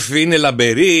όμορφη, είναι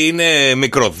λαμπερή, είναι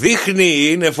μικροδείχνη,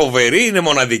 είναι φοβερή, είναι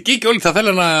μοναδική και όλοι θα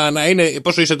θέλουν να είναι.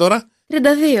 Πόσο είσαι τώρα?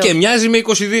 32. Και μοιάζει με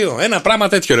 22. Ένα πράγμα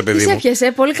τέτοιο, ρε παιδί μου.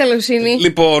 Έπιασε, πολύ καλοσύνη.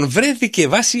 Λοιπόν, βρέθηκε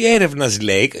βάσει έρευνας,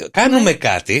 λέει, κάνουμε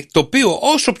κάτι το οποίο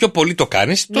όσο πιο πολύ το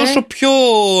κάνεις, τόσο πιο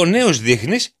νέος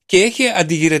δείχνεις και έχει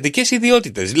αντιγυρετικές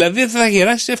ιδιότητες. Δηλαδή δεν θα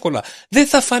γεράσεις εύκολα. Δεν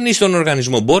θα φανείς στον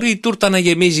οργανισμό. Μπορεί η τούρτα να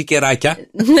γεμίζει κεράκια,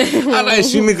 αλλά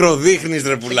εσύ μικροδείχνεις,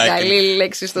 ρε πουλάκι. Καλή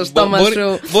λέξη στο στόμα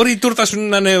σου. Μπορεί η τούρτα σου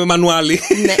να είναι μανουάλι.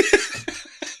 Ναι.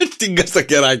 Τίγκα στα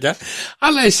κεράκια.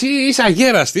 Αλλά εσύ είσαι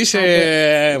αγέραστη, είσαι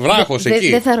βράχος εκεί.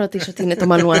 Δεν θα ρωτήσω τι είναι το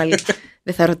μανουάλι.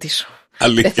 Δεν θα ρωτήσω.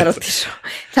 Αλήθεια. Δεν θα ρωτήσω.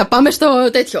 Θα πάμε στο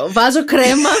τέτοιο. Βάζω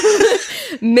κρέμα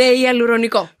με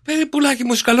ιαλουρονικό. Πουλάκι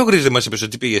μου, καλό γκρίζ δεν μας είπες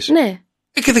ότι πήγες. Ναι.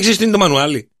 Και δεν ξέρεις τι είναι το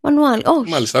μανουάλι. Μανουάλι, όχι.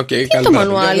 Μάλιστα, οκ. Τι είναι το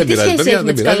μανουάλι, τι σχέση έχει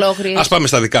με τις καλόγριες? Ας πάμε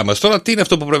στα δικά μας τώρα. Τι είναι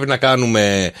αυτό που πρέπει να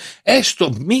κάνουμε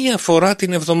έστω μία φορά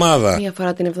την εβδομάδα? Μία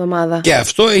φορά την εβδομάδα. Και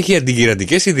αυτό έχει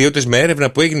αντιγυραντικές ιδιότητες με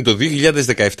έρευνα που έγινε το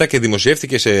 2017 και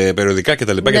δημοσιεύτηκε σε περιοδικά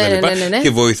κτλ. Ναι. Και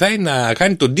βοηθάει να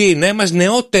κάνει το DNA μας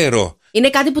νεότερο. Είναι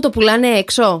κάτι που το πουλάνε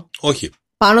έξω? Όχι.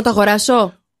 Πάνω το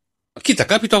αγοράσω? Κοίτα,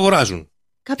 κάποιοι το αγοράζουν.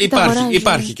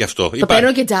 Υπάρχει και αυτό. Το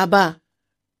παίρνω και τζάμπα.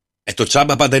 Το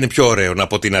τσάμπα πάντα είναι πιο ωραίο, να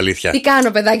πω την αλήθεια. Τι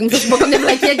κάνω, παιδάκι μου, θα σου πω καμιά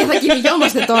βλακία και θα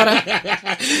κυνηγιόμαστε τώρα.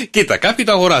 Κοίτα, κάποιοι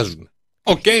το αγοράζουν.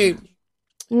 Οκ.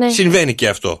 Ναι. Συμβαίνει και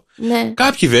αυτό. Ναι.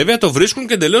 Κάποιοι βέβαια το βρίσκουν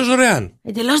και εντελώς δωρεάν.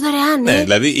 Εντελώς δωρεάν, ναι.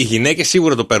 Δηλαδή οι γυναίκες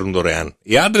σίγουρα το παίρνουν δωρεάν.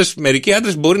 Μερικοί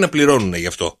άντρες μπορεί να πληρώνουν γι'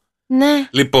 αυτό. Ναι.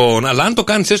 Λοιπόν, αλλά αν το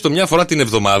κάνεις έστω μια φορά την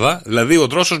εβδομάδα, δηλαδή ο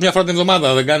τρόσος μια φορά την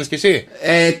εβδομάδα, δεν κάνεις κι εσύ?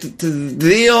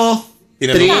 2,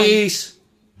 3.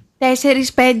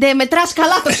 4, 5, μετράς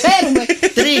καλά, το ξέρουμε.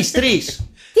 3.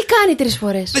 Τι κάνει 3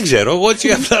 φορές? Δεν ξέρω, εγώ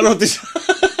έτσι απλά ρώτησα.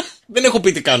 Δεν έχω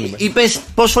πει τι κάνουμε. Είπες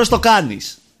πόσες φορές το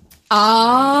κάνεις? Α,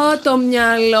 το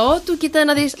μυαλό του, κοίτα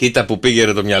να δεις. Κοίτα που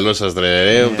πήγε το μυαλό σας,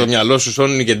 ρε. Το μυαλό σου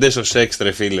σώνει και ντέσο σεξ,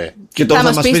 ρε φίλε. Και τώρα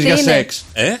θα μας πεις για σεξ.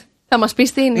 Θα μας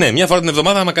πεις τι είναι? Ναι, μια φορά την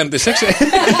εβδομάδα, άμα κάνετε σεξ.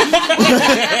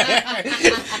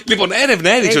 Λοιπόν,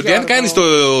 έρευνα έδειξε ότι αν κάνεις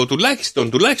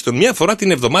τουλάχιστον μια φορά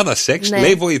την εβδομάδα σεξ,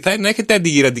 λέει, βοηθάει να έχετε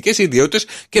αντιγυραντικές ιδιότητες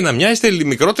και να μοιάζετε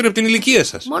μικρότεροι από την ηλικία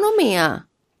σας. Μόνο μία.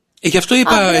 Γι' αυτό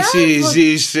είπα εσύ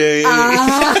ζεις.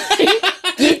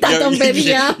 Κοίτα τον,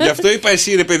 παιδιά. Γι' αυτό είπα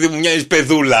εσύ, ρε παιδί μου, μοιάζεις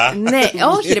παιδούλα. Ναι,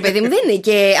 όχι, ρε παιδί μου, δεν είναι.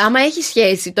 Και άμα έχει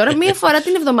σχέση, τώρα μία φορά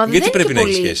την εβδομάδα δεν είναι. Γιατί πρέπει να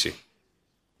έχει σχέση?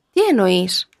 Τι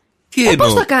εννοείς?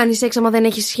 Πώς θα κάνεις σεξ άμα δεν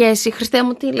έχεις σχέση? Χριστέ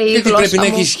μου, τι λέει η γλώσσα μου? Γιατί πρέπει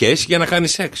να έχεις σχέση για να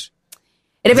κάνεις σεξ.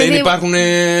 Δεν υπάρχουν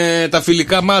τα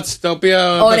φιλικά μάτς τα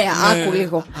οποία. Ωραία,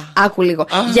 άκου λίγο.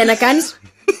 Για να κάνεις.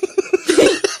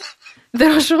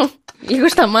 Δρόσο. Λίγο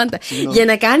σταμάτα. Για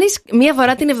να κάνεις μία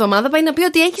φορά την εβδομάδα, πάει να πει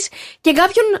ότι έχεις και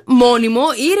κάποιον μόνιμο,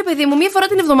 ή ρε παιδί μου, μία φορά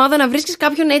την εβδομάδα να βρίσκεις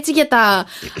κάποιον έτσι για τα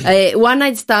one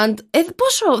night stand.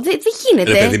 Πόσο, δεν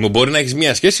γίνεται. Ρε παιδί μου, μπορεί να έχεις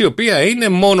μία σχέση η οποία είναι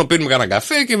μόνο πίνουμε κανένα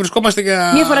καφέ και βρισκόμαστε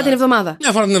για. Μία φορά την εβδομάδα.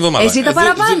 Μία φορά την εβδομάδα. Εσύ τα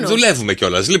παραπάνω. Δουλεύουμε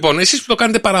κιόλας. Λοιπόν, εσείς που το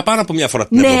κάνετε παραπάνω από μία φορά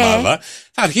την εβδομάδα,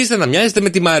 θα αρχίσετε να μοιάζετε με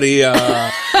τη Μαρία.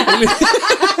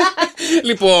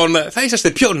 Λοιπόν, θα είσαστε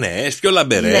πιο νέες, πιο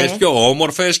λαμπερές, πιο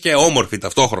όμορφες και όμορφοι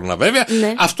ταυτόχρονα βέβαια.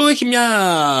 Αυτό έχει μια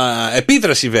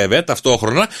επίδραση βέβαια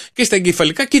ταυτόχρονα και στα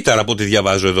εγκεφαλικά κύτταρα από ό,τι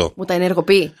διαβάζω εδώ. Μου τα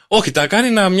ενεργοποιεί? Όχι, τα κάνει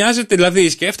να μοιάζετε, δηλαδή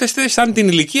σκέφτεστε σαν την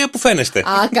ηλικία που φαίνεστε.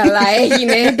 Α, καλά,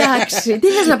 έγινε, εντάξει. Τι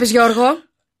θες να πεις, Γιώργο?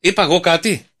 Είπα εγώ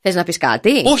κάτι? Θες να πεις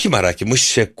κάτι? Όχι, μαράκι μου,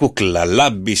 είσαι κούκλα,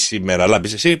 λάμπει σήμερα,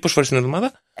 λάμπει. Εσύ πόσες φορές την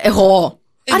εβδομάδα? Εγώ.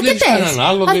 Αρκετές.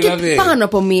 Δηλαδή. Πάνω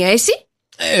από μία, εσύ?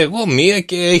 Εγώ μία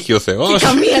και έχει ο Θεός. Και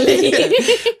καμία λέει.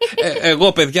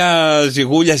 Εγώ, παιδιά,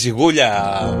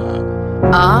 ζυγούλια.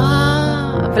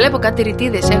 Βλέπω κάτι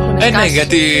ρητίδες έχουν σκάσει. Ναι,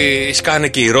 γιατί σκάνε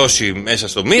και οι Ρώσοι μέσα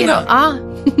στο μήνα.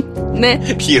 Ναι.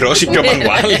 Οι Ρώσοι πιο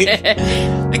μανουάλι.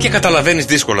 Και καταλαβαίνεις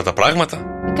δύσκολα τα πράγματα.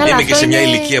 Είμαι και σε μια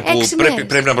ηλικία που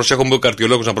πρέπει να προσέχω, με ο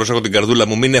καρδιολόγος να προσέχω την καρδούλα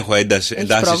μου, μην έχω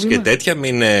εντάσεις και τέτοια,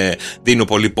 μην δίνω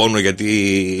πολύ πόνο γιατί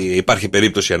υπάρχει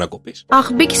περίπτωση ανακοπής.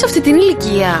 Αχ, μπήκε σε αυτή την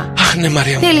ηλικία. Αχ, ναι,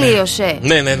 Μαρία μου. Τελείωσε.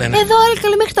 Ναι. Εδώ άλλοι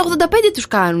καλοί μέχρι τα 85 τους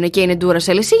κάνουν και είναι ντούρα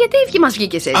σε λεσί, γιατί μας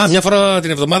βγήκες έτσι. Α, μια φορά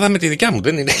την εβδομάδα με τη δικιά μου,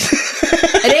 δεν είναι.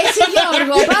 Ρε εσύ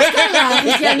Γιώργο, πας καλά,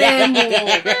 Χριστιανέ μου.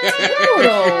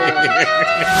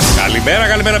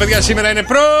 Καλημέρα παιδιά, σήμερα είναι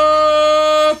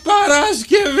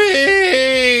Παρασκευή.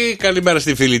 Καλημέρα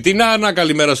στη φίλη την Άννα,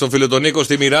 καλημέρα στον φίλο τον Νίκο,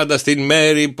 στη Μιράντα, στην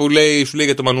Μέρη που σου λέει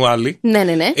για το μανουάλι. Ναι.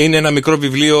 Είναι ένα μικρό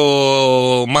βιβλίο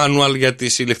μάνουαλ για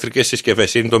τις ηλεκτρικές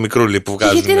συσκευές. Είναι το μικρούλι που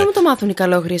βγάζουν. Γιατί δεν μου το μάθουν οι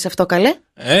καλόγριες αυτό, καλέ.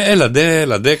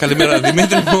 Έλαντε. Καλημέρα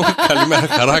Δημήτρη μου, καλημέρα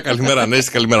Χαρά, καλημέρα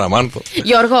Ανέστη, καλημέρα Μάνθο.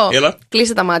 Γιώργο,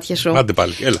 κλείσε τα μάτια σου. Άντε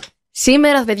πάλι, έλα.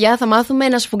 Σήμερα, παιδιά, θα μάθουμε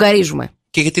να σφουγγαρίζουμε.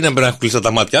 Και γιατί να μην έχω κλειστά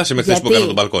τα μάτια, σε με χθες που έκανα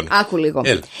τον μπαλκόνι. Άκου λίγο.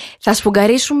 Θα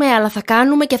σφουγγαρίσουμε, αλλά θα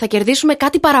κάνουμε και θα κερδίσουμε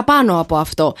κάτι παραπάνω από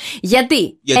αυτό.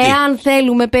 Γιατί εάν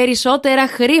θέλουμε περισσότερα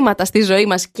χρήματα στη ζωή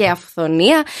μας και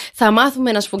αυθονία, θα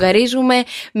μάθουμε να σφουγγαρίζουμε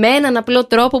με έναν απλό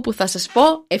τρόπο που θα σας πω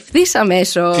ευθύς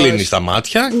αμέσως. Κλείνεις τα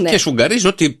μάτια και σφουγγαρίζεις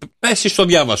ό,τι πέσει στο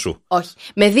διάβα σου. Όχι.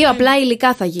 Με 2 απλά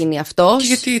υλικά θα γίνει αυτό. Και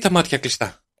γιατί τα μάτια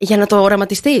κλειστά? Για να το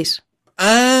οραματιστείς.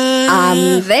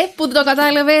 Που το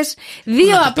κατάλαβες. 2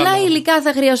 απλά υλικά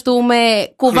θα χρειαστούμε.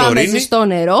 Κουβά με ζεστό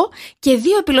νερό. Και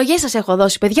 2 επιλογές σας έχω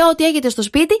δώσει, παιδιά. Ό,τι έχετε στο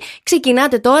σπίτι,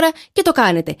 ξεκινάτε τώρα και το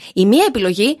κάνετε. Η μία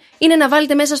επιλογή είναι να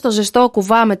βάλετε μέσα στο ζεστό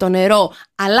κουβά με το νερό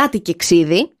αλάτι και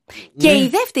ξύδι. Και η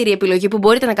δεύτερη επιλογή που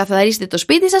μπορείτε να καθαρίσετε το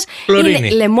σπίτι σας είναι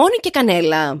λεμόνι και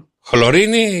κανέλα.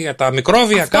 Χλωρίνη για τα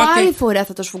μικρόβια, αυτό κάτι. Άλλη φορά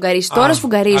θα το σφουγγαρίσει. Τώρα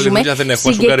σφουγγαρίζουμε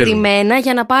συγκεκριμένα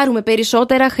για να πάρουμε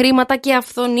περισσότερα χρήματα και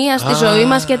αυθονία στη ζωή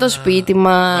μας και το σπίτι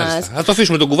μας. Θα το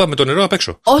αφήσουμε τον κουβά με το νερό απ'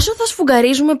 έξω. Όσο θα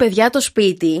σφουγγαρίζουμε, παιδιά, το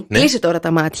σπίτι, κλείσε τώρα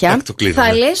τα μάτια,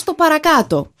 θα λες το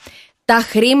παρακάτω. Τα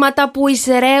χρήματα που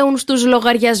εισραίουν στους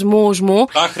λογαριασμούς μου.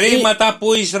 Τα χρήματα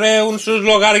που εισραίουν στους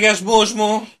λογαριασμούς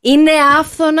μου είναι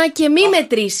άφθονα και μη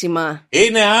μετρήσιμα.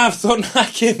 Είναι άφθονα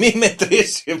και μη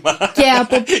μετρήσιμα.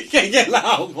 Και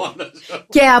γελάω μόνος.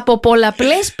 Και από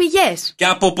πολλαπλές πηγές. Και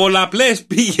από πολλαπλές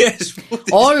πηγές.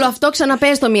 Όλο αυτό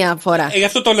ξαναπες το μία φορά. Γι'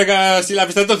 αυτό το έλεγα στη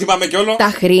Λαβιστά, δεν το θυμάμαι κι όλο.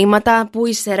 Τα χρήματα που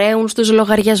εισραίουν στους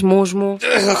λογαριασμούς μου.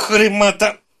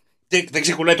 Χρήματα. Δεν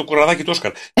ξεκουνάει το κουραδάκι του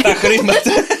Όσκαρ. Τα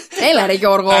χρήματα. Έλα ρε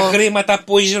Γιώργο. Τα χρήματα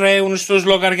που εισραίουν στους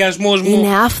λογαριασμούς μου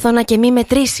είναι άφθονα και μη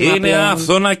μετρήσιμα. Είναι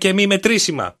άφθονα και μη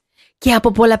μετρήσιμα. Και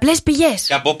από πολλαπλές πηγές.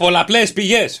 Και από πολλαπλές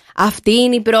πηγές. Αυτή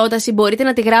είναι η πρόταση. Μπορείτε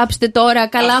να τη γράψετε τώρα.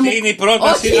 Καλά αυτή μου. Είναι η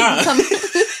πρόταση.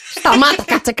 Σταμάτα,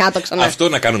 κάτσε κάτω ξανά. Αυτό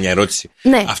να κάνω μια ερώτηση.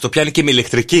 Ναι. Αυτό πιάνει και με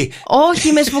ηλεκτρική.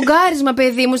 Όχι, με σφουγγάρισμα,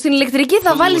 παιδί μου. Στην ηλεκτρική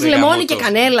θα βάλεις λεμόνι και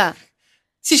κανέλα.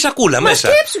 Στη σακούλα μέσα.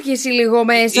 Μα σκέψου και εσύ λίγο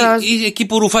μέσα. Ή εκεί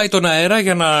που ρουφάει τον αέρα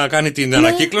για να κάνει την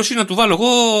ανακύκλωση, να του βάλω εγώ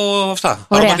αυτά.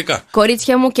 Αρωματικά.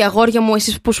 Κορίτσια μου και αγόρια μου,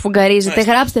 εσείς που σφουγγαρίζετε,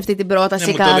 γράψτε αυτή την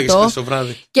πρόταση κάτω.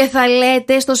 Και θα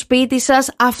λέτε στο σπίτι σας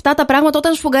αυτά τα πράγματα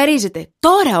όταν σφουγγαρίζετε.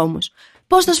 Τώρα όμως.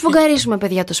 Πώς θα σφουγγαρίσουμε,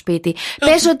 παιδιά, το σπίτι?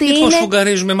 Πες ότι είναι. Πώς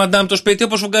σφουγγαρίζουμε, μαντάμ, το σπίτι,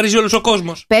 όπως σφουγγαρίζει όλος ο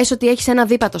κόσμος. Πες ότι έχεις ένα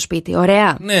δίπατο σπίτι,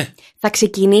 ωραία. Ναι. Θα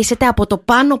ξεκινήσετε από το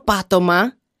πάνω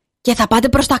πάτωμα. Και θα πάτε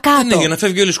προς τα κάτω. Ναι, για να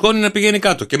φεύγει όλη η σκόνη να πηγαίνει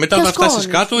κάτω. Και μετά θα φτάσεις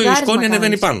κάτω, η σκόνη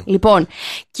ανεβαίνει πάνω. Λοιπόν,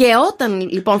 και όταν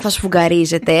λοιπόν θα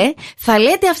σφουγγαρίζετε, θα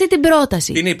λέτε αυτή την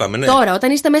πρόταση. Την είπαμε, ναι. Τώρα,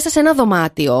 όταν είστε μέσα σε ένα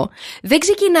δωμάτιο, δεν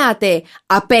ξεκινάτε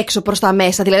απ' έξω προς τα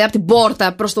μέσα, δηλαδή από την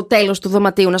πόρτα προς το τέλος του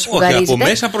δωματίου να σφουγγαρίζετε. Όχι, από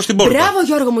μέσα προς την πόρτα. Μπράβο,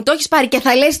 Γιώργο μου, το έχεις πάρει. Και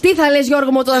θα λες, τι θα λες,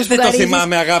 Γιώργο μου, όταν σφουγγαρίζεις? Δεν το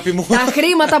θυμάμαι, αγάπη μου. Τα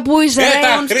χρήματα που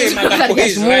εισραίουν στους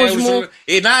λογαριασμούς μου.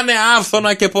 Είναι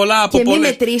άφθονα και πολλά από πολλές.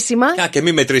 Και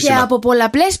μη μετρήσιμα. Και από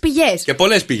πολλαπλές πηγές. Και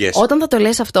πολλές πηγές. Όταν θα το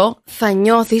λες αυτό, θα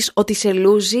νιώθεις ότι σε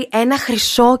λούζει ένα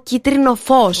χρυσό κίτρινο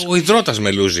φως. Ο υδρότας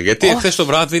με λούζει. Γιατί εχθές το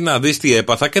βράδυ να δεις τι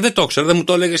έπαθα και δεν το ήξερα, δεν μου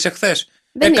το έλεγες εχθές.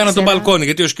 Έκανα τον μπαλκόνι,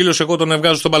 γιατί ο σκύλος εγώ τον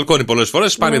εβγάζω στο μπαλκόνι πολλές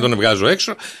φορές. Σπάνια τον εβγάζω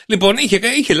έξω. Λοιπόν,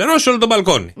 είχε λερώσει όλο τον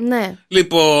μπαλκόνι. Ναι.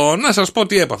 Λοιπόν, να σας πω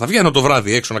τι έπαθα. Βγαίνω το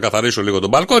βράδυ έξω να καθαρίσω λίγο τον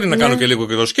μπαλκόνι, να κάνω και λίγο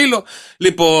και το σκύλο.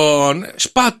 Λοιπόν,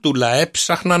 σπάτουλα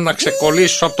έψαχνα να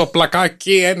ξεκολλήσω από το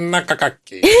πλακάκι ένα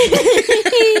κακάκι.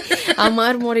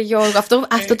 Αμάρ, μωρέ Γιώργο.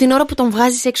 Αυτό την ώρα που τον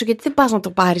βγάζεις έξω, γιατί δεν πας να το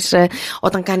πάρεις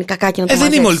όταν κάνει κακάκι να το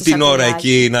δεν είμαι όλη την ώρα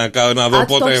εκεί να δω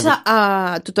πότε.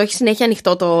 Του το έχει συνέχεια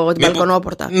ανοιχτό την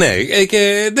μπαλκονόπορτα. Ναι,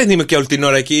 και δεν είμαι και όλη την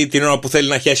ώρα εκεί, την ώρα που θέλει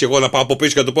να χέσει εγώ να πάω από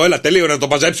πίσω και να του πω, έλα, τελείω να το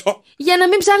μαζέψω. Για να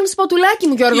μην ψάχνεις σπατουλάκι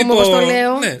μου, Γιώργο μου, όπως το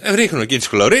λέω. Ναι, ρίχνω εκεί τις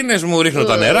χλωρίνες μου, ρίχνω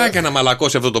τα νερά και να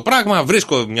μαλακώσει αυτό το πράγμα.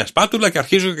 Βρίσκω μια σπάτουλα και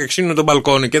αρχίζω και ξύνω τον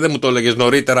μπαλκόνι. Και δεν μου το έλεγες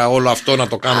νωρίτερα όλο αυτό να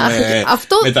το κάνουμε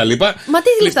με τα λοιπά. Μα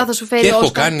τι λεφτά θα σου φέρει? Και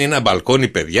έχω κάνει ένα μπαλκόνι,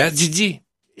 παιδιά, GG.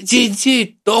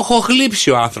 Το έχω γλύψει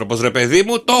ο άνθρωπος, ρε παιδί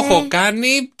μου. Το έχω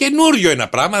κάνει καινούριο ένα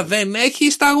πράγμα. Δεν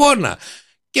έχει σταγόνα.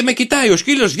 Και με κοιτάει ο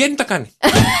σκύλος, βγαίνει, τα κάνει.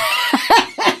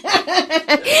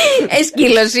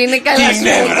 Σκύλος είναι, καλά σου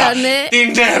έκανε. Την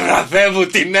νεύρα, Θεέ μου,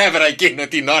 την νεύρα εκείνη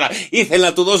την ώρα. Ήθελα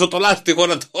να του δώσω το λάστιχο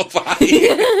να το φάει.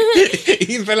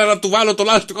 Ήθελα να του βάλω το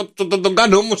λάστιχο, τον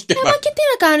κάνω όμως και μα και τι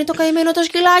να κάνει το καημένο το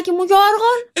σκυλάκι μου, Γιώργο?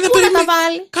 Πού να τα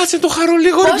βάλει? Κάτσε το χαρώ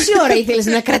λίγο. Πόση ώρα ήθελες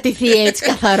να κρατηθεί έτσι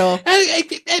καθαρό?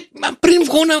 Πριν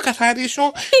βγω να καθαρίσω,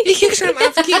 είχε ξαναβγεί.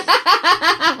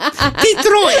 Τι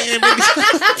τρώει,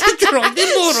 τι τρώει, δεν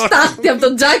μπορώ. Στάχτη από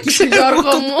τον τζάκι σου,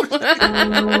 Γιώργο μου.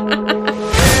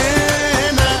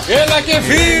 Έλα και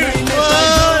φύρ.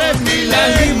 Ωραία,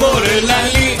 λαλί, μωρέ,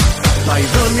 λαλί.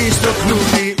 Μαϊδόνι στο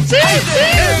κλούβι.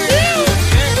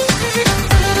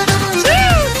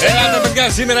 Έλα παιδιά,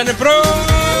 σήμερα είναι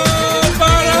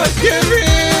Παρασκευή.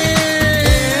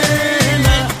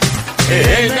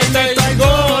 Ένα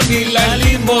μαϊδόνι,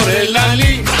 λαλί, μωρέ,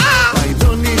 λαλί.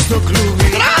 Μαϊδόνι στο κλούβι.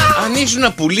 Αν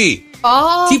ήσουν πουλί,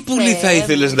 τι πουλί θα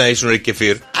ήθελες να ήσουν, ρε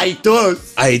Κεφίρ?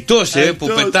 Αητός, που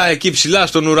πετάει εκεί ψηλά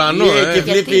στον ουρανό. Και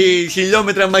βλέπει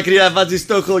χιλιόμετρα μακριά, βάζει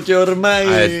στόχο και ορμάει.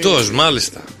 Αητός,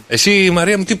 μάλιστα. Εσύ,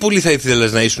 Μαρία μου, τι πουλί θα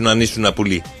ήθελες να ήσουν αν ήσουν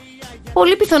πουλί?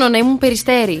 Πολύ πιθανό να ήμουν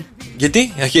Περιστέρι.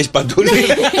 Γιατί? Έχεις παντούλη.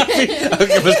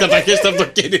 Έχεις καταχέσει τα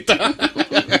αυτοκίνητα.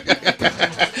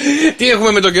 Τι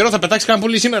έχουμε με τον καιρό, θα πετάξει κανένα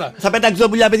πουλί σήμερα? Θα πετάξω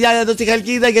πουλιά, παιδιά, εδώ στη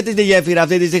Χαλκίδα, γιατί στη γέφυρα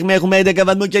αυτή τη στιγμή έχουμε 11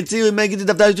 βαθμούς Κελσίου. Η μέγιστη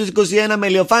θα φτάσει στους 21 με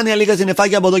ηλιοφάνεια, λίγα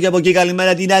συννεφάκια από εδώ και από εκεί.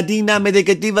 Καλημέρα την Αθήνα με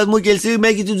 10 βαθμούς Κελσίου, η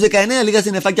μέγιστη στους 19, λίγα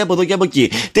συννεφάκια από εδώ και από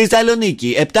εκεί. Τη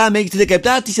Θεσσαλονίκη 7 μέγιστη 17,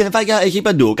 τη συννεφάκια έχει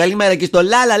παντού. Καλημέρα και στο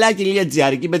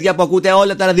lalala.gr, εκεί παιδιά που ακούτε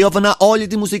όλα τα ραδιόφωνα, όλοι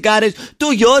τι μουσικάρες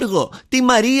του Γιώργο, τη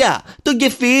Μαρία, τον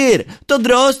Κεφίρ, τον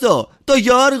Δρόστο, το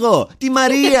Γιώργο, τη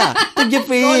Μαρία, τον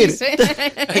Κεφίρ.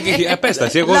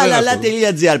 Απέσταση, εγώ δεν ακούω.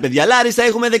 Lalala.gr, παιδιά. Λάρισα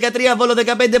έχουμε 13, Βόλο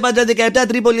 15, Πάντρα 17,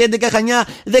 Τρίπολη 11, Χανιά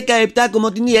 17,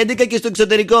 Κομοτηνή 11 και στο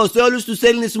εξωτερικό. Σε όλους τους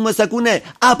Έλληνες που μας ακούνε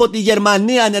από τη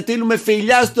Γερμανία, να στείλουμε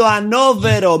φιλιά στο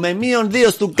Ανόβερο με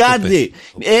 -2 στο Κάρντι,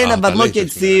 1 βαθμό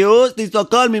Κελσίου. Στη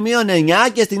Στοκόλμη -9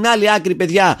 και στην άλλη άκρη,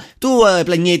 παιδιά, του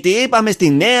πλανήτη πάμε στη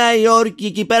Νέα Υόρκη,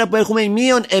 εκεί πέρα που έχουμε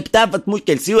 -7 βαθμούς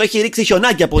Κελσίου. Έχει ρίξει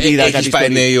χιονάκι από ό,τι είδα. Έχεις πάει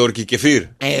Νέα Υόρκη, Κεφίρ?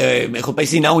 Έχω πάει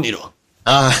σε ένα όνειρο.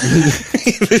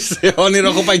 Σε όνειρο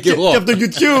έχω πάει κι εγώ. Και από το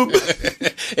YouTube.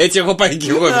 Έτσι έχω πάει κι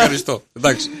εγώ, ευχαριστώ.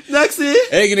 Εντάξει.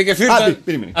 Έγινε Κεφίρ.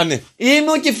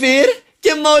 Είμαι ο Κεφίρ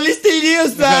και μόλις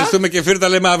τελείωσα. Ευχαριστούμε Κεφίρ, τα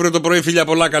λέμε αύριο το πρωί, φιλιά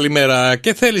πολλά, καλημέρα.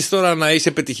 Και θέλεις τώρα να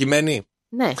είσαι πετυχημένη?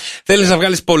 Ναι. Θέλεις να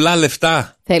βγάλεις πολλά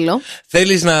λεφτά? Θέλω.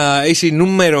 Θέλεις να είσαι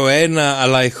νούμερο 1,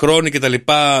 αλλά οι χρόνοι και τα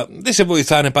λοιπά δεν σε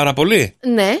βοηθάνε πάρα πολύ?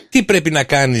 Ναι. Τι πρέπει να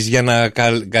κάνεις για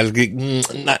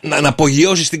να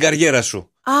απογειώσεις την καριέρα σου?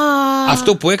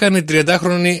 Αυτό που έκανε η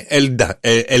 30χρονη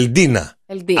Ελντίνα.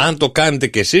 Αν το κάνετε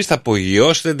κι εσείς, θα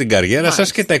απογειώσετε την καριέρα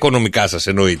σας και τα οικονομικά σας,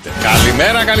 εννοείται.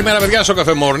 Καλημέρα, παιδιά, στο Cafe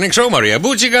Morning Show, Μαρία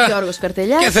Μπούτσικα. Γιώργος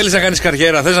Καρτελιά. Και θέλεις να κάνεις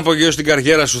καριέρα, θες να απογειώσεις την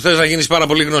καριέρα σου, θες να γίνεις πάρα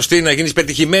πολύ γνωστή, να γίνεις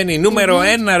πετυχημένη, νούμερο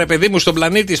 1, ρε παιδί μου, στον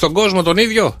πλανήτη, στον κόσμο τον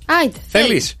ίδιο.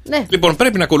 Θέλεις? Ναι. Λοιπόν,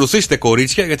 πρέπει να ακολουθήσετε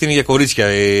κορίτσια, γιατί είναι για κορίτσια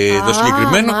το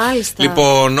συγκεκριμένο. Μάλιστα.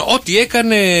 Λοιπόν, ό,τι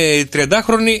έκανε η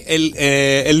 30χρονη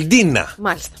Ελντίνα.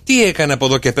 Μάλιστα. Τι έκανε από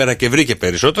εδώ και πέρα και βρήκε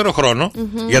περισσότερο χρόνο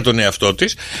για τον εαυτό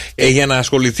της, για να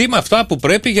ασχοληθεί με αυτά που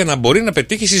πρέπει για να μπορεί να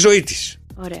πετύχει στη ζωή της.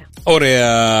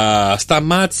 Ωραία.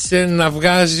 Σταμάτησε να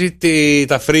βγάζει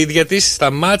τα φρύδια της,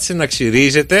 σταμάτησε να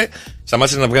ξυρίζεται,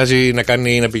 σταμάτησε να βγάζει,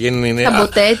 να πηγαίνει.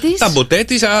 Τα μποτέ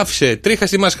της, άφησε τρίχα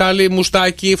στη μασχάλη,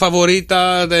 μουστάκι,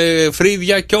 φαβορίτα,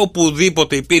 φρύδια και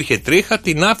οπουδήποτε υπήρχε τρίχα,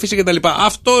 την άφησε κτλ.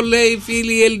 Αυτό λέει η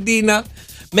φίλη η Ελντίνα.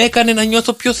 Με έκανε να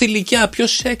νιώθω πιο θηλυκιά, πιο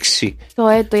σεξι.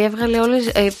 Το έβγαλε όλες,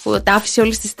 τα άφησε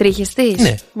όλες τις τρίχες της.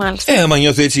 Ναι. Μάλιστα. Άμα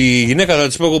νιώθει έτσι η γυναίκα, θα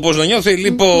της πω εγώ πώς να νιώθει.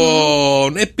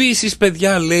 Λοιπόν, επίσης,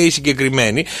 παιδιά, λέει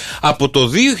συγκεκριμένη, από το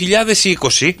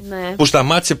 2020 που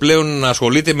σταμάτησε πλέον να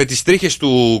ασχολείται με τις τρίχες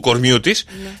του κορμιού της,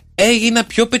 έγινα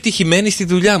πιο πετυχημένη στη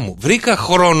δουλειά μου. Βρήκα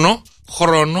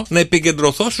χρόνο να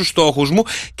επικεντρωθώ στους στόχους μου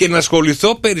και να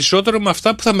ασχοληθώ περισσότερο με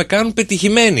αυτά που θα με κάνουν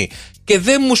πετυχημένη. Και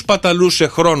δεν μου σπαταλούσε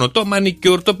χρόνο το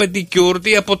μανικιούρ, το πεντικιούρ,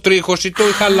 η αποτρίχωση, το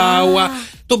χαλάουα,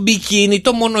 το μπικίνι,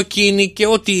 το μονοκίνι και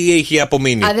ό,τι έχει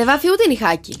απομείνει. Δεν βάφει ούτε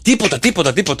νυχάκι.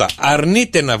 Τίποτα.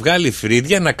 Αρνείται να βγάλει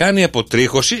φρύδια, να κάνει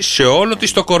αποτρίχωση σε όλο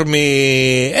της το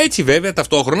κορμί. Έτσι βέβαια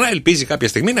ταυτόχρονα ελπίζει κάποια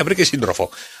στιγμή να βρει και σύντροφο.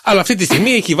 Αλλά αυτή τη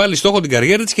στιγμή έχει βάλει στόχο την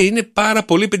καριέρα της και είναι πάρα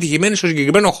πολύ πετυχημένη στο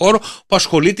συγκεκριμένο χώρο που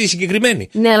ασχολείται η συγκεκριμένη.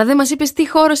 Ναι, αλλά δεν μας είπες τι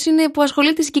χώρος είναι που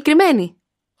ασχολείται η συγκεκριμένη.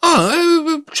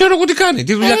 Ξέρω εγώ τι κάνει,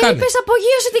 τι δουλειά κάνει. Είπες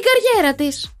απογείωσε την καριέρα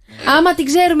της. Άμα την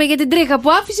ξέρουμε για την τρίχα που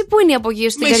άφησε, πού είναι η απογείωση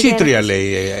στην καριέρα? Μεσήτρια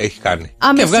λέει έχει κάνει.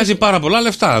 Και βγάζει πάρα πολλά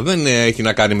λεφτά. Δεν έχει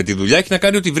να κάνει με τη δουλειά, έχει να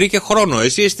κάνει ότι βρήκε χρόνο.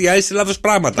 Εσύ εστιάζεις σε λάθος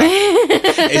πράγματα.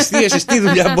 Εστίασες τι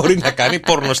δουλειά μπορεί να κάνει,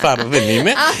 πορνοστάρ δεν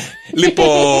είμαι.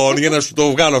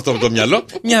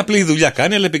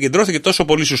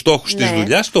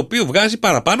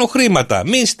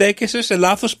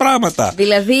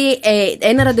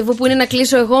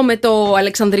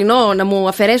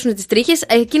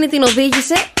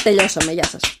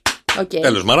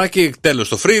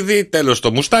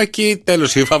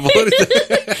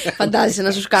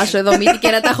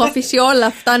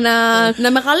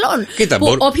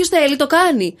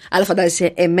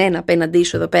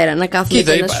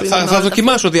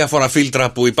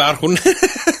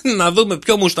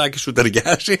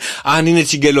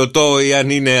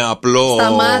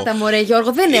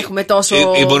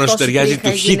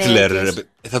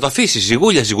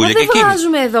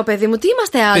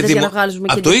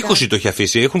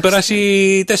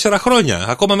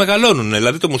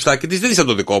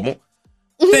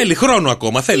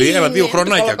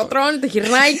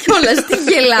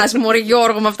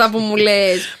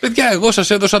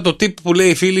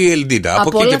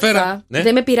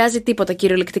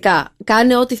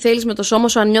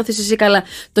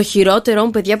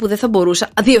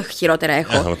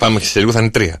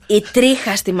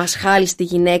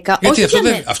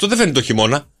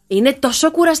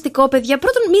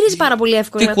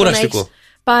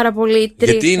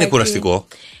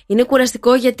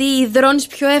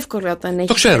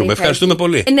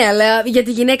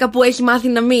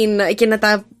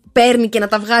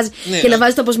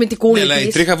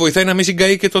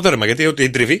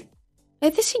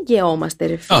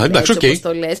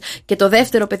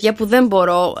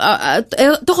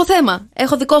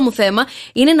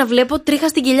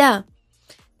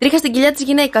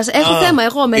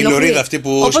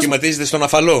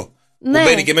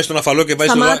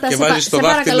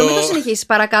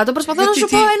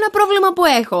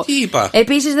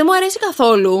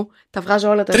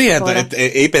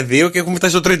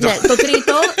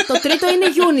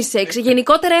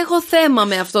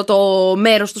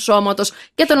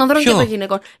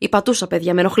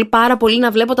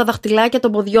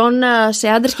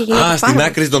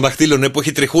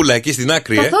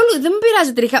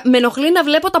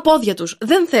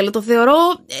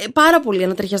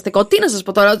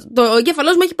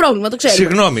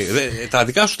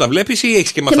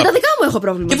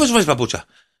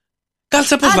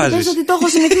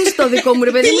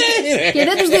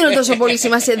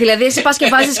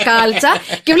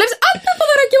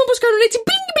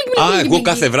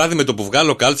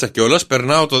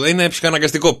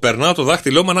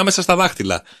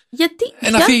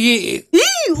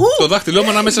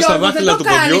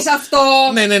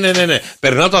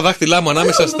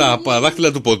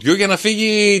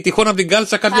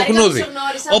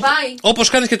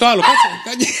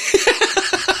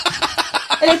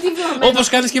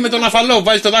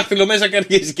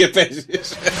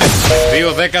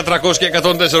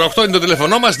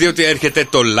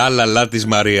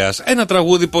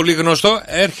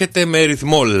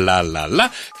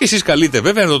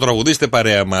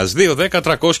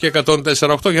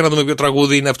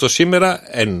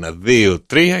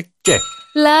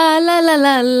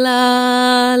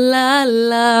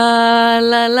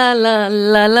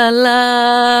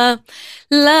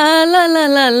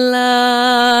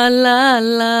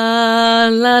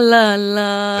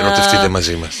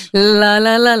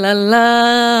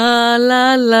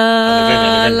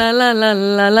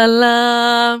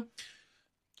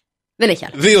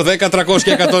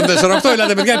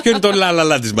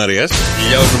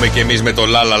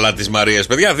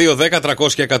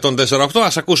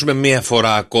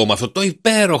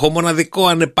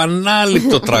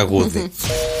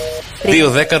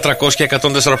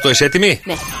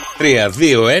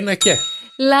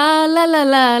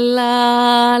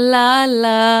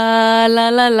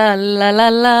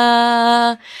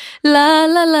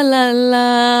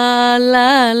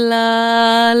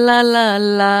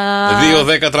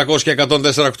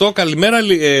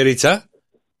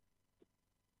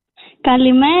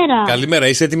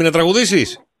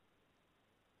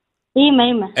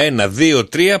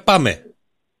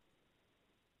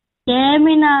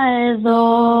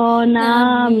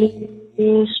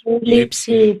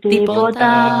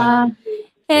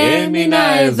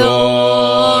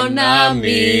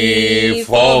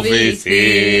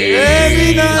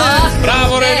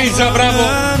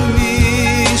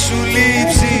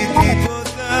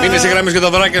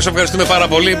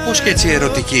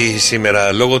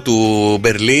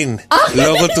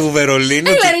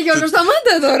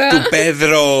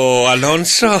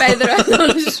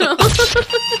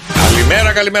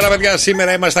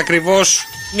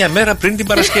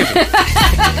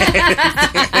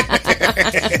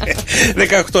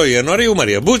 18 Ιανουαρίου,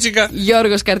 Μαρία Μπούτσικα.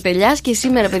 Γιώργος Καρτελιάς και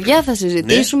σήμερα, παιδιά, θα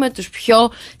συζητήσουμε τους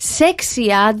πιο σεξι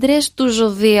άντρες του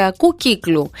ζωδιακού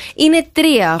κύκλου. Είναι 3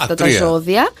 αυτά τα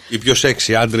ζώδια. Οι πιο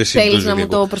σεξι άντρες είναι του ζωδιακού. Θέλεις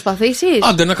να μου το προσπαθήσεις?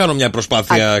 Άντε να κάνω μια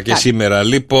προσπάθεια και σήμερα.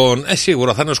 Λοιπόν,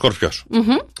 σίγουρα θα είναι ο Σκορπιός.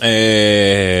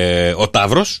 Ο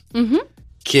Ταύρος.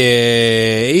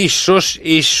 Και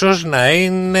ίσως να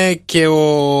είναι και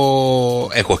ο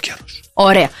Αιγόκιανος.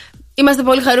 Ωραία. Είμαστε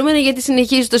πολύ χαρούμενοι γιατί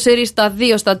συνεχίζει το σερί στα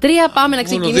 2 στα 3. Πάμε να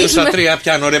ξεκινήσουμε. 2 στα 3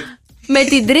 πιάνω, ρε. Με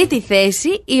την τρίτη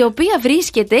θέση, η οποία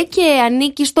βρίσκεται και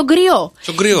ανήκει στον Κρυό.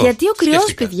 Γιατί ο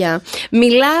Κρυός, παιδιά,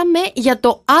 μιλάμε για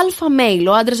το αλφα μέιλ.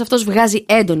 Ο άντρας αυτός βγάζει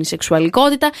έντονη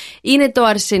σεξουαλικότητα. Είναι το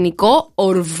αρσενικό,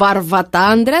 ο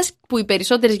βαρβατάντρας, που οι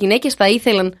περισσότερες γυναίκες θα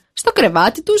ήθελαν στο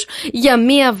κρεβάτι τους για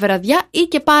μία βραδιά ή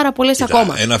και πάρα πολλές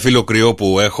ακόμα. Ένα φίλο Κρυό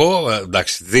που έχω,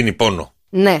 εντάξει, δίνει πόνο.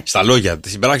 Ναι. Στα λόγια.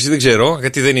 Στην πράξη δεν ξέρω,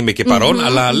 γιατί δεν είμαι και παρόν,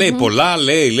 αλλά λέει πολλά,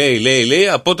 λέει.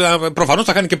 Οπότε προφανώς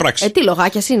θα κάνει και πράξη. Τι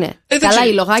λογάκιας είναι. Καλά,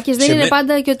 οι λογάκιες δεν είναι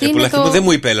πάντα και ότι είναι. Δεν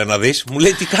μου είπε, έλα να δεις. Μου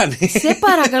λέει τι κάνει. Σε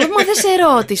παρακαλώ, μα δεν σε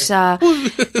ρώτησα.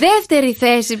 Δεύτερη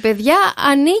θέση, παιδιά,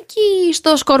 ανήκει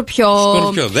στο Σκορπιό.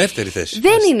 Σκορπιό, δεύτερη θέση.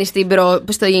 Δεν είναι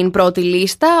στην πρώτη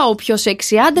λίστα ο πιο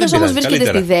σεξι άντρας, όμως βρίσκεται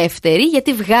στη δεύτερη,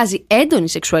 γιατί βγάζει έντονη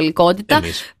σεξουαλικότητα,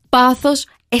 πάθος,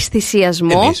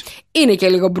 αισθησιασμό. Είναι και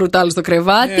λίγο μπρουτάλ στο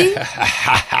κρεβάτι.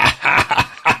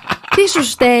 Τι σου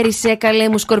στέρισε, καλέ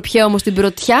μου Σκορπιό μου, στην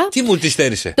πρωτιά? Τι μου τη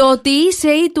στέρισε? Το ότι είσαι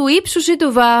ή του ύψους ή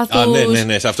του βάθους.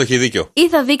 Ναι, σε αυτό έχει δίκιο. Ή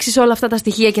θα δείξεις όλα αυτά τα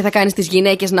στοιχεία και θα κάνεις τις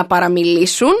γυναίκες να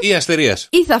παραμιλήσουν, ή αστερίας.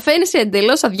 Ή θα φαίνεσαι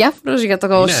εντελώς αδιάφορος για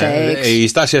το σεξ. Η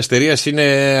στάση αστερίας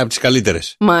είναι από τις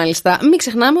καλύτερες. Μάλιστα. Μην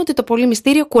ξεχνάμε ότι το πολύ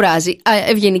μυστήριο κουράζει.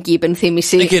 Ευγενική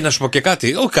υπενθύμηση. Και να σου πω και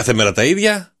κάτι, όχι κάθε μέρα τα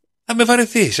ίδια. Θα με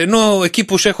βαρεθείς. Ενώ εκεί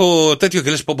που σε έχω τέτοιο και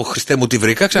λες πω Χριστέ μου τη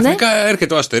βρήκα, ξαφνικά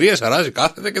έρχεται ο αστερίας, αράζει,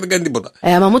 κάθεται και δεν κάνει τίποτα.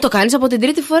 Μα μου το κάνεις από την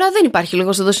τρίτη φορά, δεν υπάρχει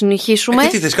λόγος να το συνεχίσουμε.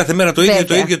 Τι θες, κάθε μέρα το ίδιο,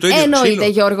 το ίδιο. Εννοείται,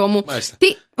 Γιώργο μου. Τι.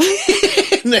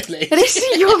 Ναι, λέει. Ρε εσύ,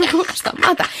 Γιώργο,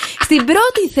 σταμάτα. Στην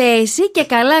πρώτη θέση, και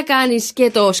καλά κάνεις και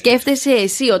το σκέφτεσαι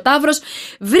εσύ ο Ταύρος,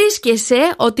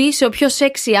 βρίσκεσαι ότι είσαι ο πιο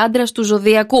σεξι άντρας του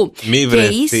ζωδιακού.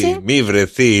 Μη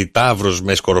βρεθεί Ταύρος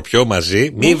με Σκορπιό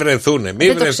μαζί, μη βρεθούνε.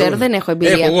 Δεν το ξέρω, δεν έχω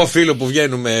εμπειρία. Έχω εγώ φίλο που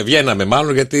βγαίναμε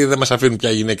μάλλον, γιατί δεν μας αφήνουν πια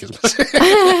οι γυναίκες μας.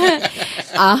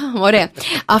 Ωραία.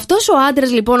 Αυτός ο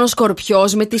άντρας λοιπόν ο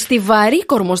Σκορπιός, με τη στιβαρή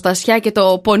κορμοστασιά και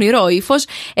το πονηρό ύφος,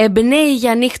 εμπνέει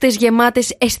για νύχτες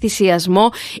γεμάτες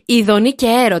αισθησιασμό, ειδονή και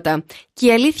έρωτα. Και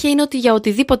η αλήθεια είναι ότι για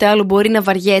οτιδήποτε άλλο μπορεί να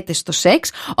βαριέται στο σεξ,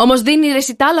 όμως δίνει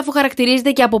ρεσιτάλ αφού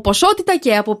χαρακτηρίζεται και από ποσότητα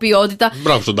και από ποιότητα.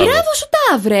 Μπράβο στον Ταύρο. Μπράβο σου,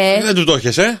 Ταύρε. Δεν του το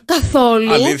έχεις,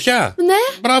 Καθόλου. Αλήθεια.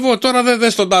 Ναι. Μπράβο, τώρα δεν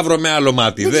δες τον Ταύρο με άλλο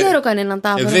μάτι. Δεν ξέρω κανέναν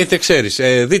Ταύρο. Δεν ξέρεις.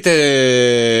 Δεν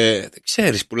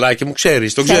ξέρεις, πουλάκι μου,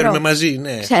 ξέρεις. Τον ξέρουμε μαζί,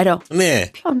 ναι. Ξέρω. Ναι.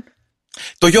 Ποιον?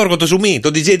 Το Γιώργο, το Ζουμί,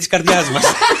 τον DJ της καρδιάς μας.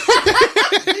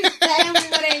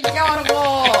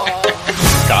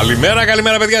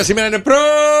 Καλημέρα, παιδιά. Σήμερα είναι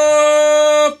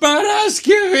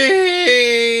Παρασκευή.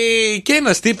 Και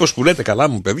ένας τύπος που λέτε καλά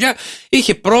μου, παιδιά,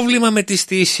 είχε πρόβλημα με τη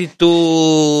στήση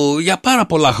του για πάρα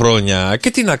πολλά χρόνια.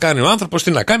 Και τι να κάνει ο άνθρωπος,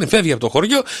 τι να κάνει, φεύγει από το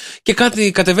χωριό και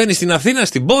κάτι κατεβαίνει στην Αθήνα,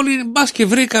 στην πόλη, μπας και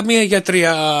βρει καμία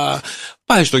γιατρία.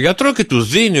 Πάει στο γιατρό και του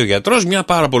δίνει ο γιατρός μια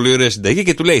πάρα πολύ ωραία συνταγή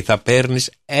και του λέει: θα παίρνεις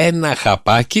ένα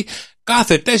χαπάκι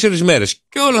κάθε 4 μέρες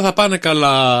και όλα θα πάνε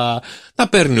καλά. Θα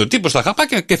παίρνει ο τύπος τα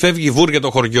χαπάκια και φεύγει βούρ για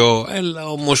το χωριό. Έλα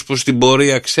όμως που στην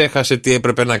πορεία ξέχασε τι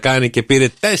έπρεπε να κάνει και πήρε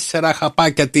 4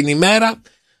 χαπάκια την ημέρα.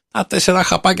 Τα 4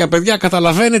 χαπάκια, παιδιά,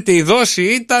 καταλαβαίνετε, η δόση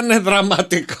ήταν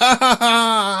δραματικά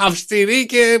αυστηρή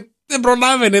και δεν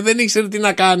προλάβαινε, δεν ήξερε τι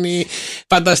να κάνει.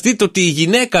 Φανταστείτε ότι η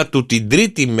γυναίκα του την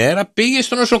τρίτη μέρα πήγε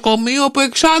στο νοσοκομείο από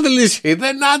εξάντληση.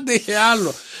 Δεν άντεχε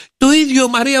άλλο. Το ίδιο,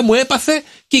 Μαρία μου, έπαθε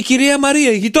και η κυρία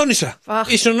Μαρία, η γειτόνισσα.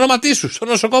 Η συνονόματή σου, στο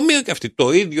νοσοκομείο και αυτή.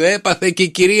 Το ίδιο έπαθε και η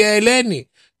κυρία Ελένη.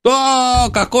 Το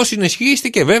κακό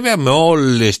συνεσχίστηκε βέβαια με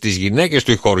όλες τις γυναίκες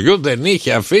του χωριού, δεν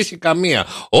είχε αφήσει καμία.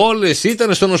 Όλες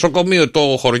ήταν στο νοσοκομείο.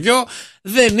 Το χωριό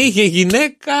δεν είχε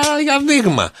γυναίκα για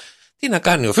δείγμα. Τι να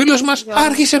κάνει ο φίλος μας,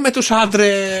 άρχισε με τους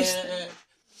άντρες.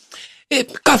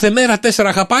 Κάθε μέρα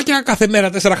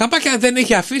 4 χαπάκια, δεν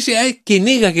είχε αφήσει,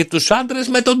 κυνήγαγε τους άντρες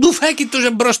με τον ντουφέκι τους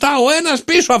μπροστά, ο ένας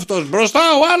πίσω αυτός, μπροστά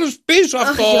ο άλλος πίσω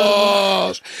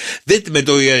αυτός.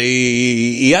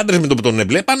 Οι άντρες με το που τον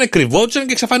εμπλέπανε κρυβόντουσαν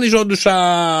και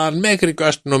εξαφανιζόντουσαν, μέχρι και ο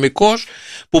αστυνομικός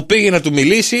που πήγε να του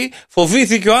μιλήσει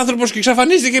φοβήθηκε ο άνθρωπος και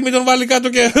εξαφανίστηκε, μην τον βάλει κάτω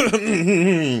και...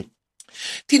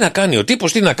 Τι να κάνει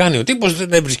ο τύπος,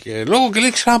 δεν έβρισκε λόγο και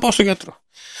λέει: ξανά πάω στο γιατρό.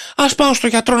 Ας πάω στο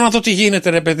γιατρό να δω τι γίνεται,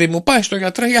 ρε παιδί μου. Πάει στο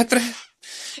γιατρέ.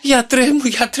 Γιατρέ μου.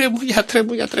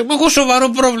 Έχω σοβαρό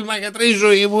πρόβλημα, γιατρέ. Η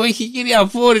ζωή μου έχει γίνει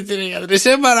αφόρητη, ρε γιατρέ.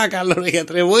 Σε παρακαλώ, ρε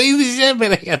γιατρέ. Βοήθησέ με,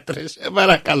 ρε γιατρέ. Σε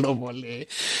παρακαλώ πολύ.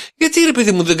 Γιατί, ρε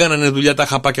παιδί μου, δεν κάνανε δουλειά τα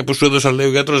χαπάκια που σου έδωσα, λέει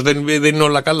ο γιατρός. Δεν είναι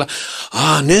όλα καλά.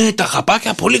 Α, ναι, τα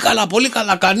χαπάκια πολύ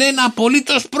καλά. Κανένα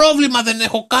απολύτως πρόβλημα δεν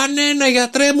έχω. Κανένα,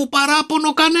 γιατρέ μου,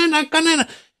 παράπονο, κανένα.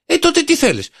 Τότε τι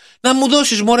θέλεις? Να μου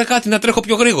δώσεις, μωρέ, κάτι να τρέχω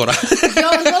πιο γρήγορα.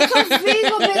 Γιώργο, θα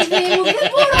φύγω, παιδί μου, δεν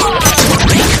μπορώ.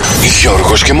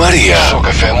 Γιώργος και Μαρία.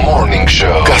 Σοκαφέ Morning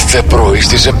Show. Κάθε πρωί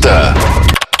στις 7.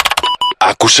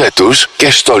 Άκουσέ τους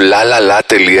και στο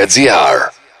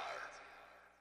lalala.gr.